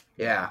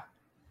 Yeah.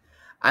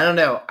 I don't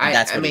know.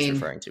 That's what he's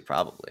referring to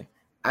probably.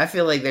 I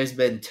feel like there's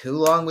been too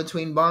long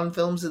between Bond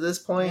films at this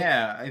point.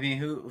 Yeah, I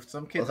mean,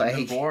 some kids have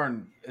been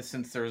born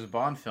since there was a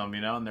Bond film,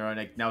 and they're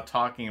like now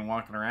talking and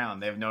walking around.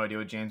 They have no idea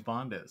what James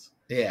Bond is.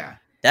 Yeah,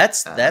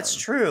 that's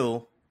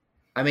true.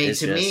 I mean,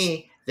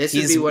 me, this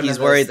would be one of those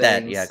worried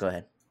things, that. Yeah, go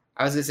ahead.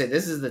 I was gonna say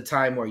this is the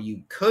time where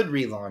you could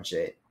relaunch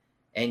it,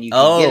 and you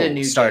can get a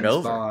new start James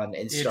over. Bond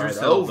and Idris start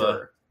Elba.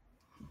 over.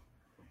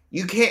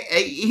 You can't.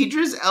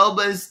 Idris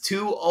Elba is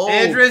too old.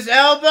 Idris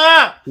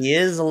Elba. He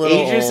is a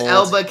little Idris old.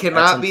 Elba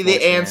cannot That's be the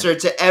unfortunate. answer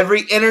to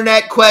every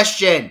internet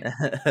question.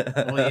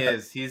 Well, he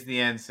is. He's the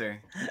answer.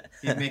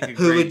 He'd make a Who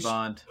great would-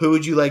 Bond. Who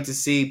would you like to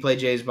see play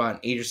James Bond?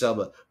 Idris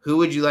Elba. Who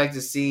would you like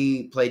to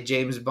see play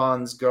James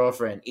Bond's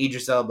girlfriend?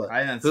 Idris Elba.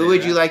 I didn't Who say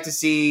would that. you like to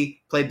see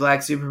play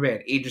Black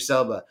Superman? Idris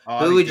Elba. Oh, Who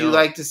that'd would be you dope.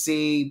 like to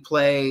see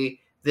play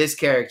this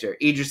character?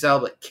 Idris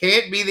Elba.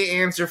 Can't be the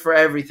answer for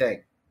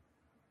everything.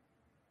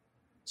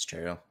 It's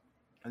true.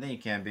 I think you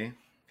can be if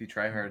you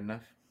try hard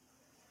enough.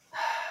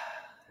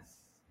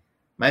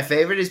 My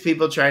favorite is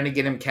people trying to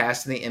get him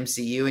cast in the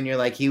MCU, and you're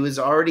like, he was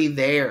already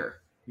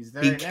there. He's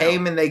there. He right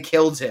came now. and they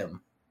killed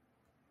him.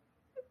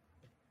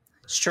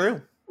 It's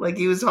true. Like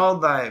he was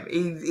Holdheim.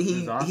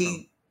 was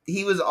awesome.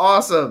 He was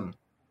awesome.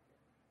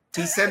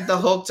 He sent the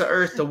Hulk to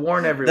Earth to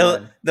warn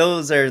everyone.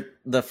 Those are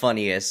the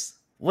funniest.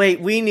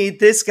 Wait, we need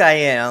this guy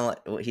in. I'm like,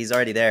 well, he's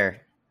already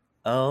there.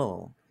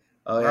 Oh.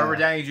 Oh yeah. Robert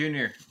Downey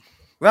Jr.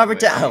 Robert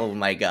Wait. Downey. Oh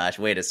my gosh.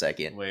 Wait a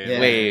second. Wait. Yeah.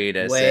 Wait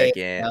a Wait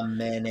second. a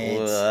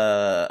minute.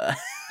 Uh,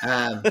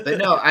 But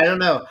no, I don't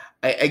know.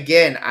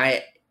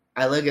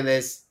 I look at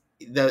this.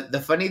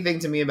 The funny thing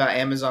to me about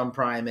Amazon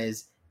Prime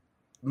is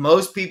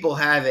most people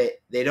have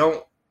it. They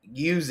don't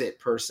use it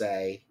per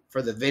se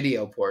for the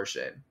video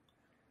portion,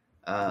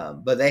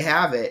 but they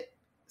have it.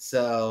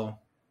 So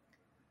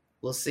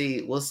we'll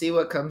see. We'll see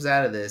what comes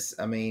out of this.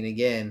 I mean,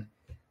 again,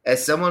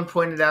 as someone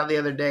pointed out the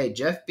other day,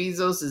 Jeff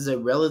Bezos is a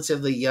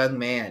relatively young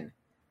man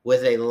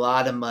with a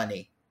lot of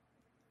money.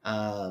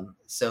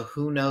 So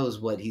who knows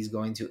what he's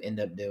going to end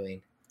up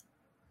doing?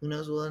 Who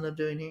knows what we'll end up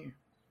doing here?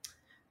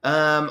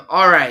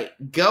 All right,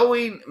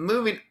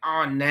 moving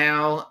on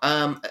now.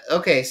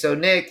 Okay, so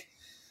Nick,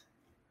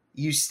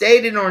 you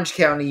stayed in Orange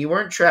County. You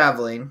weren't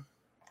traveling,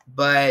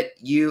 but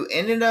you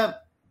ended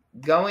up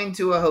going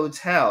to a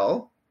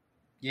hotel.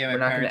 Yeah, We're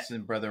my not parents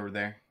and brother were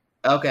there.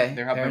 Okay,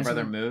 They're helping my parents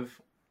brother and-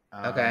 move.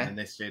 Okay. And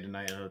they stayed a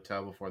night at a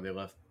hotel before they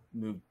left.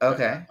 Moved.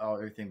 Okay.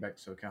 Everything back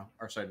to SoCal.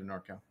 Or sorry, to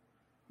NorCal.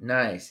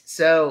 Nice.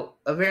 So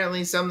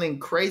apparently something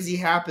crazy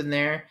happened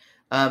there.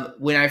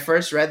 When I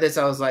first read this,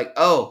 I was like,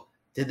 "Oh,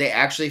 did they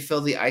actually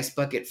fill the ice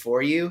bucket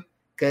for you?"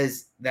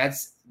 Because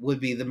would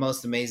be the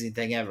most amazing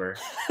thing ever.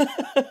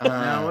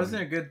 No, it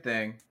wasn't a good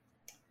thing.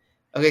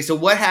 Okay, so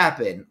what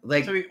happened?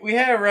 Like, So we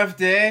had a rough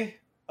day.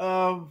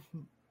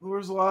 There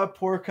was a lot of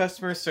poor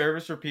customer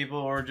service where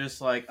people were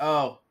just like,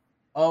 oh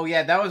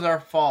yeah, that was our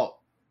fault.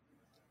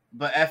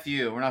 But F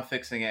you, we're not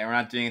fixing it. We're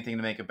not doing anything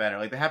to make it better.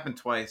 Like, that happened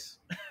twice.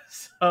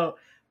 So,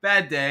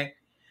 bad day.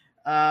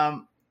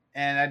 And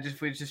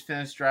we just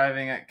finished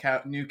driving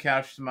at new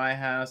couch to my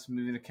house,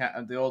 moving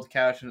the old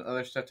couch and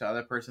other stuff to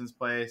other person's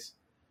place.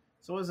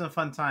 So it wasn't a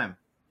fun time.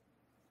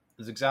 It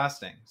was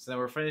exhausting. So then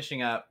we're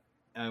finishing up,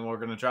 and we're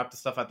gonna drop the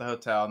stuff at the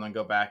hotel, and then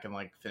go back and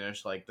like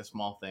finish like the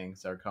small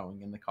things that are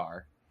going in the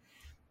car.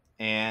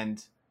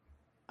 And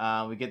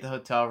we get the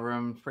hotel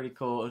room, pretty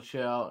cool,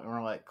 chill, and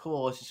we're like,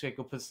 cool, let's just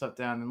go put stuff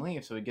down and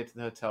leave. So we get to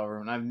the hotel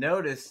room, and I've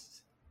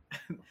noticed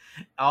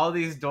all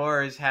these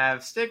doors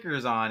have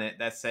stickers on it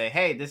that say,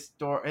 "Hey, this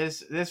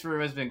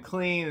room has been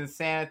cleaned and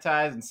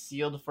sanitized and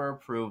sealed for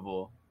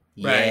approval."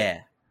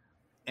 yeah.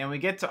 And we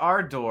get to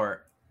our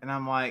door, and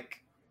I'm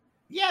like,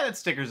 "Yeah, that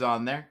sticker's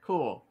on there.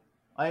 Cool."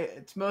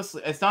 It's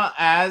not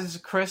as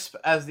crisp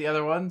as the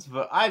other ones,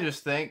 but I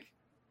just think,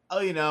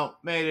 oh,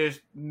 maybe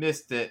just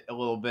missed it a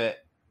little bit.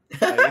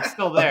 Like, it's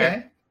still there.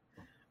 Okay.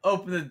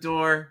 Open the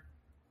door.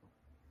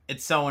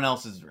 It's someone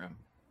else's room.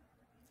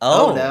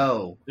 Oh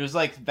no. There's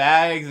like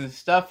bags and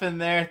stuff in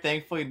there.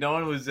 Thankfully, no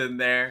one was in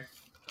there.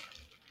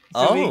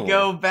 So we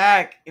go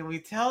back and we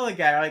tell the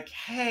guy, like,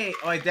 hey,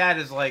 my dad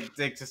is like,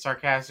 takes a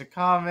sarcastic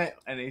comment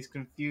and he's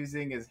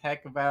confusing as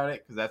heck about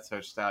it because that's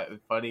so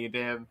funny to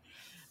him.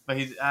 But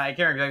I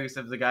can't remember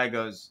exactly, the guy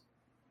goes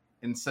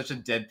in such a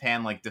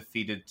deadpan, like,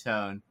 defeated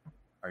tone,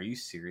 "Are you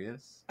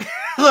serious?"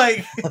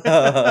 like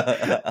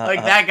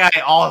that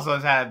guy also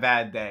has had a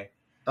bad day.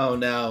 Oh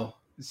no.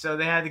 So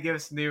they had to give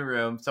us a new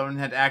room. Someone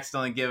had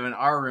accidentally given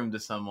our room to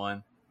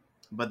someone,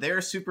 but they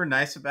were super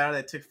nice about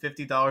it. They took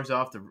 $50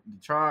 off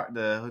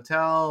the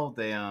hotel.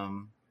 They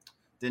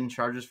didn't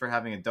charge us for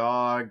having a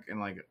dog, and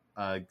like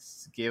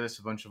gave us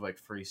a bunch of like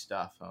free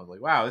stuff. I was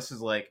like, wow, this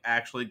is like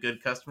actually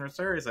good customer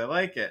service. I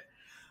like it.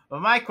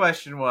 But my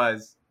question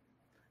was,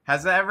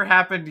 has that ever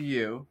happened to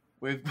you?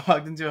 We've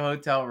walked into a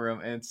hotel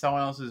room and it's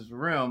someone else's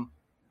room,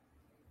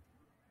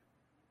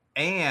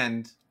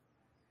 and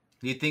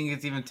do you think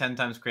it's even 10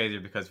 times crazier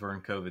because we're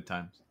in COVID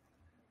times?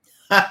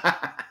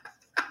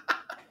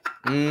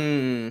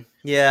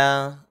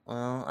 Yeah.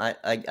 Well,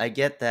 I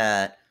get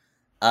that.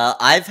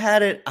 I've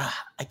had it.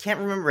 I can't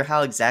remember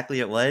how exactly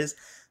it was,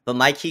 but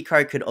my key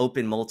card could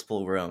open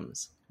multiple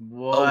rooms.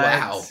 What? Oh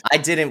wow. I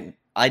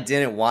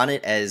didn't want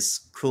it,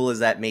 as cool as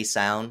that may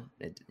sound.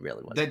 It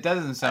really wasn't. That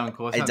doesn't sound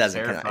cool. It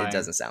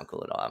doesn't sound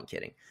cool at all. I'm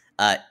kidding.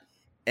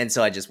 And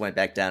so I just went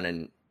back down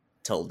and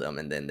told them,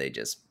 and then they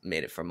just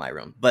made it from my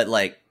room. But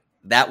like,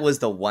 that was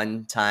the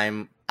one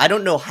time. I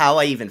don't know how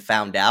I even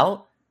found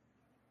out.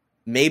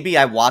 Maybe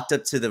I walked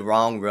up to the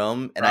wrong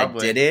room and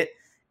Probably. I did it,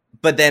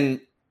 but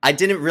then I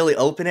didn't really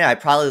open it.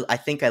 I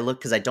think I looked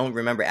because I don't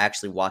remember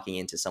actually walking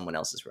into someone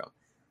else's room.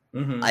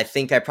 Mm-hmm. I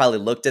think I probably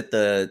looked at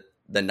the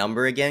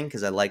number again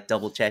because I like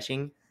double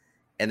checking,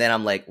 and then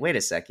I'm like, wait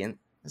a second,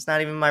 it's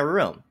not even my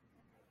room.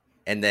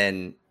 And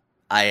then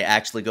I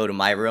actually go to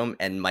my room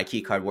and my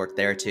key card worked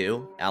there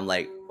too. And I'm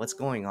like, what's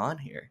going on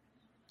here?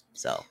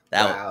 So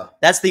Wow.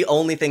 that's the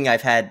only thing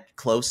I've had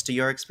close to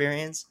your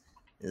experience.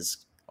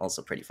 Is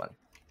also pretty funny.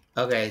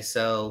 Okay,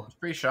 so It's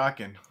pretty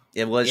shocking.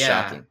 It was Yeah.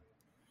 shocking.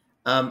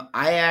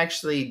 I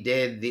actually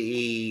did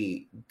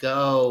the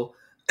go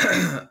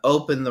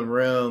open the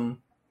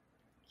room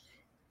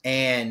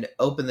and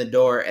open the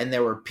door, and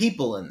there were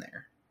people in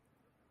there.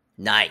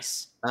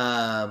 Nice.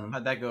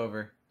 How'd that go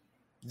over?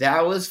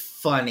 That was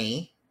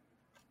funny.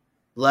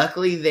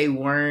 Luckily, they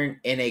weren't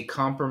in a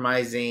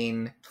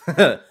compromising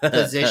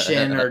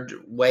position or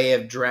way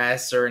of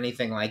dress or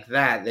anything like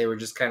that. They were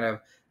just kind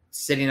of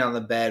sitting on the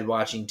bed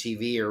watching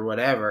TV or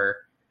whatever,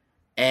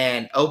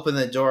 and open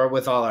the door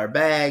with all our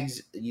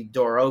bags.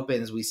 Door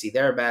opens, we see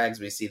their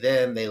bags, we see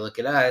them, they look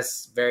at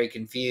us, very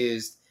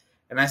confused.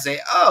 And I say,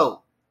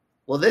 oh,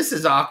 well, this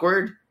is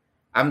awkward.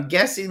 I'm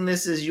guessing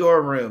this is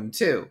your room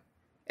too.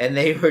 And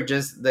they were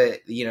just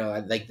like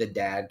the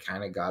dad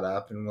kind of got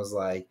up and was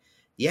like,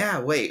 yeah,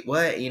 wait,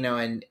 what?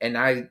 And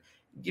I,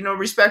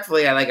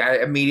 respectfully, I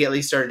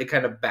immediately started to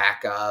kind of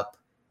back up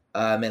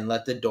and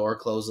let the door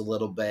close a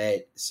little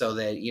bit so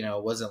that,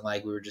 it wasn't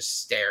like we were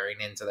just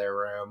staring into their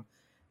room.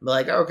 But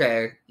like,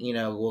 okay,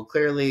 well,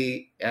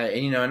 clearly,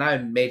 and I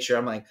made sure,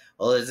 I'm like,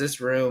 well, is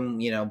this room,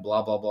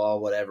 blah, blah, blah,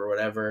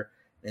 whatever.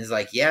 And it's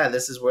like, yeah,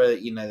 this is where,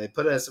 they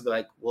put us. I'll be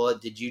like, well,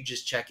 did you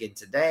just check in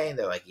today? And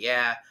they're like,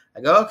 yeah. I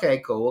go, okay,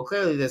 cool. Well,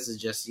 clearly this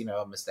is just,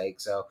 a mistake.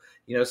 So,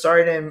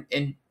 sorry to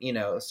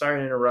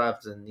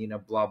interrupt and,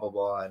 blah, blah,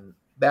 blah. And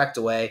backed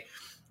away,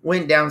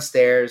 went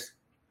downstairs.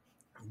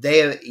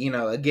 They,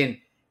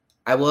 again,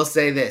 I will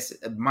say this.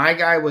 My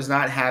guy was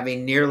not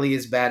having nearly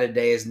as bad a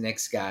day as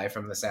Nick's guy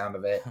from the sound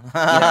of it.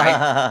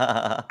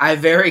 I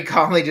very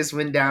calmly just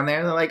went down there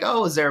and they're like,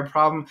 oh, is there a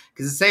problem?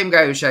 Because the same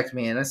guy who checked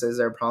me in, I said, is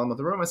there a problem with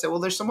the room? I said, well,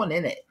 there's someone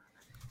in it.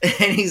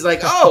 And he's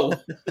like, oh,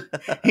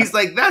 he's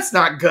like, that's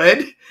not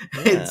good.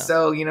 Yeah. And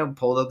so,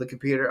 pulled up the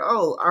computer.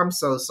 Oh, I'm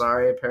so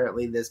sorry.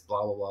 Apparently this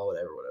blah, blah, blah,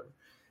 whatever.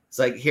 It's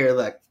like, here,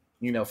 look,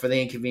 for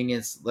the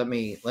inconvenience, let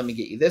me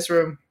get you this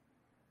room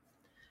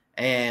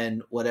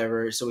and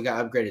whatever. So we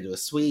got upgraded to a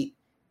suite,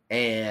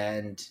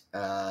 and,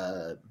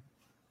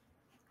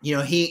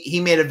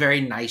 he made a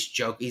very nice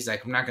joke. He's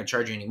like, I'm not going to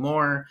charge you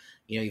anymore.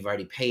 You've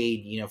already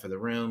paid, for the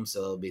room,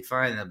 so it'll be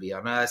fine. That'll be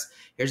on us.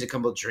 Here's a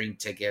couple of drink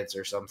tickets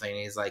or something.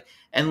 And he's like,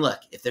 and look,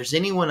 if there's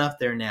anyone up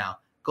there now,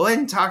 go ahead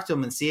and talk to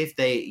them and see if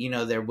they,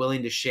 they're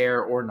willing to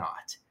share or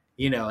not.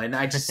 And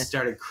I just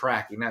started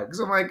cracking up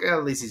because I'm like,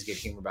 at least he's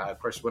getting humor about it. Of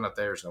course, went up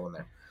there, there's no one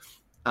there.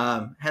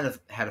 Had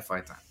a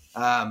fine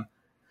time.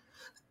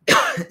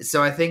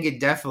 So I think it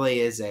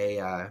definitely is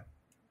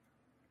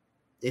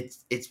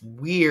it's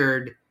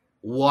weird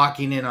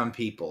walking in on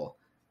people.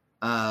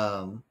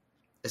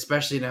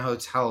 Especially in a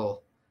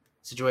hotel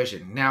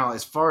situation. Now,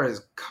 as far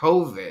as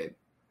COVID,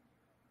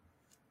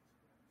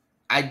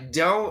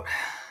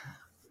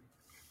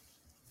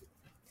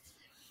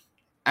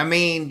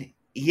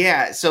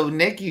 yeah. So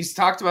Nick, you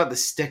talked about the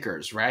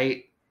stickers,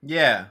 right?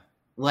 Yeah.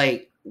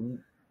 Like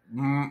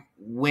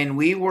when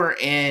we were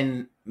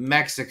in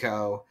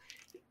Mexico,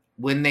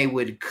 when they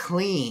would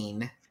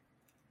clean,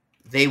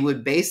 they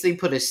would basically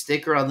put a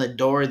sticker on the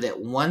door that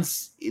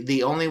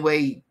the only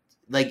way,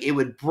 like, it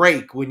would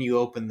break when you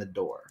open the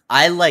door.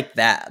 I like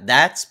that.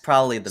 That's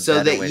probably the so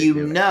better that way you to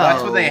do it. know. Well,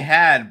 that's what they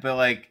had, but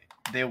like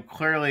they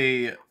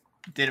clearly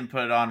didn't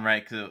put it on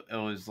right because it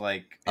was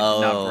like it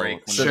did not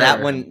break. So Sure.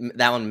 that one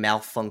Yeah.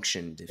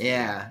 malfunctioned.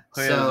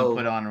 Clearly it wasn't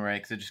put on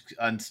right because it just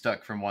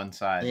unstuck from one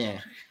side.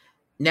 Yeah.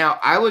 Now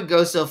I would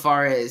go so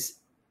far as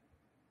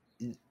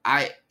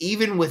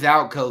even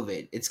without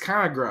COVID, it's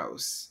kind of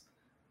gross.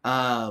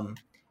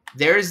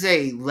 There's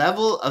a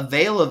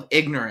veil of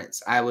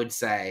ignorance, I would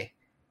say,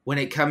 when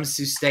it comes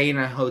to staying in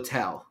a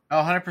hotel.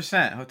 Oh,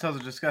 100%. Hotels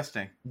are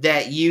disgusting.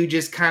 That you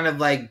just kind of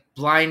like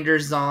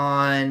blinders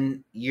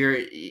on.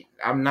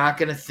 I'm not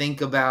going to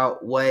think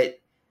about what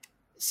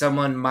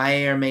someone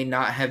may or may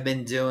not have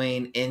been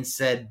doing in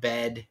said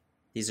bed.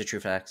 These are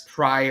true facts.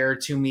 Prior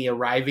to me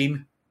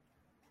arriving.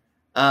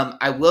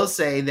 I will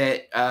say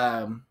that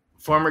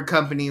former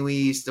company we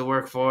used to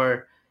work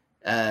for,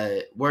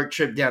 work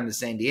trip down to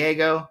San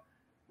Diego,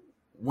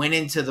 went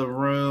into the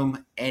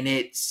room and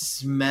it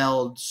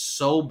smelled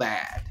so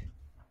bad.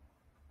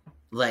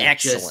 Like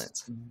excellent.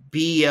 Just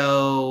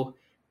BO,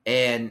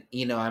 and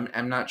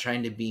I'm not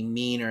trying to be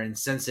mean or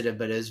insensitive,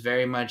 but it was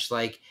very much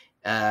like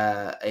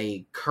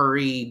a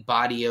curry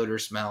body odor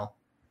smell.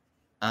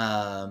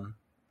 And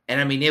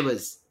I mean it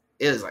was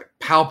like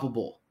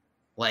palpable.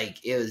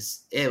 Like it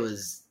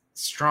was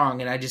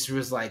strong, and I just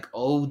was like,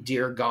 oh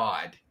dear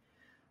God.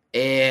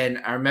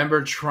 And I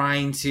remember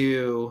trying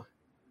to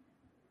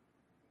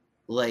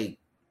like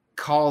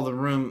call the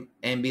room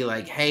and be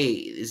like, hey,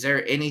 is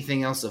there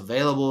anything else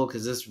available?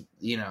 Because this,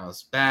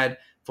 it's bad.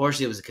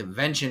 Fortunately, it was a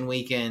convention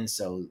weekend,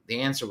 so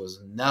the answer was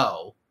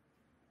no.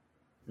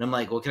 And I'm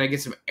like, well, can I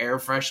get some air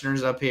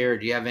fresheners up here?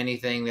 Do you have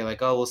anything? They're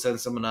like, oh, we'll send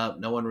someone up.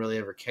 No one really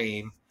ever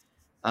came.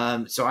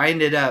 So I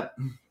ended up,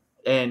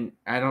 and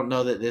I don't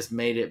know that this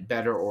made it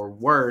better or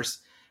worse.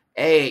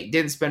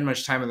 Didn't spend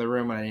much time in the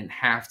room when I didn't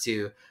have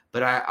to,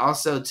 but I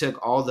also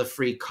took all the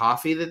free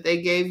coffee that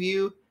they gave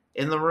you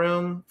in the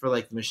room for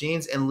like the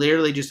machines and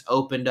literally just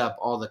opened up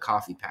all the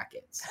coffee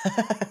packets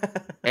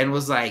and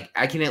was like,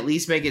 I can at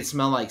least make it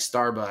smell like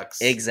Starbucks.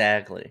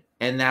 Exactly.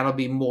 And that'll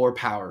be more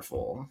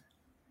powerful.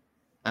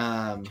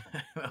 It'll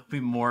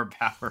be more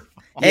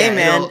powerful. Hey,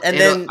 man, and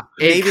then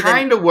it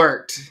kind of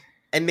worked.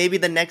 And maybe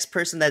the next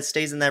person that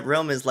stays in that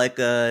room is like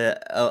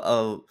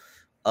a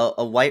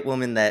white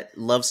woman that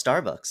loves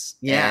Starbucks.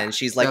 Yeah. And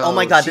she's like, oh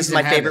my God, this is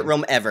my favorite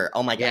room ever.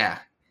 Oh my God.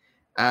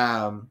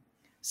 Yeah.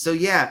 So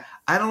yeah,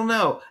 I don't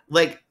know.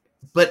 Like,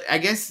 but I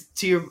guess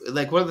to your,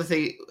 like, one of the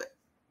things,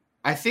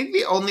 I think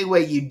the only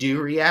way you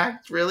do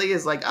react really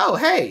is like, oh,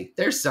 hey,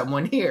 there's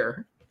someone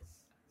here.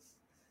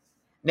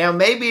 Now,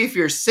 maybe if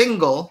you're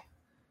single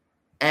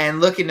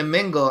and looking to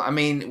mingle, I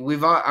mean,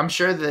 I'm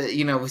sure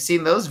that, we've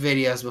seen those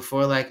videos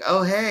before, like,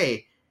 oh,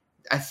 hey,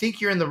 I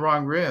think you're in the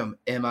wrong room.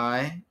 Am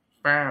I?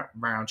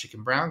 Brown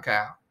chicken, brown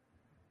cow.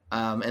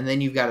 And then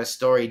you've got a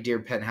story, Dear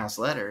Penthouse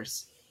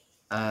Letters.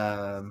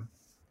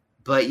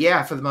 But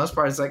yeah, for the most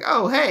part, it's like,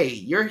 oh, hey,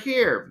 you're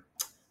here.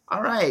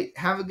 All right,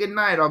 have a good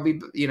night. I'll be,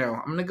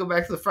 I'm going to go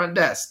back to the front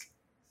desk.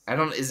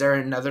 Is there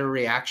another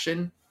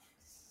reaction?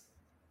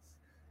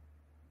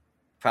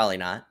 Probably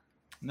not.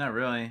 Not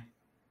really.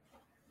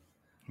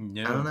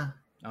 No. I don't know.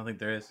 I don't think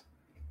there is.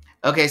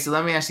 Okay, so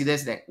let me ask you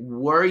this then.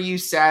 Were you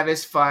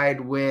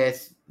satisfied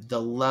with the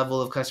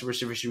level of customer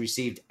service you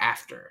received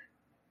after?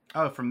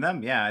 Oh, from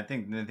them, yeah. I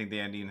think they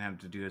didn't have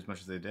to do as much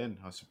as they did.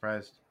 I was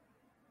surprised.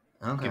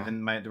 Okay.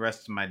 Given the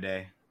rest of my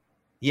day.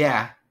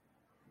 Yeah.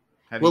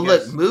 Well,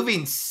 look,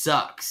 moving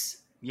sucks.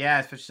 Yeah,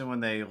 especially when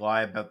they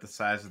lie about the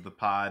size of the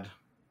pod.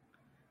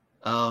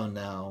 Oh,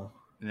 no.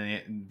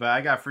 But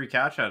I got free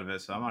couch out of it,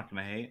 so I'm not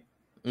going to hate.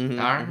 Mm-hmm,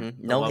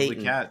 mm-hmm. No lovely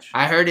hating. couch.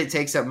 I heard it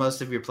takes up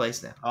most of your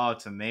place now. Oh,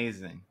 it's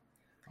amazing.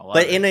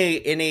 But in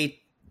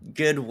a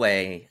good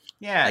way.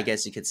 Yeah, I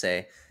guess you could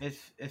say it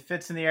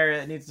fits in the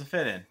area it needs to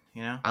fit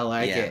in. I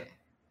like it.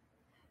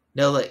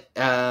 No, like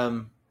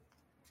I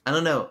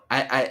don't know.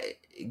 I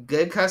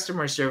good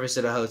customer service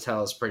at a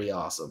hotel is pretty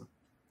awesome.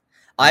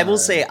 I will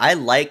say I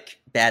like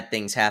bad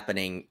things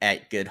happening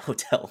at good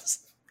hotels.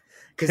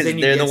 Because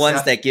they're the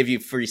ones that give you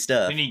free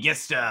stuff. Then you get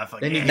stuff.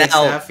 Like, then you get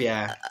stuff,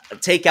 yeah.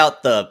 Take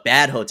out the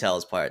bad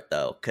hotels part,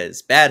 though.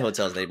 Because bad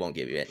hotels, they won't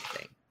give you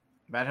anything.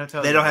 Bad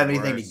hotels, they don't have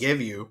anything to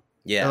give you.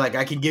 Yeah. They're like,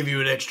 I can give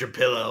you an extra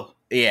pillow.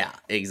 Yeah,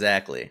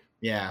 exactly.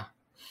 Yeah.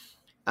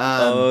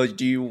 Do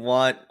you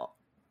want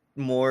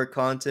more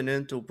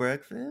continental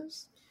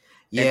breakfast?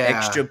 Yeah. An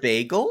extra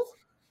bagel?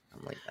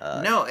 I'm like,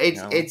 no,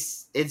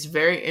 it's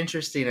very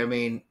interesting. I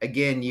mean,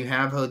 again, you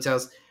have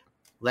hotels.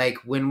 Like,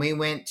 when we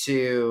went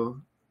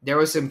to... There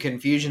was some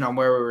confusion on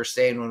where we were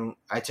staying when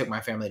I took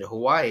my family to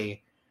Hawaii,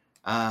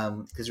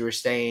 because we were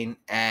staying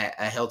at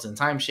a Hilton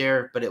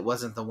timeshare, but it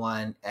wasn't the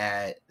one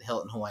at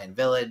Hilton Hawaiian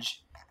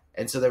Village.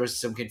 And so there was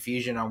some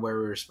confusion on where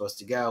we were supposed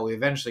to go. We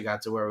eventually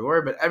got to where we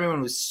were, but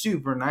everyone was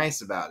super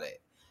nice about it.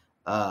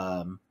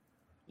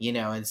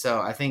 And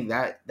so I think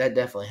that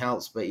definitely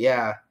helps. But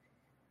yeah,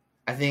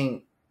 I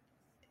think,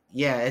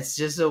 it's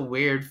just a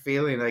weird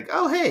feeling like,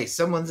 oh, hey,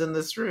 someone's in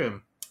this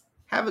room.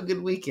 Have a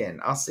good weekend.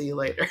 I'll see you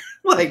later.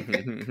 Like,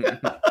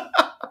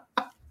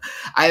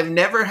 I have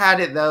never had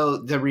it, though,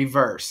 the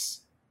reverse,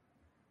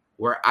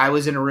 where I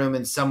was in a room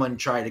and someone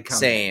tried to come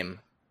Same. in.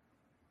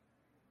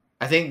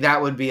 I think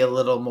that would be a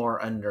little more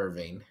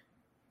unnerving.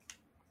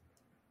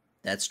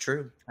 That's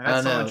true. I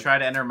had someone try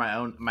to enter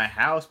my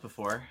house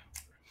before.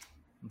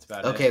 That's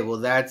about it. Okay, well,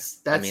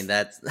 that's I mean,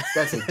 that's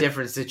a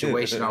different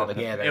situation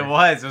altogether. It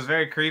was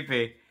very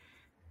creepy.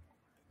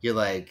 You're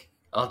like,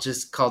 I'll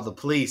just call the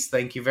police.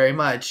 Thank you very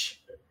much.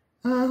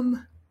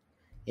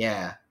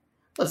 Yeah.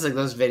 Let's like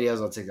those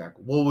videos on TikTok.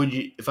 What would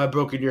you, if I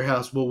broke in your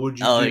house, what would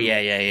you do? Oh,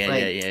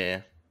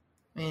 yeah.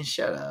 Man,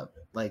 shut up.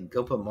 Like,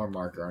 go put more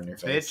marker on your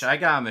face. Bitch, I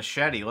got a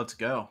machete. Let's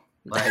go.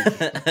 Like,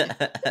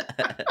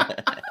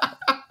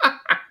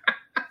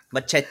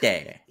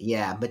 machete.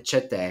 Yeah,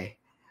 machete.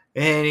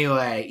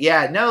 Anyway,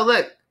 yeah, no,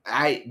 look,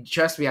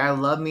 trust me, I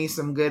love me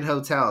some good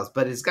hotels,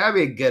 but it's gotta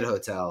be a good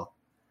hotel.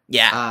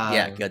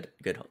 Yeah, good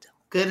hotel.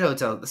 Good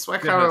hotel. That's why I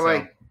kind of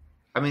like.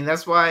 I mean,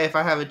 that's why if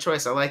I have a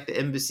choice, I like the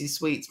Embassy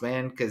Suites,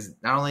 man, because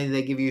not only do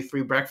they give you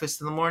free breakfast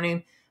in the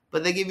morning,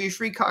 but they give you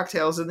free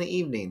cocktails in the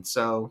evening.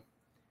 So,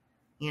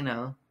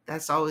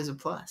 that's always a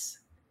plus.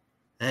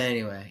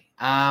 Anyway,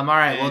 all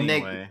right. Well,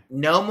 Nick,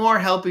 no more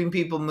helping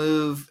people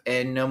move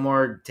and no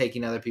more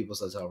taking other people's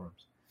hotel rooms.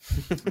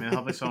 I'm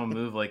helping someone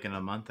move like in a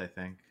month, I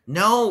think.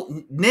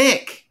 No,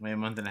 Nick. Wait, a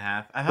month and a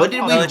half. What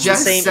did we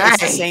just say?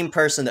 It's the same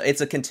person, though.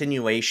 It's a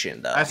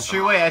continuation, though. That's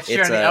true. Wait, that's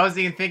true. I wasn't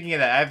even thinking of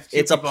that.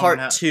 It's a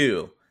part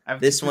 2. I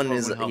have This two one people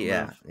is that would help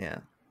yeah, move. yeah.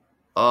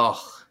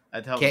 Oh,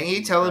 I'd help can't you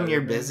move tell him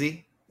you're everything.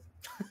 busy?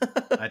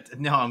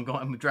 No,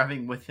 I'm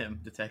driving with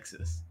him to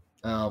Texas.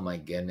 Oh my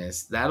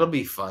goodness, that'll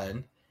be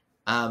fun.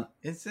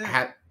 Is it?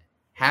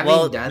 Having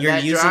Well, done you're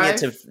that using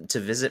drive, it to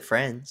visit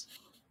friends.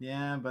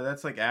 Yeah, but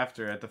that's like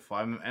after at the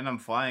fly, and I'm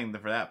flying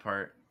for that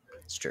part.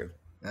 It's true.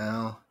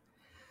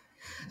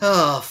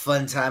 oh,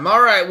 fun time.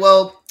 All right,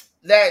 well,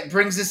 that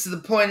brings us to the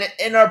point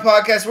in our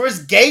podcast where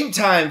it's game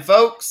time,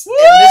 folks. Woo!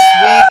 And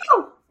this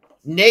week,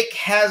 Nick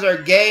has our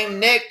game.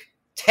 Nick,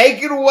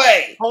 take it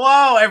away.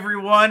 Hello,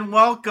 everyone.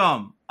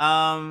 Welcome.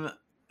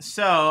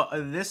 So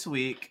this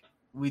week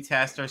we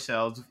tasked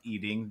ourselves with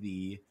eating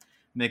the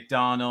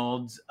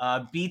McDonald's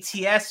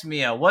BTS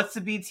meal. What's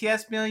the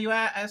BTS meal, you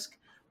ask?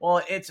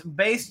 Well, it's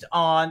based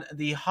on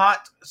the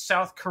hot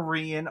South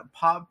Korean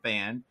pop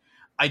band.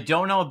 I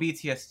don't know what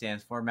BTS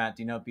stands for. Matt,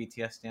 do you know what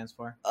BTS stands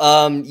for?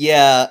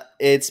 Yeah,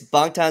 it's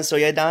Bangtan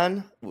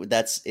Soyedan.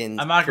 That's in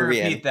I'm not going to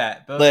Korean. repeat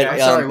that. But, But okay.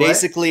 sorry, what?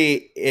 basically,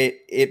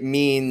 it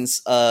means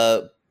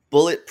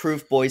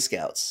bulletproof Boy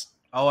Scouts.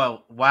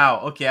 Oh, wow.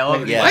 Okay, I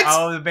love, Wait, the, what?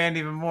 I love the band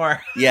even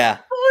more. Yeah,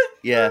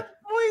 yeah.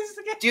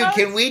 Boys Dude,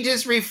 can we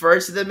just refer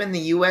to them in the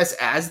U.S.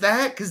 as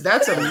that? Because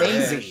that's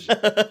amazing.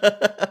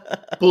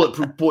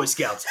 Bulletproof Boy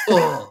Scouts.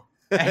 Oh.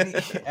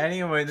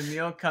 Anyway, the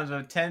meal comes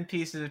with 10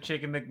 pieces of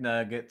chicken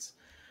McNuggets,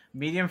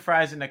 medium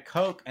fries, and a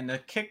Coke, and the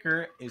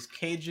kicker is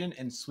Cajun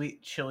and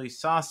sweet chili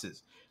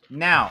sauces.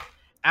 Now,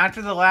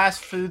 after the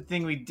last food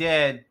thing we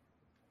did,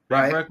 I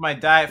Right. broke my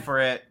diet for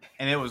it,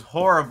 and it was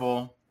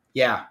horrible.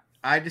 Yeah.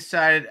 I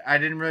decided I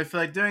didn't really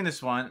feel like doing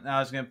this one, and I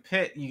was going to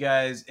pit you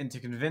guys into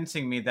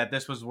convincing me that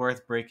this was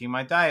worth breaking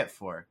my diet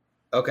for.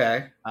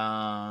 Okay.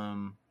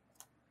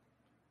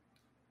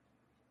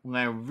 When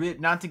I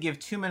not to give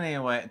too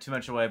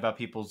much away about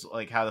people's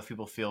like how the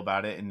people feel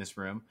about it in this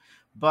room,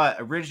 but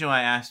originally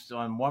I asked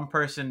on one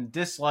person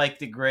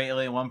disliked it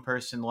greatly, one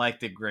person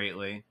liked it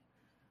greatly.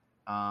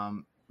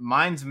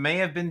 Mine's may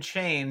have been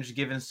changed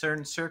given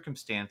certain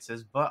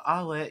circumstances, but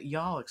I'll let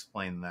y'all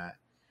explain that.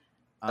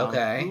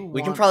 Okay.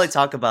 We can probably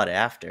talk about it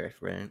after,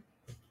 right?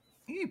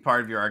 You can be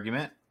part of your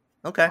argument.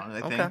 Okay. I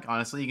think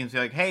honestly, you can be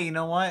like, hey, you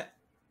know what,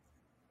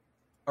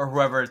 or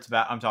whoever it's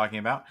about I'm talking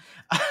about.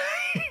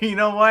 You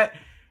know what?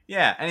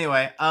 Yeah.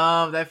 Anyway,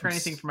 that for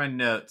anything for my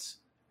notes.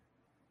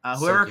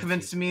 Whoever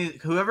convinces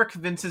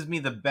me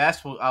the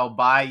best, I'll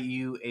buy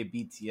you a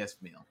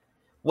BTS meal.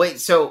 Wait,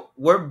 so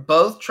we're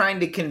both trying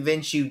to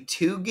convince you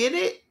to get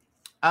it?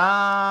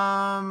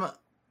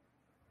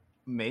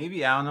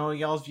 Maybe I don't know what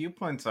y'all's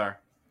viewpoints are.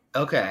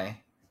 Okay.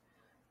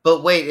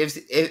 But wait,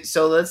 if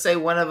so, let's say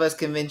one of us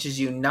convinces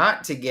you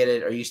not to get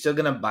it. Are you still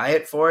gonna buy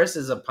it for us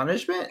as a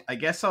punishment? I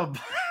guess I'll buy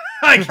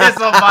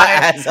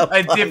As a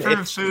different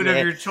punishment. food of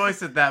your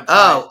choice at that point.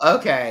 Oh,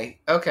 okay.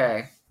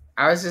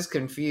 I was just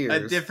confused.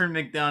 A different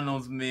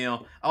McDonald's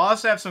meal. I'll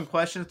also have some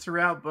questions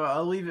throughout, but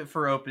I'll leave it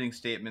for opening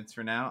statements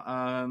for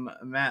now.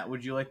 Matt,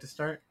 would you like to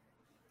start?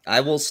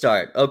 I will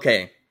start.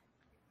 Okay.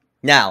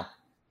 Now,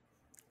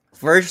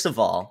 first of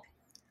all,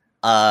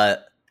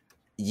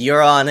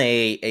 you're on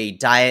a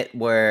diet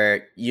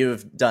where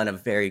you've done a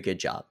very good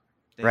job,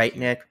 Thank right, you.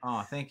 Nick?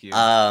 Oh, thank you.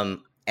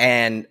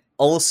 And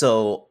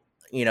also,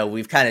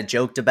 we've kind of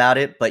joked about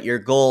it, but your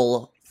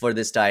goal for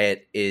this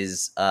diet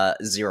is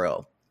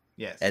 0,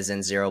 yes. as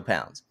in 0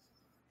 pounds.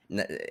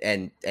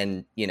 And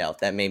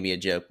that may be a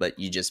joke, but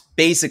you just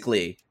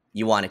basically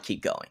you want to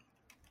keep going.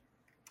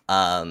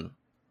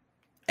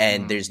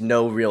 And there's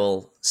no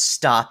real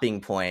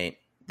stopping point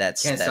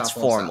that's Can't stop, won't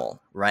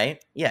formal,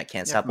 right? Yeah,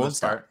 can't Yeah, stop, for the won't most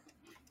stop. part.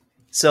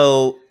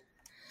 So,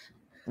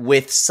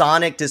 with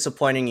Sonic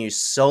disappointing you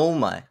so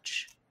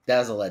much, That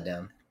was a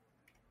letdown.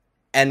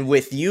 and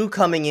with you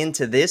coming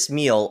into this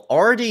meal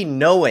already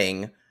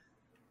knowing,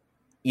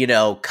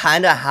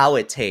 kind of how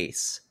it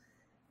tastes,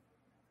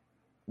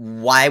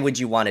 why would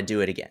you want to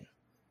do it again?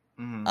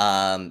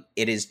 Mm-hmm.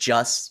 It is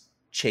just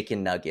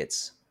chicken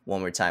nuggets one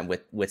more time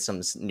with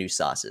some new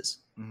sauces,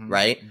 Mm-hmm.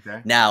 right?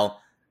 Okay. Now,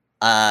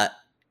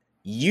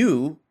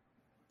 you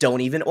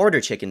don't even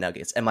order chicken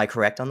nuggets. Am I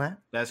correct on that?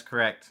 That's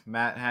correct.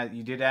 Matt,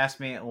 you did ask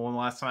me when the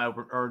last time I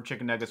ordered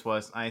chicken nuggets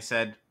was. I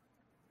said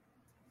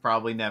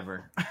probably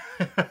never.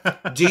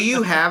 Do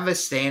you have a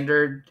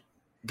standard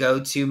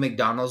go-to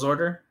McDonald's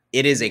order?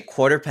 It is a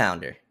quarter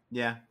pounder.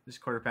 Yeah,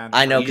 just quarter pounder.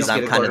 I know, You 'cause just I'm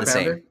get a kinda quarter the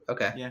same. pounder?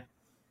 Okay. Yeah.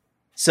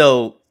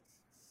 So,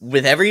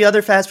 with every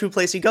other fast food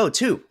place you go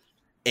to,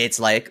 it's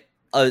like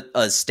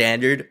a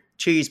standard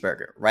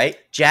cheeseburger, right?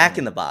 Jack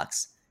in the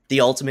Box, the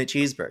ultimate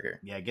cheeseburger.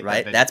 Yeah, get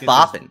right? That That's get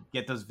bopping.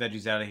 Get those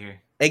veggies out of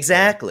here.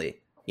 Exactly.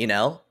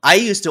 I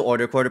used to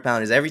order quarter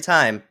pounders every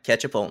time,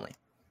 ketchup only.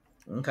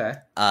 Okay.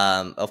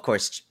 Of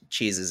course,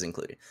 cheese is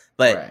included,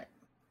 but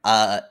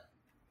Right.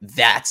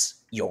 that's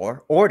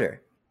your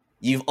order.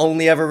 You've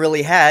only ever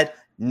really had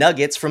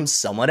nuggets from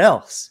someone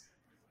else.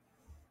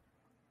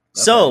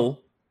 So,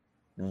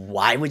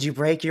 why would you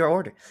break your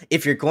order?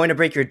 If you're going to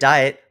break your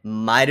diet,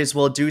 might as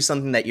well do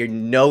something that you're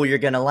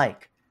going to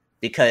like.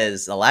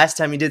 Because the last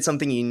time you did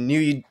something you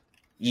knew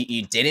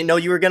you didn't know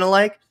you were going to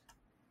like,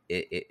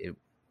 it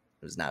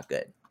was not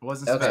good. It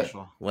wasn't Okay.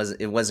 special.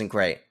 It wasn't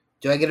great.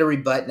 Do I get a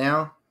rebut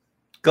now?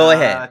 Go I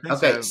ahead. think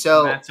Okay,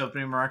 so- Matt's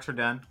opening remarks are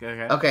done. Go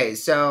ahead. Okay,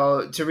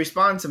 so to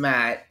respond to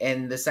Matt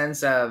in the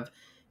sense of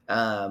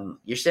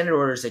your standard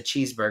order is a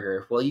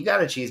cheeseburger. Well, you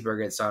got a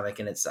cheeseburger at Sonic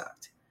and it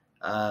sucked.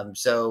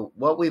 So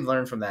what we've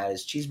learned from that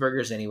is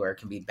cheeseburgers anywhere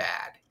can be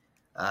bad.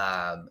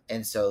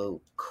 And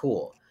so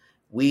cool.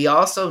 We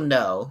also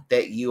know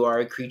that you are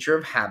a creature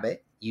of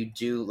habit. You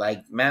do,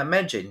 like Matt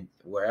mentioned,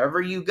 wherever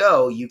you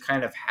go, you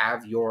kind of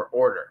have your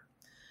order.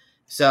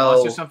 So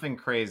Unless there's something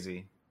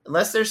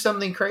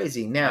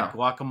crazy. Now,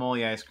 Like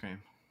guacamole ice cream.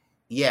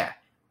 yeah,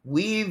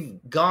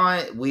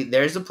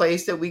 there's a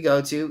place that we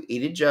go to,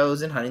 Eat at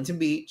Joe's in Huntington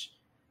Beach.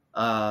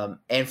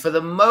 And for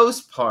the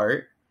most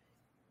part,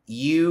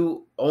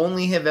 you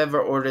only have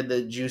ever ordered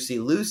the Juicy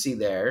Lucy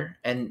there,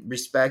 and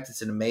respect,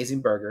 it's an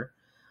amazing burger.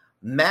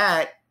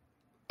 Matt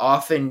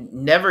often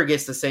never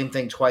gets the same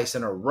thing twice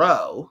in a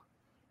row.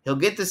 He'll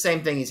get the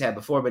same thing he's had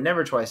before, but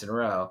never twice in a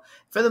row.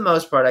 For the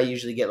most part, I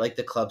usually get like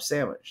the club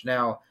sandwich.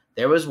 Now,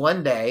 there was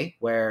one day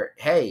where,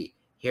 hey,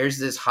 here's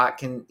this hot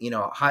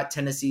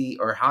Tennessee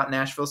or hot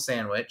Nashville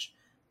sandwich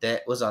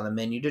that was on the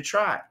menu to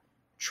try.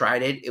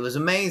 Tried it. It was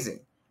amazing.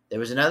 There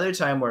was another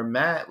time where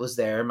Matt was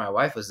there, my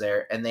wife was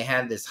there, and they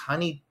had this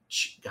honey,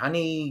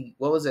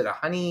 what was it? A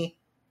honey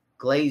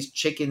glazed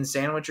chicken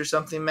sandwich or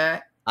something,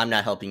 Matt? I'm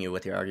not helping you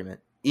with your argument.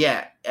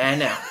 Yeah, I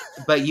know.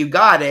 But you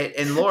got it,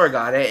 and Laura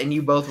got it, and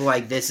you both were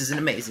like, this is an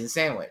amazing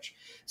sandwich.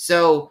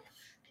 So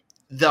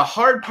the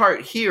hard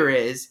part here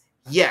is,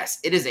 yes,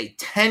 it is a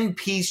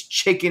 10-piece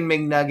chicken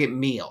McNugget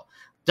meal.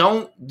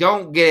 Don't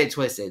get it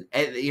twisted.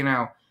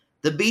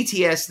 The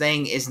BTS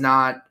thing is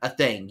not a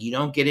thing. You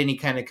don't get any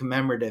kind of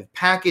commemorative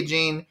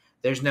packaging.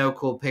 There's no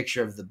cool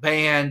picture of the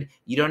band.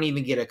 You don't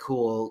even get a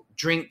cool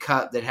drink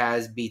cup that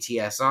has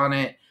BTS on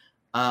it.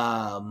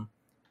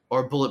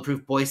 Or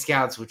Bulletproof Boy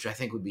Scouts, which I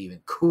think would be even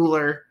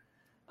cooler.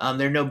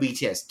 There are no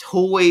BTS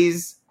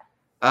toys.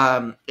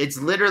 It's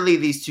literally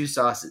these two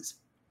sauces.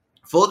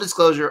 Full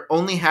disclosure,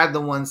 only had the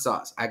one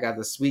sauce. I got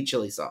the sweet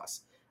chili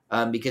sauce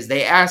because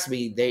they asked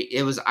me.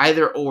 It was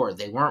either or.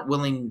 They weren't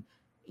willing.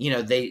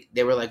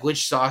 They were like,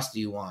 which sauce do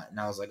you want? And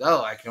I was like,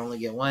 oh, I can only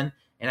get one.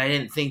 And I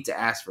didn't think to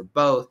ask for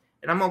both.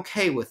 And I'm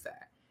okay with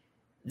that.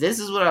 This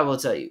is what I will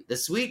tell you. The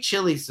sweet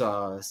chili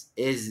sauce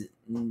is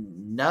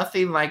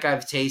nothing like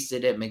I've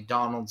tasted at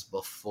McDonald's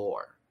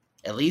before.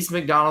 At least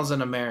McDonald's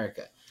in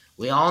America.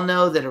 We all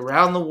know that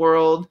around the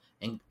world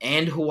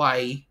and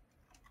Hawaii,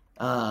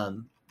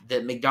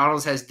 that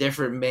McDonald's has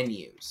different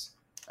menus.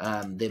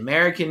 The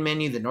American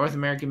menu, the North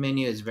American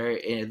menu is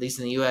at least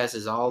in the U.S.,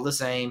 is all the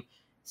same.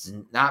 It's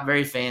not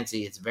very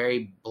fancy. It's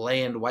very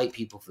bland white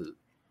people food.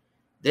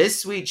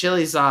 This sweet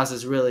chili sauce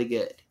is really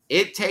good.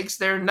 It takes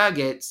their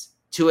nuggets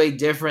to a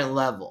different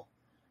level.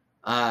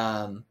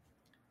 And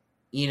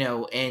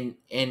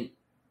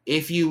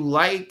if you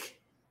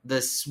like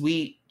the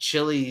sweet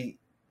chili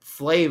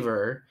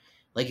flavor,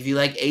 like if you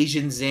like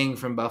Asian Zing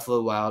from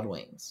Buffalo Wild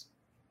Wings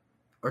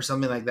or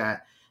something like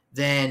that,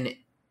 then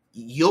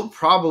you'll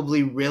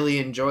probably really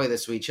enjoy the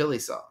sweet chili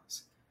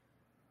sauce.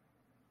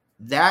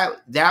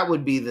 That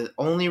would be the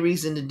only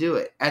reason to do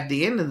it. At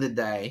the end of the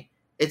day,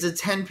 it's a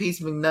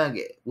 10-piece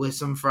McNugget with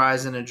some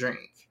fries and a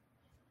drink.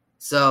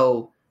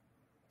 So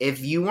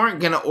if you weren't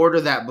going to order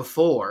that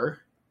before,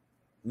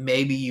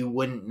 maybe you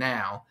wouldn't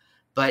now.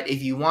 But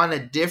if you want a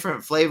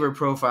different flavor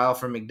profile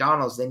from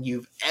McDonald's than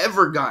you've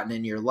ever gotten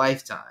in your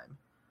lifetime,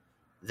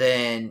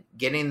 then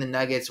getting the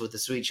nuggets with the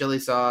sweet chili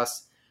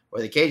sauce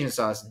or the Cajun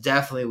sauce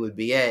definitely would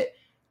be it.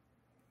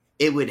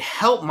 It would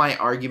help my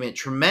argument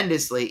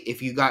tremendously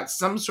if you got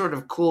some sort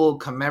of cool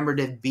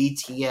commemorative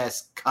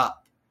BTS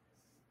cup.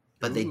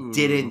 But they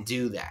didn't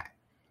do that.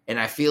 And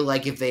I feel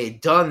like if they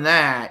had done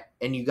that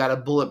and you got a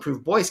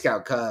Bulletproof Boy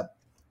Scout cup,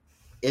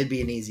 it'd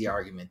be an easy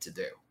argument to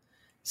do.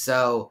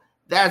 So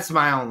that's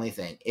my only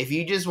thing. If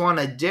you just want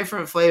a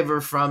different flavor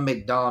from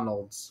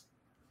McDonald's,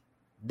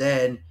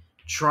 then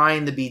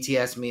trying the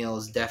BTS meal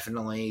is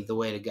definitely the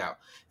way to go.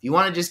 If you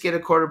want to just get a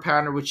quarter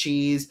pounder with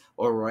cheese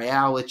or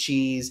Royale with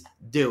cheese,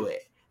 do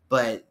it.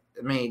 But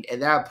I mean, at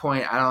that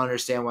point, I don't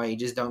understand why you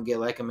just don't get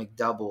like a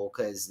McDouble,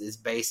 because it's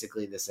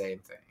basically the same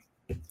thing.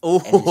 Oh,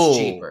 and it's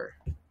cheaper.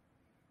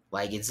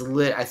 Like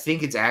I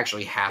think it's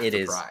actually half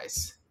the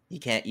price. You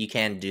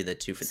can't do the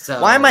 2 for.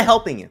 So, why am I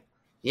helping you?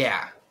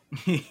 Yeah.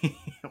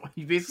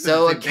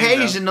 So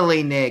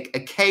occasionally, Nick,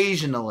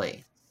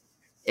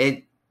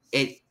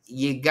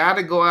 you got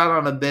to go out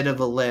on a bit of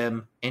a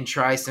limb and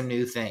try some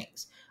new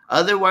things.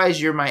 Otherwise,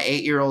 you're my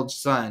 8-year-old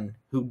son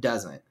who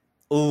doesn't.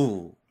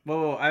 Ooh.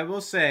 Well, I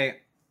will say,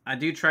 I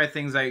do try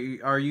things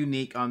that are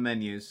unique on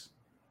menus.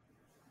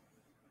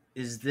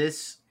 Is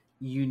this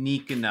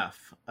unique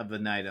enough of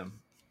an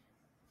item?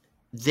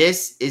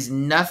 This is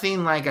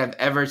nothing like I've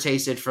ever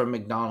tasted from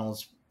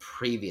McDonald's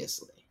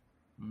previously.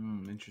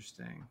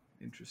 Interesting.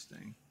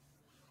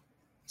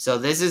 So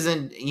this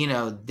isn't,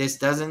 this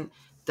doesn't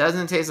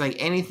taste like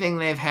anything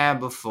they've had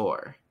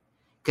before.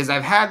 Because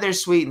I've had their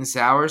sweet and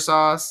sour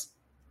sauce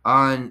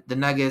on the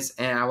nuggets,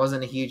 and I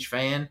wasn't a huge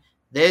fan.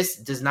 This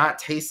does not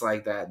taste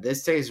like that.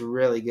 This tastes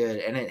really good,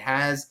 and it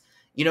has,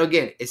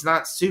 again, it's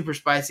not super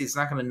spicy. It's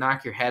not going to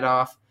knock your head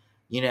off,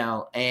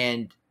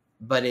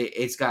 but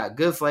it's got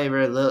good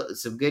flavor,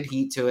 some good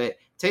heat to it.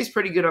 Tastes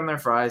pretty good on their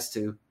fries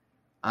too.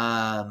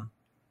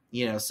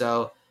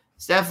 So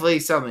it's definitely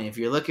something. If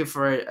you're looking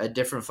for a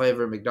different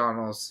flavor at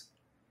McDonald's,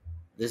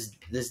 this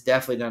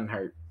definitely doesn't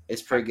hurt.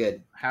 It's pretty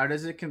good. How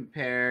does it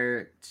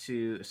compare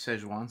to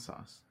Szechuan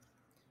sauce?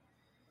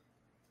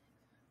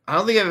 I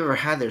don't think I've ever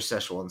had their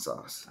Szechuan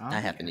sauce. I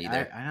haven't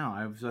either. I know.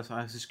 I was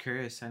just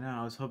curious. I know.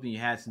 I was hoping you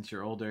had since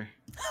you're older.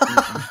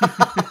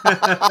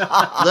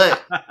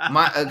 Look,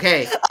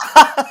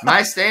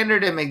 my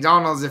standard at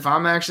McDonald's, if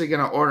I'm actually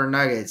gonna order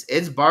nuggets,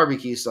 it's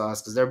barbecue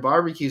sauce because their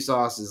barbecue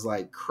sauce is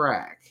like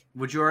crack.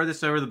 Would you order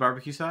this over the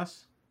barbecue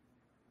sauce?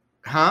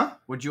 Huh?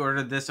 Would you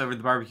order this over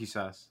the barbecue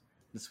sauce,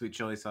 the sweet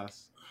chili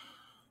sauce?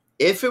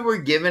 If it were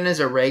given as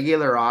a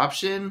regular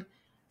option,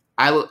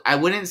 I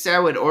wouldn't say I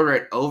would order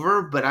it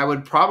over, but I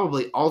would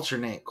probably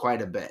alternate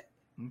quite a bit.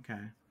 Okay.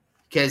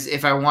 Because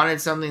if I wanted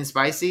something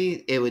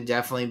spicy, it would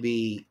definitely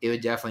be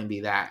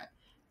that.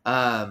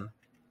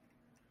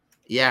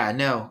 Yeah,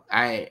 no,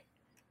 I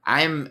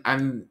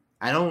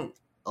don't.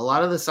 A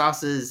lot of the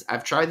sauces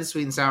I've tried the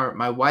sweet and sour.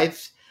 My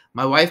wife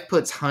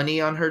puts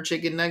honey on her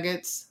chicken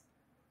nuggets.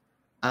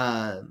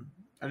 I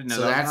didn't know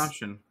so that was an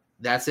option.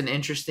 That's an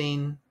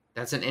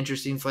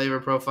interesting flavor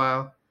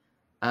profile.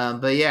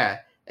 But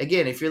yeah,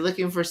 again, if you're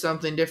looking for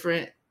something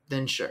different,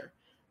 then sure.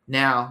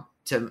 Now,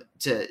 to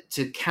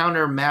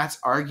counter Matt's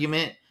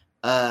argument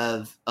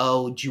of,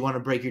 do you want to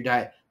break your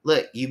diet?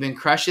 Look, you've been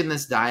crushing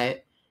this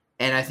diet,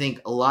 and I think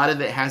a lot of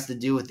it has to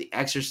do with the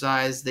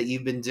exercise that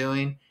you've been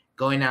doing,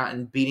 going out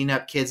and beating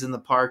up kids in the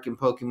park in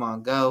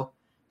Pokemon Go,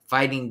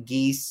 fighting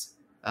geese,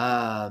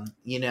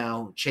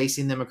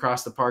 chasing them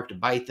across the park to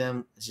bite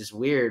them. It's just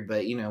weird,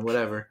 but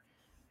whatever.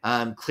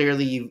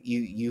 Clearly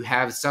you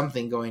have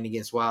something going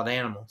against wild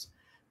animals,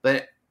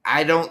 but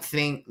I don't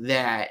think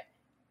that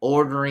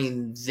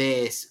ordering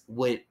this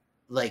would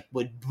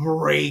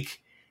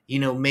break,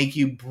 make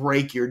you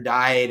break your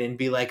diet and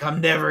be like,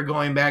 I'm never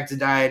going back to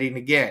dieting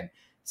again.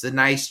 It's a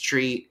nice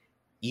treat.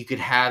 You could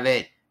have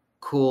it,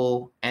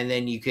 cool, and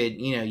then you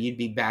could, you'd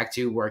be back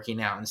to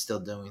working out and still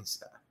doing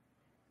stuff.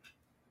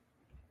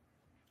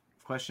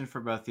 Question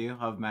for both of you.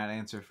 I'll have Matt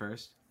answer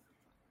first.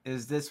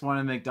 Is this one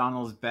of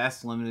McDonald's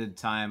best limited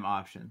time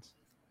options?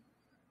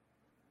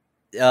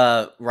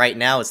 Right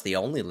now it's the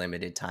only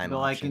limited time but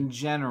option. Like in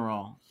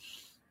general,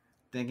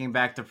 thinking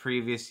back to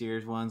previous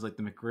years ones like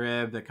the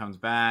McRib that comes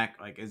back,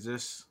 like is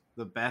this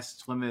the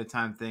best limited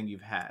time thing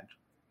you've had?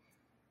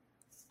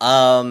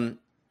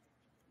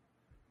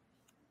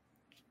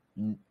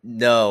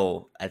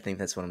 No, I think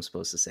that's what I'm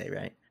supposed to say,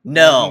 right?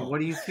 No. What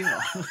do you feel?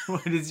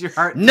 What is your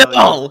heart?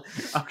 No.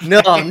 Okay.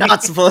 No, I'm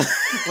not supposed.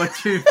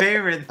 What's your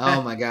favorite thing?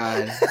 Oh my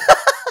god.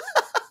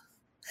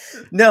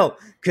 No,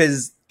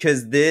 because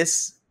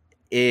this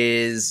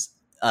is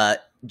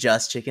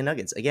just chicken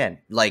nuggets again.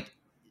 Like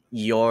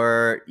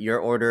your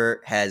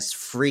order has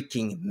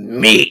freaking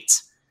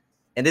meat,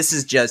 and this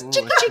is just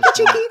chicky.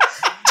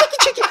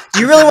 Do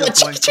you really want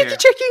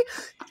chicky?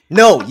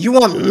 No, you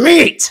want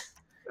meat.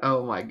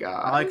 Oh my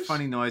god. I like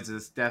funny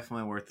noises.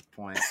 Definitely worth the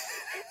point.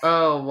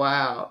 Oh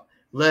wow.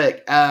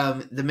 Look,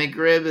 the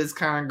McRib is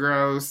kind of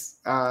gross.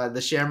 The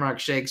Shamrock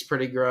Shake's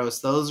pretty gross.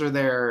 Those are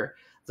their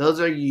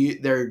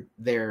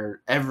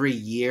every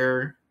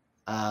year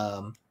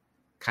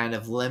kind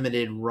of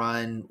limited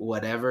run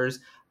whatevers.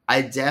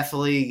 I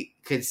definitely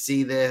could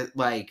see that,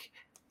 like,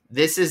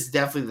 this is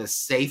definitely the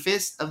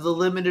safest of the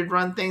limited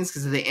run things,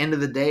 because at the end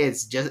of the day,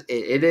 it's just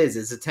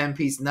it's a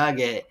 10-piece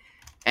nugget,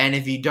 and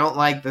if you don't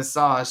like the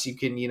sauce, you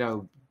can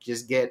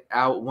just get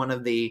out one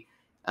of the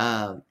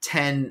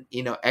 10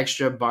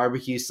 extra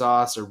barbecue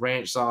sauce or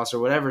ranch sauce or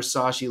whatever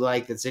sauce you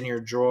like that's in your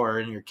drawer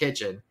in your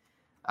kitchen,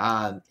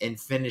 and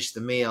finish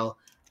the meal.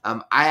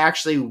 I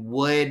actually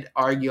would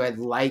argue I'd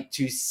like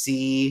to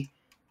see,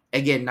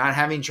 again, not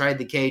having tried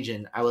the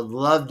Cajun, I would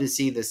love to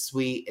see the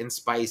sweet and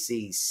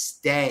spicy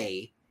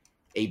stay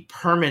a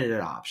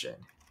permanent option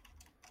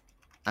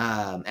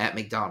at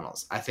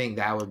McDonald's. I think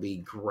that would be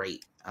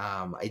great.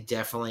 I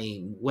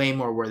definitely way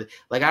more worth it.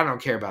 Like, I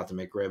don't care about the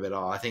McRib at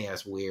all. I think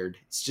that's weird.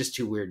 It's just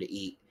too weird to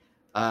eat.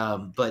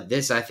 But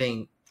this, I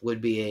think,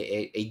 would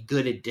be a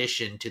good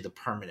addition to the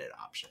permanent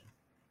option.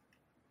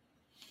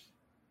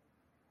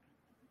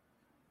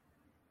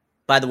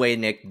 By the way,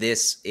 Nick,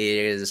 this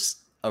is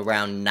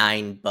around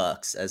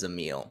 $9 as a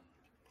meal.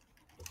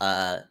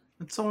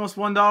 It's almost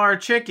 $1 a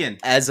chicken.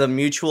 As a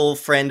mutual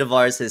friend of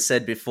ours has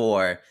said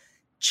before,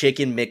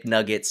 chicken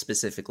McNuggets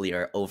specifically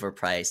are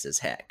overpriced as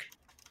heck.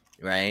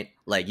 Right?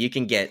 Like, you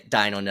can get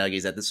Dino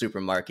Nuggets at the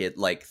supermarket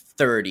like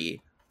 $30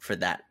 for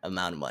that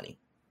amount of money.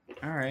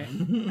 All right.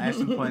 I have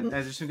some points.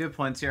 There's some good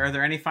points here. Are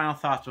there any final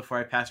thoughts before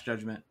I pass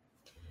judgment?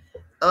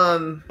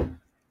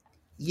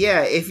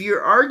 Yeah, if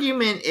your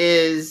argument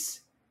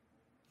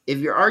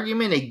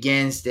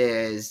against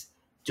is,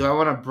 do I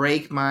want to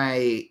break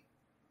my,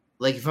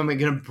 if I'm going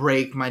to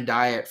break my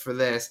diet for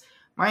this,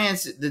 my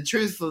answer, the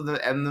truth of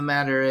the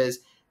matter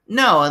is,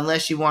 No,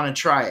 unless you want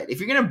to try it. If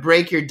you're going to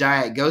break your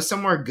diet, go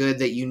somewhere good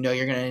that you know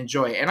you're going to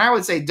enjoy. And I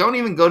would say don't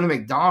even go to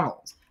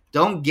McDonald's.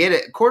 Don't get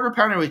it. Quarter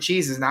pounder with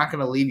cheese is not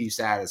going to leave you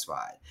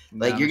satisfied.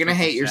 Like, you're going to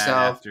hate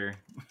yourself. After.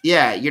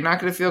 Yeah, you're not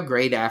going to feel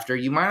great after.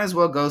 You might as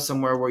well go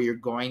somewhere where you're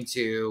going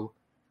to,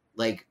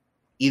 like,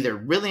 either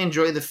really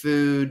enjoy the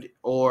food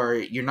or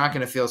you're not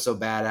going to feel so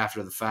bad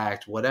after the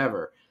fact,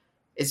 whatever.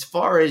 As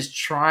far as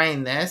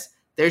trying this,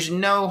 there's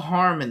no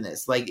harm in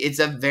this. Like, it's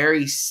a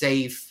very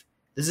safe...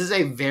 This is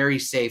a very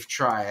safe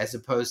try as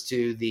opposed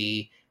to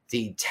the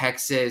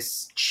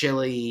Texas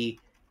chili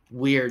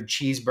weird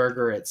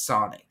cheeseburger at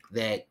Sonic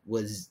that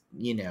was,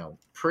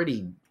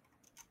 pretty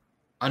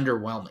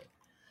underwhelming.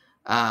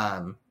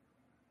 I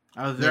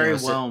was very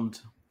whelmed.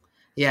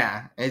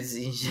 Yeah,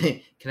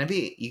 can I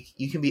be?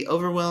 You can be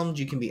overwhelmed.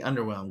 You can be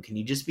underwhelmed. Can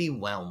you just be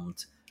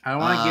whelmed? I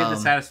don't want to give the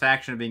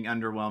satisfaction of being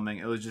underwhelming.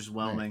 It was just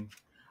whelming.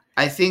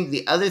 Right. I think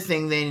the other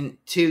thing then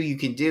too you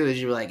can do is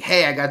you're like,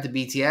 hey, I got the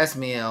BTS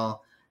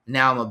meal.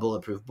 Now I'm a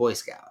bulletproof Boy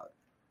Scout.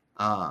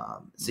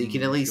 So you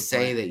can at least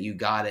say that you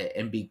got it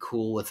and be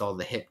cool with all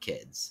the hip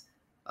kids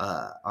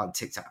on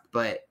TikTok.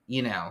 But,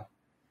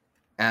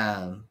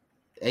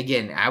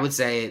 again, I would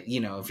say,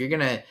 if you're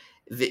going to,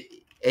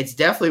 it's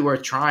definitely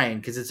worth trying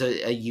because it's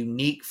a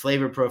unique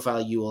flavor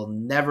profile you will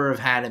never have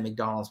had at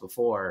McDonald's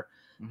before.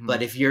 Mm-hmm.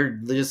 But if you're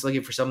just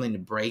looking for something to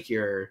break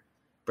your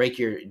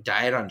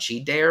diet on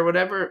cheat day or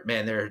whatever,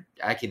 man,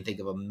 I can think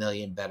of a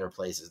million better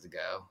places to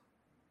go.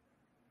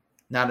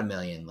 Not a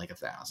million, like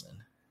 1,000.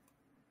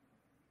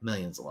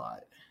 Million's a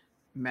lot.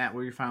 Matt, what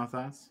are your final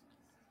thoughts?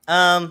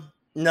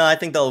 No, I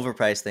think the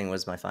overpriced thing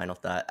was my final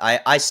thought.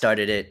 I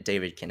started it.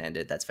 David can end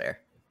it. That's fair.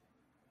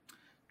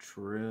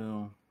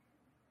 True.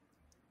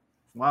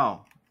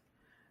 Well,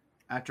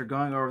 after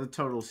going over the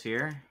totals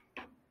here,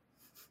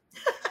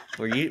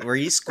 were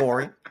you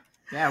scoring?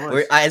 Yeah, it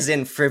was. As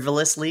in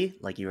frivolously,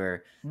 like you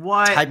were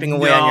typing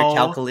away on your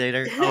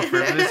calculator. Oh,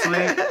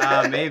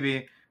 frivolously?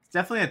 Maybe. It's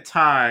definitely a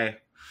tie.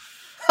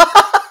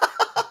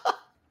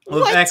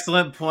 With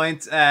excellent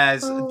points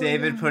as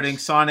David putting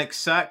Sonic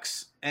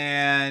sucks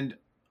and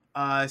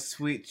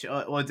sweet.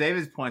 Well,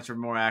 David's points are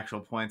more actual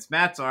points.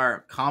 Matt's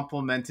are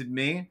complimented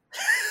me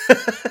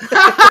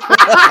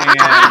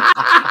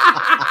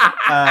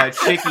and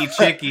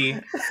chicky.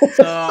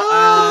 So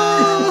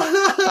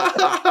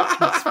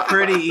it's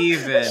pretty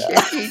even.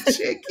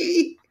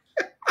 Chicky.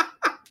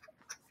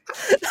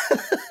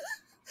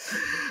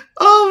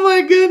 Oh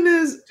my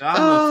goodness! So I'm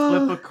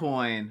gonna flip a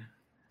coin.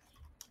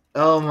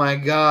 Oh my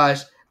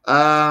gosh!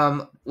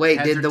 Wait,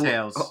 Heads did or the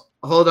tails?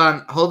 Hold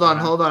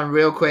on,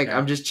 real quick. Okay.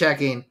 I'm just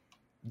checking.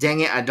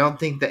 Dang it! I don't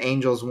think the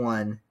Angels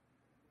won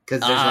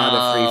because there's not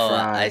a free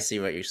fry. I see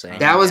what you're saying.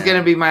 That was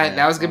gonna be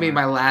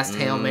my last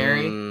Hail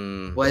Mary.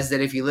 Mm. Was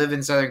that if you live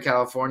in Southern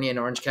California in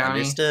Orange County,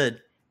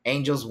 Understood.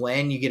 Angels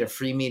win, you get a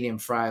free medium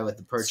fry with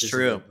the purchase of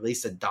at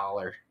least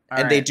 $1.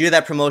 They do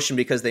that promotion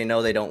because they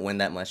know they don't win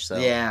that much. So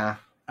yeah,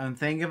 I'm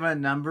thinking of a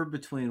number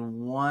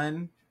between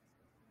 1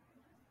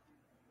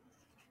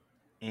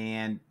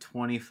 and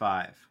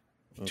 25.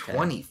 Okay.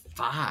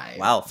 25.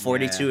 Wow,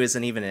 42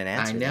 isn't even an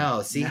answer. I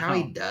know. See how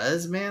he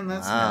does, man?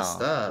 That's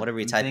messed up. What are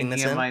we typing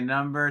this in? My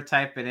number.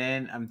 Type it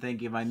in. I'm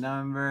thinking of my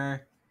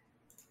number.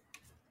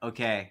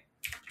 Okay,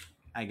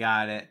 I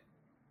got it.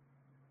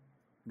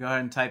 Go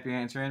ahead and type your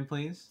answer in,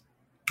 please.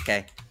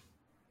 Okay.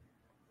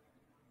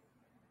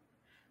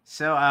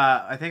 So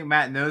I think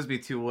Matt knows me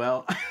too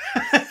well.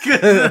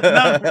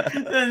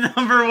 the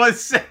number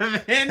was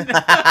 7.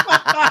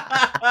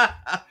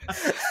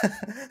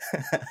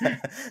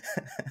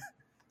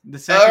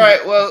 All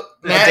right, well,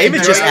 Matt,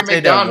 David just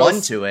added a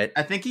 1 to it.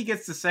 I think he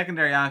gets the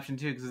secondary option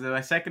too, because my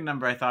second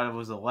number I thought it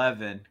was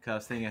 11, because I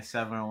was thinking of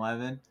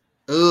 7-Eleven.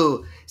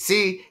 Ooh,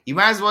 see, you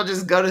might as well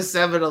just go to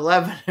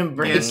 7-Eleven and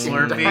bring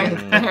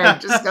Slurpee.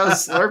 Just go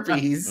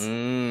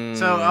Slurpees.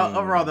 So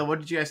overall, though, what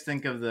did you guys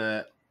think of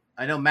the?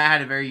 I know Matt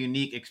had a very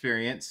unique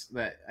experience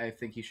that I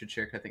think you should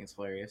share because I think it's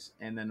hilarious.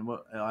 And then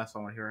what? Also,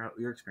 I want to hear how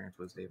your experience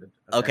was, David.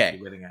 Okay.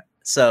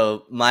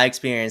 So my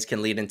experience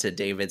can lead into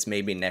David's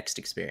maybe next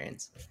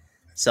experience.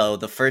 So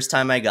the first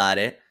time I got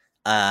it,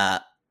 I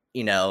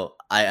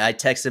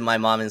texted my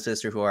mom and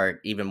sister who are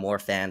even more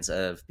fans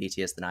of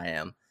BTS than I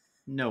am.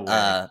 No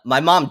way. My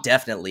mom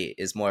definitely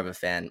is more of a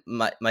fan.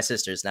 My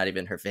sister's not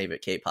even her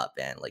favorite K-pop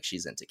band. Like,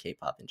 she's into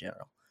K-pop in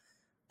general.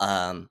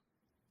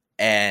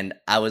 And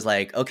I was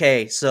like,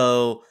 okay,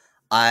 so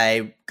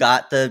I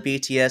got the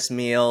BTS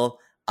meal.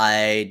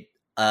 I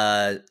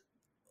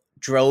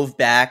drove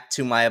back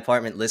to my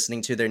apartment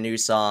listening to their new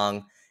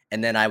song,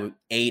 and then I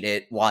ate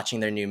it watching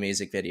their new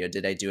music video.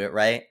 Did I do it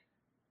right?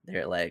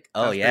 They're like,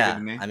 oh, yeah.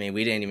 I mean,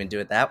 we didn't even do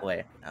it that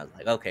way. I was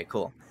like, okay,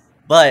 cool.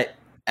 But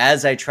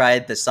as I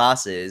tried the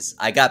sauces,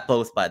 I got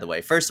both, by the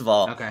way. First of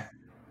all,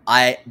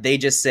 they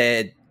just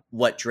said,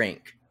 what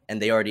drink?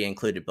 And they already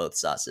included both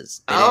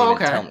sauces. They didn't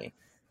even tell me.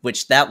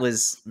 Which that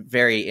was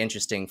very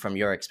interesting from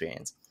your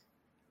experience.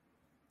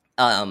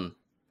 And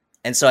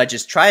so I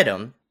just tried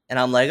them, and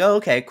I'm like, oh,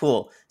 okay,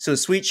 cool. So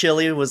sweet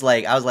chili was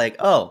like, I was like,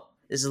 oh,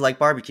 this is like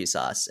barbecue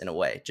sauce in a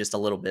way, just a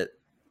little bit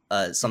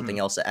something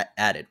else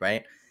added,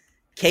 right?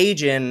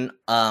 Cajun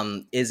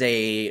is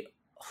a Ooh.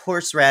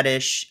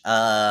 horseradish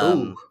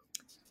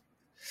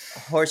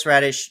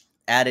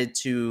added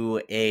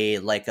to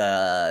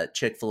a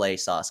Chick-fil-A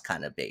sauce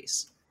kind of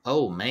base.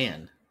 Oh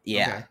man.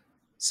 Yeah. Okay.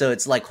 So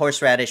it's like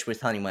horseradish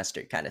with honey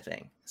mustard kind of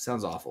thing.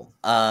 Sounds awful.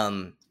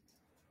 And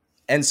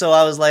so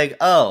I was like,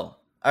 oh,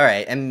 all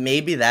right. And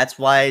maybe that's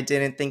why I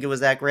didn't think it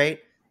was that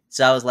great.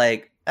 So I was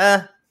like,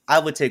 I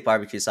would take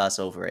barbecue sauce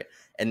over it.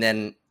 And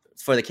then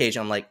for the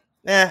Cajun, I'm like,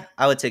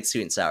 I would take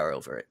sweet and sour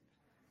over it.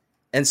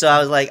 And so I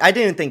was like, I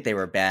didn't think they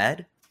were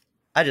bad.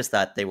 I just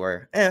thought they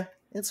were,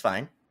 it's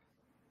fine.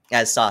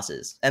 As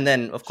sauces. And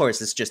then, of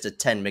course, it's just a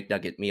 10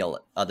 McNugget meal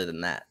other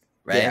than that,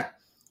 right? Yeah.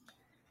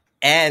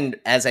 And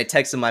as I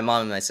texted my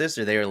mom and my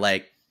sister, they were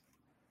like,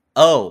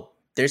 oh,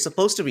 there's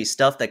supposed to be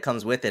stuff that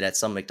comes with it at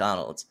some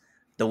McDonald's.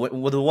 The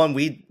one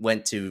we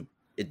went to,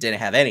 it didn't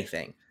have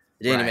anything.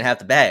 It didn't even have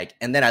the bag.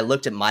 And then I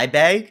looked at my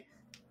bag.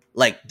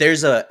 Like,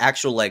 there's a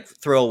actual, like,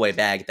 throwaway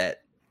bag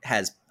that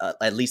has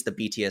at least the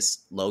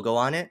BTS logo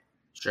on it.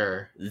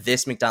 Sure.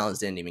 This McDonald's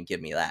didn't even give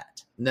me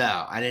that.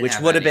 No, I didn't. Which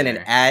would have been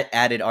an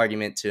added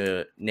argument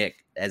to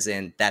Nick, as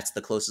in, that's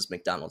the closest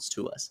McDonald's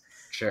to us.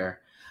 Sure.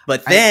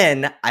 But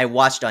then I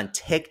watched on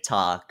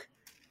TikTok,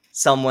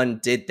 someone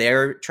did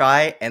their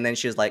try, and then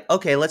she was like,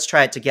 okay, let's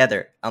try it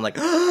together. I'm like,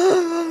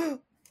 I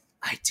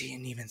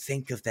didn't even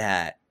think of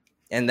that.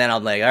 And then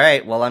I'm like, all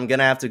right, well, I'm going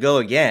to have to go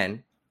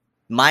again.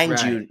 Mind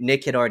you,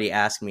 Nick had already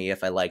asked me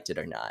if I liked it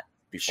or not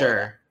before. Sure.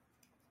 That.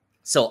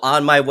 So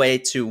on my way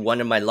to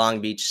one of my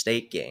Long Beach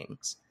State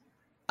games,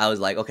 I was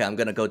like, okay, I'm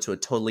going to go to a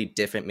totally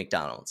different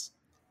McDonald's.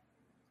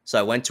 So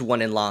I went to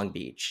one in Long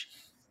Beach,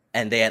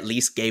 and they at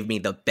least gave me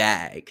the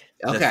bag,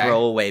 the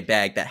throwaway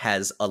bag that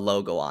has a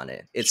logo on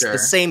it. It's the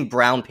same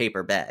brown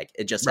paper bag.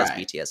 It just has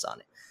BTS on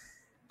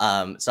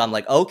it. So I'm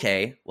like,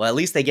 okay, well, at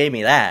least they gave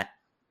me that.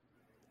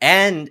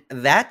 And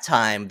that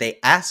time they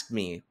asked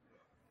me,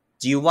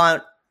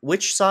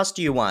 which sauce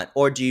do you want?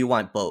 Or do you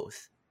want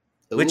both?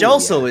 Which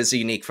also is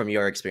unique from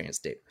your experience,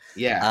 Dave.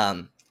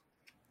 Yeah.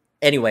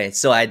 Anyway,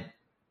 so I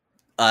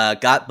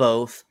got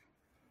both,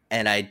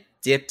 and I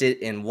dipped it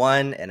in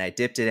one, and I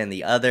dipped it in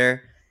the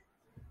other.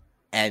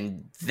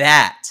 And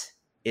that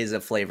is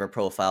a flavor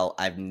profile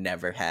I've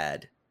never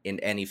had in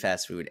any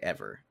fast food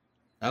ever.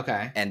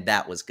 Okay. And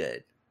that was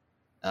good.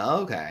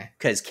 Okay.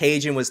 Because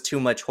Cajun was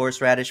too much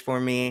horseradish for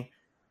me.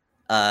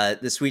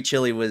 The sweet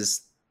chili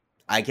was,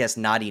 I guess,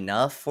 not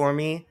enough for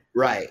me.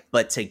 Right.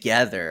 But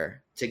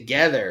together.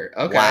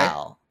 Okay.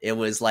 Wow. It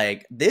was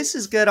like, this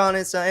is good on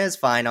its own. It's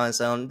fine on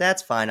its own.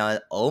 That's fine on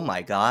it. Oh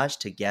my gosh.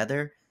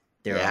 Together,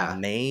 they're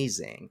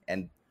amazing.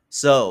 And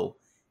so,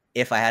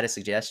 if I had a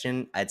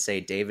suggestion, I'd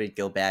say, David,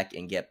 go back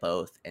and get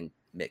both and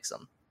mix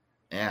them.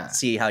 Yeah.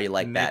 See how you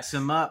like that. Mix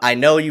them up. I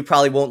know you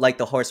probably won't like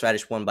the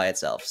horseradish one by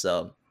itself.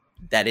 So,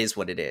 that is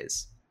what it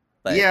is.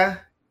 But yeah.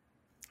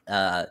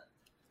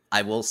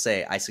 I will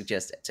say, I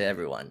suggest to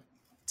everyone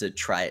to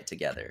try it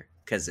together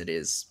because it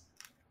is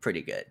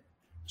pretty good.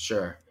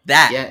 Sure.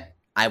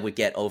 I would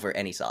get over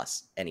any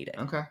sauce any day.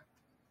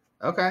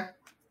 Okay.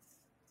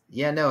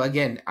 Yeah, no,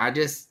 again, I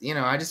just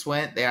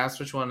went, they asked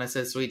which one, I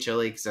said sweet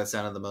chili because that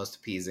sounded the most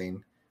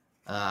appeasing.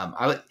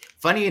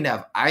 Funny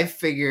enough, I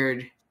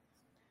figured,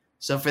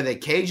 so for the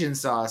Cajun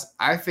sauce,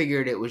 I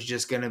figured it was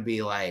just going to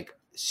be like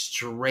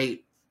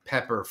straight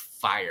pepper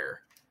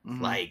fire,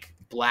 like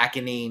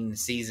blackening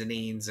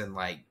seasonings and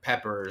like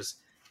peppers,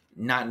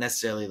 not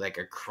necessarily like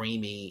a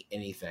creamy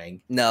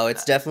anything. No,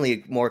 it's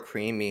definitely more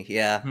creamy.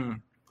 Yeah.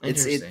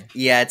 Interesting.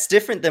 It's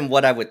different than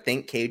what I would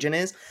think Cajun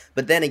is.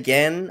 But then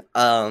again,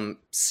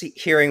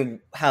 hearing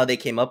how they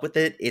came up with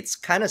it, it's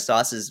kind of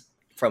sauces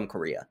from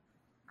Korea.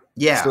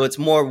 Yeah. So it's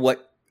more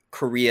what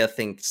Korea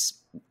thinks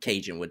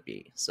Cajun would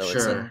be. So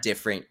it's a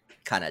different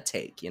kind of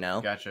take, you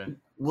know? Gotcha.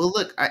 Well,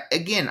 look,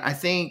 I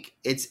think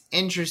it's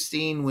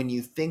interesting when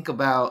you think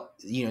about,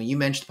 you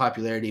mentioned the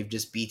popularity of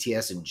just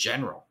BTS in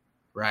general,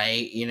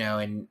 right?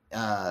 And,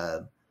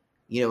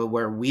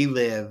 where we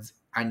live,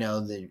 I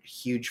know the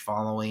huge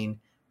following.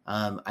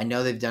 I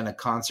know they've done a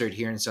concert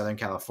here in Southern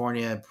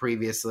California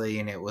previously,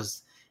 and it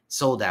was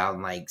sold out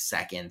in like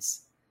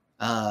seconds.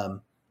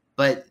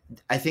 But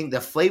I think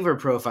the flavor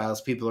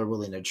profiles people are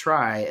willing to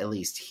try, at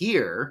least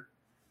here,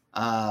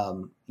 I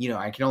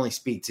can only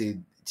speak to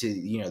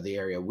the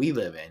area we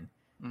live in.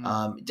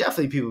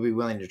 Definitely people be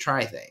willing to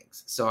try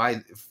things. So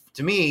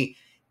to me,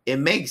 it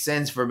makes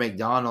sense for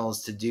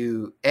McDonald's to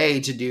do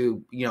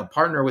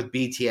partner with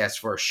BTS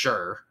for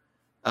sure.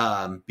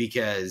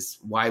 Because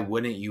why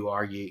wouldn't you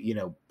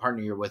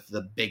partner with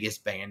the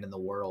biggest band in the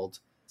world?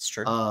 It's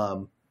true.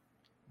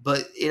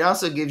 But it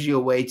also gives you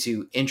a way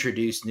to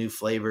introduce new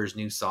flavors,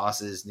 new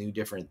sauces, new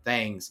different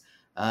things.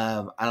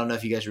 I don't know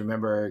if you guys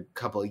remember a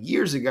couple of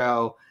years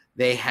ago,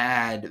 they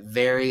had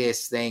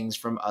various things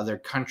from other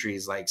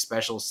countries, like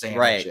special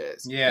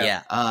sandwiches. Right.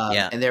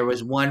 Yeah. And there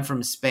was one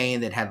from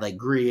Spain that had like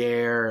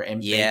Gruyere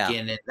and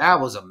bacon, and that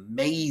was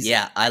amazing.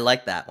 Yeah, I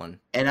like that one.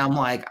 And I'm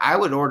like, I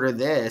would order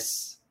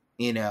this.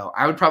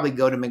 I would probably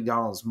go to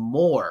McDonald's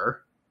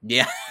more.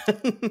 Yeah.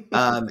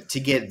 to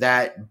get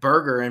that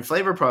burger and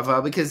flavor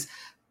profile, because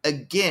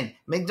again,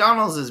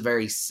 McDonald's is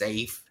very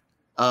safe.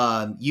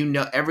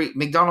 Every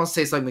McDonald's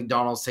tastes like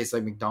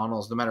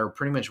McDonald's no matter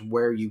pretty much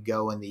where you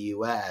go in the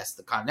US,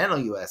 the continental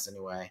US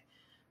anyway.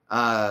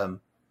 And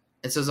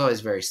so it's always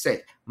very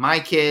safe. My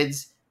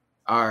kids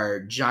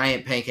are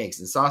giant pancakes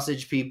and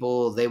sausage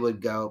people. They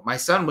would go, my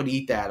son would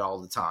eat that all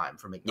the time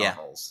from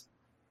McDonald's.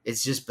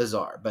 It's just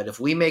bizarre. But if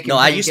we make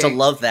I used to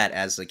love that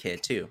as a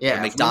kid too. Yeah,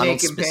 the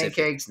McDonald's specific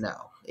pancakes, no.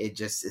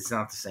 It's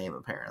not the same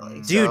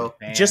apparently. Dude, so,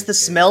 just the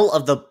smell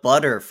of the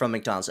butter from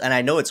McDonald's. And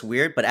I know it's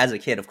weird, but as a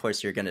kid, of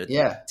course, you're going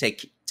to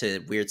take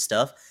to weird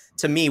stuff.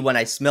 To me, when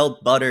I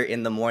smelled butter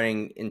in the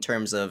morning in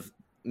terms of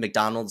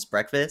McDonald's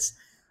breakfast,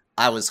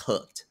 I was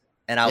hooked.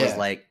 And I was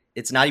like,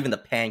 it's not even the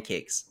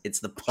pancakes, it's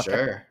the butter.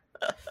 Sure.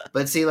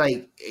 But see,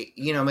 like,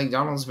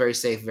 McDonald's is very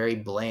safe, very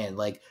bland.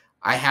 Like,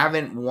 I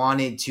haven't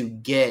wanted to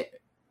get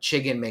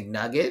chicken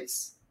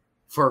McNuggets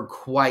for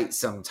quite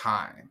some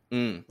time.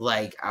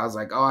 Like, I was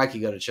like, oh, I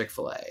could go to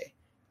Chick-fil-A.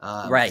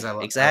 Right,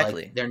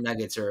 exactly. Their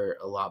nuggets are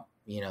a lot,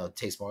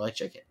 taste more like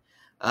chicken.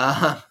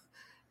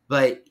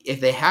 But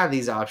if they have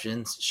these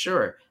options,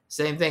 sure.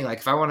 Same thing. Like,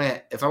 if I want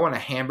a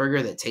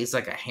hamburger that tastes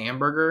like a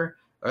hamburger,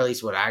 or at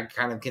least what I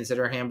kind of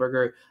consider a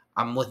hamburger,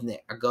 I'm with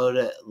Nick. I go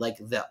to, like,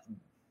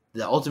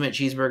 the ultimate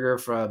cheeseburger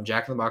from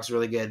Jack in the Box is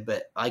really good,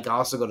 but I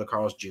also go to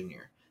Carl's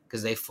Jr.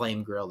 because they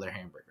flame grill their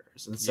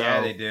hamburgers. And so,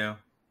 yeah, they do.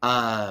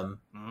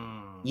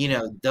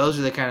 Those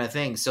are the kind of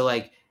things. So,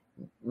 like,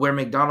 where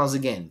McDonald's,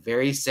 again,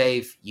 very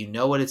safe. You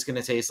know what it's going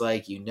to taste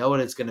like. You know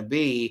what it's going to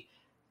be.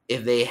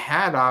 If they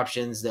had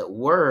options that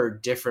were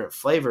different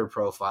flavor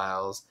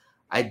profiles,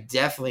 I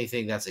definitely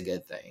think that's a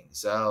good thing.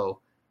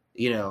 So,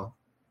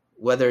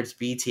 whether it's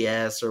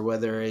BTS or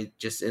whether it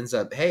just ends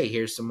up, hey,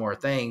 here's some more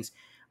things,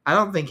 I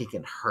don't think it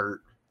can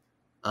hurt.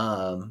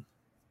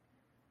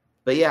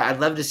 But yeah, I'd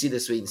love to see the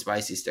sweet and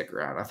spicy stick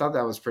around. I thought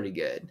that was pretty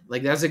good.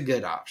 Like, that's a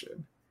good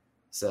option.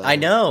 So I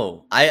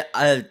know.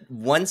 I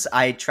once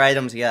I tried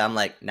them together, I'm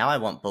like, now I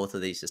want both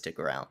of these to stick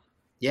around.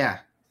 Yeah.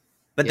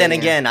 But then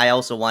again, I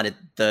also wanted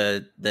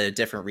the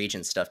different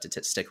region stuff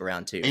to stick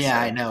around too. Yeah,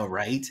 so I know,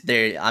 right?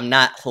 I'm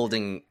not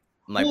holding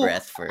my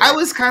breath for it. I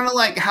was kind of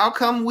like, how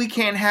come we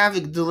can't have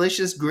a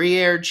delicious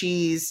Gruyere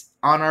cheese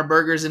on our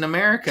burgers in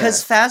America?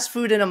 Because fast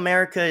food in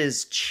America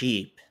is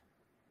cheap.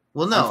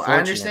 Well, no, I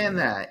understand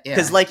that. Yeah.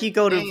 Because like you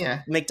go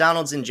to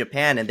McDonald's in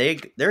Japan and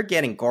they're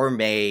getting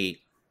gourmet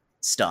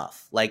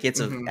stuff. Like it's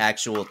an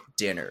actual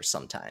dinner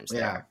sometimes.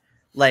 Yeah.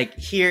 Like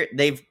here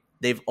they've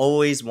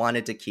always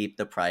wanted to keep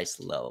the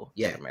price low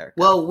in America.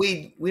 Well,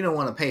 we don't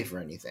want to pay for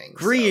anything.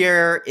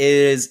 Gruyere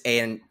is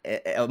a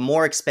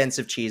more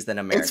expensive cheese than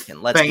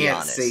American. Let's be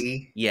honest.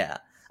 Yeah.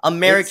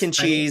 American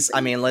cheese,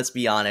 I mean, let's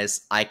be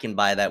honest, I can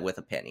buy that with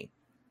a penny.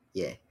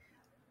 Yeah.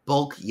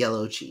 Bulk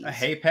yellow cheese. A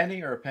hay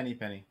penny or a penny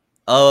penny?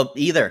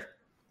 Either.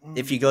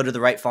 If you go to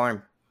the right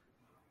farm.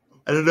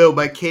 I don't know.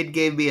 My kid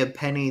gave me a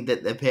penny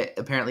that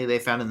apparently they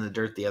found in the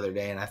dirt the other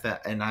day, and I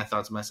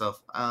thought to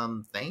myself,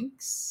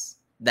 thanks.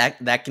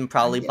 That can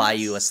probably buy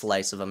you a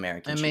slice of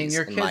American cheese. I mean,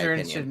 your kids are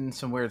interested in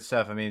some weird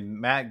stuff. I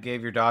mean, Matt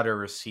gave your daughter a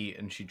receipt,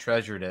 and she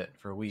treasured it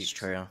for weeks. It's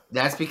true.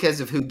 That's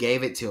because of who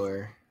gave it to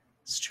her.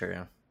 It's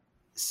true.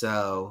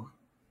 So,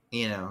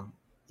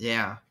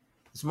 yeah.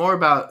 It's more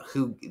about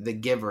who the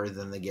giver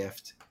than the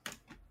gift.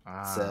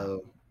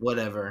 So,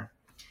 whatever.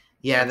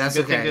 Yeah, that's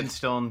a good okay. thing to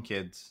instill in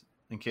kids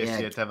in case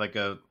you have to have like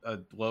a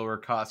lower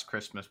cost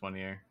Christmas one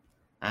year.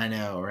 I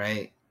know,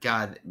 right?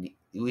 God,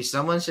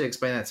 someone should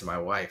explain that to my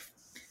wife.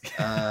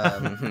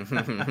 And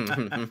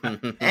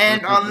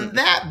on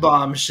that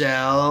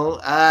bombshell,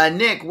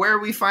 Nick, where are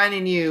we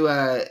finding you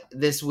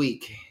this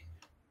week?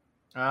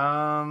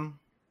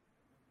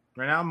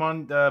 Right now I'm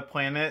on the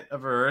planet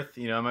of Earth.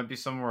 I might be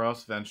somewhere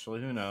else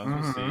eventually. Who knows?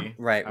 We'll see.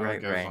 Right.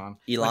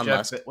 Elon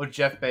Musk. What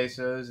Jeff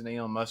Bezos and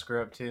Elon Musk are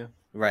up to.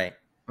 Right.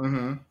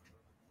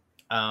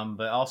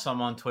 But also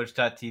I'm on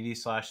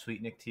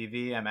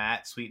twitch.tv/SweetNickTV. I'm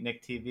at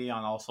SweetNickTV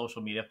on all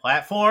social media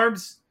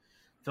platforms.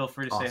 Feel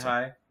free to say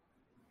hi.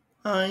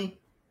 Hi.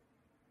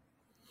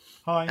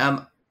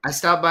 Hi. I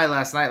stopped by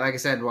last night, like I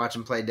said, to watch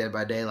him play Dead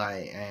by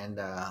Daylight, and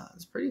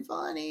it's pretty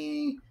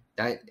funny.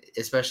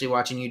 Especially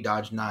watching you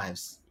dodge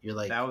knives. You're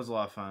like, that was a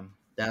lot of fun.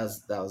 That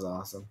was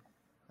awesome.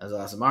 That was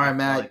awesome. All right,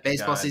 Matt.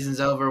 Baseball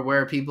season's over.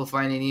 Where are people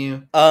finding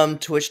you?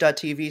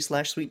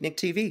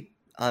 Twitch.tv/SweetNickTV.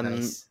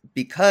 Nice.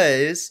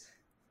 Because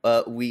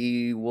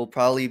we will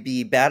probably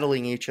be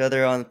battling each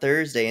other on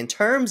Thursday in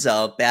terms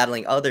of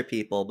battling other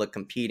people, but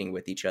competing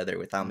with each other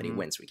with how many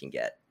wins we can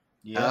get.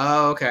 Yeah.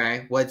 Oh,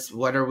 okay.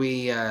 What are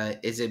we?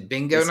 Is it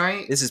bingo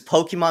night? This is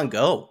Pokemon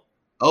Go.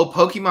 Oh,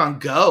 Pokemon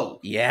Go.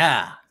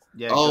 Yeah.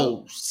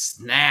 Oh,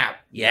 snap.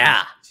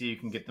 Yeah. So you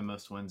can get the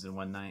most wins in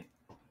one night.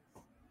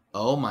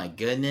 Oh my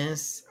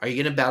goodness. Are you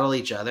going to battle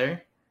each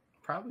other?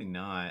 Probably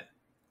not.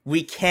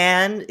 We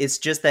can. It's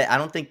just that I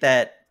don't think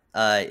that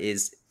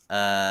is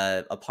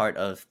a part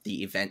of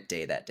the event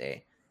day that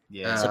day.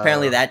 Yeah. So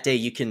apparently that day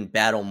you can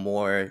battle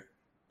more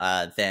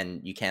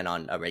than you can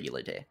on a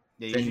regular day.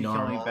 Yeah, you can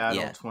only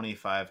battle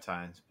 25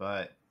 times,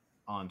 but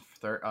on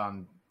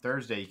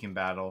Thursday you can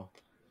battle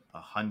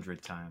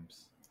 100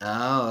 times.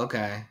 Oh,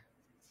 okay.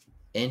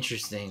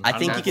 Interesting. I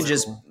think you That's can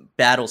just cool.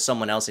 battle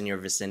someone else in your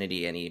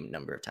vicinity any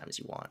number of times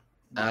you want,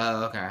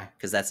 Oh, okay.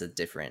 because that's a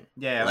different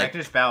Yeah, like- I can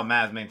just battle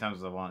Matt as many times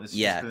as I want. It's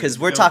Yeah, just 'cause there's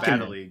we're no talking-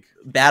 Battle League.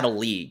 battle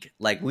league.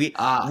 Like we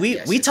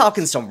Yes.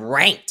 talking some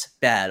ranked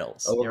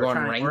battles. Oh, Yeah, we're going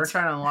we're ranked.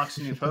 trying to unlock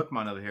some new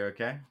Pokemon over here,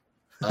 okay?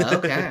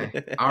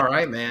 Okay. All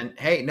right, man.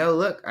 Hey, no,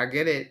 look, I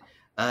get it.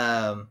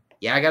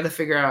 Yeah, I got to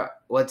figure out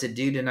what to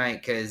do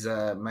tonight because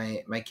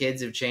my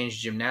kids have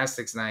changed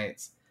gymnastics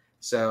nights.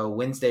 So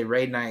Wednesday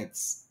raid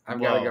nights, I've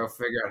got to Whoa. go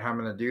figure out how I'm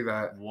gonna do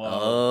that. Whoa.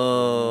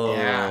 Oh,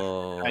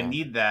 Yeah. I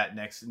need that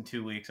in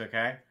 2 weeks,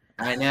 okay?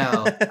 I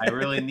know. I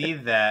really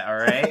need that, all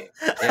right?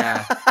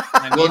 Yeah.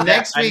 I need Well, that,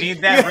 next I week-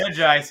 need that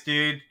Regice,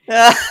 dude.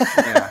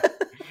 Yeah.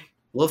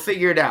 We'll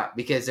figure it out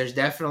because there's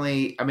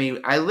definitely. I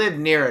mean, I live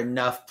near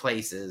enough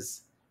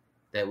places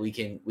that we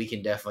can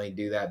definitely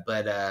do that.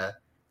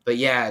 But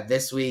yeah,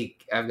 this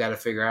week I've got to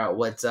figure out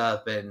what's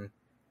up and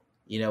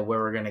where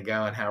we're gonna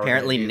go and how.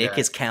 Apparently, we're gonna do Nick that.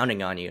 is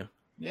counting on you.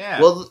 Yeah.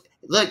 Well,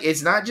 look,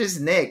 it's not just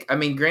Nick. I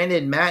mean,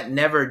 granted, Matt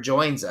never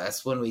joins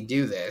us when we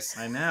do this.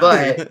 I know.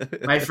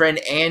 But my friend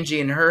Angie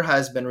and her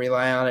husband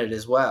rely on it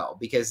as well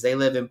because they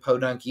live in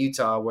Podunk,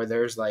 Utah, where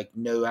there's like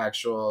no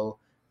actual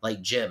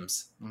like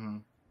gyms.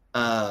 Mhm.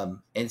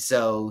 And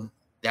so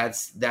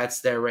that's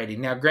their rating.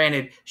 Now,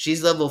 granted,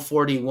 she's level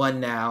 41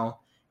 now,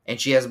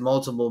 and she has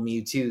multiple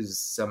Mewtwo's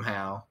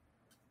somehow.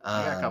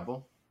 I got a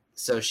couple.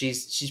 So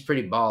she's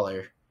pretty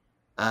baller.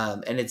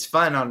 And it's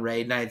fun on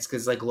raid nights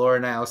because like Laura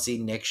and I will see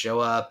Nick show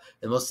up,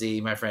 and we'll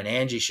see my friend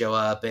Angie show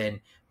up, and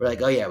we're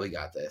like, oh yeah, we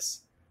got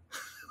this.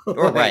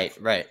 Like,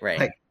 right.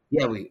 like,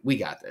 yeah, we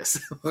got this.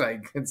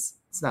 Like it's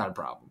not a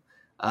problem.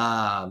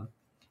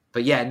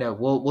 But yeah, no,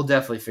 we'll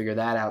definitely figure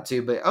that out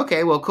too. But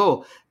okay, well,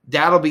 cool.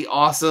 That'll be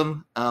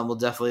awesome. We'll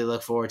definitely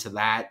look forward to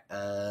that.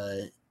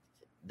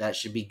 That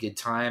should be good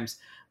times.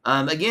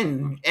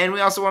 Again, and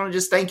we also want to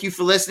just thank you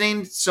for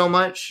listening so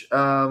much.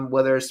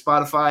 Whether it's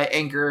Spotify,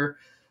 Anchor,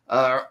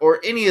 or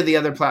any of the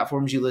other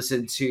platforms you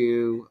listen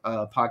to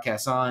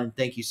podcasts on.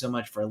 Thank you so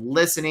much for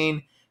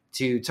listening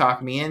to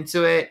Talk Me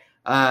Into It.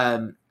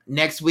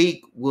 Next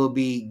week, we'll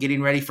be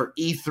getting ready for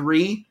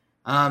E3,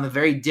 a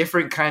very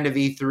different kind of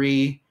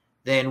E3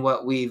 than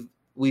what we've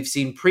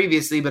seen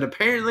previously. But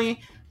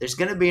apparently, there's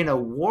going to be an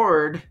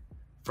award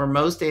for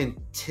most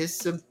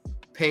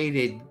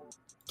anticipated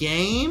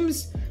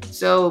games.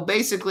 So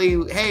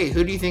basically, hey,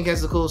 who do you think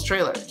has the coolest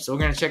trailer? So we're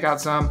going to check out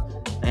some,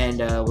 and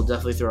we'll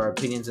definitely throw our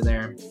opinions in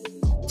there.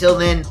 Till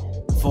then,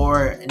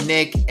 for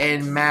Nick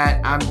and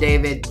Matt, I'm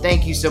David.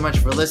 Thank you so much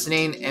for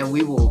listening, and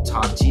we will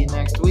talk to you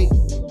next week.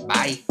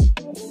 Bye.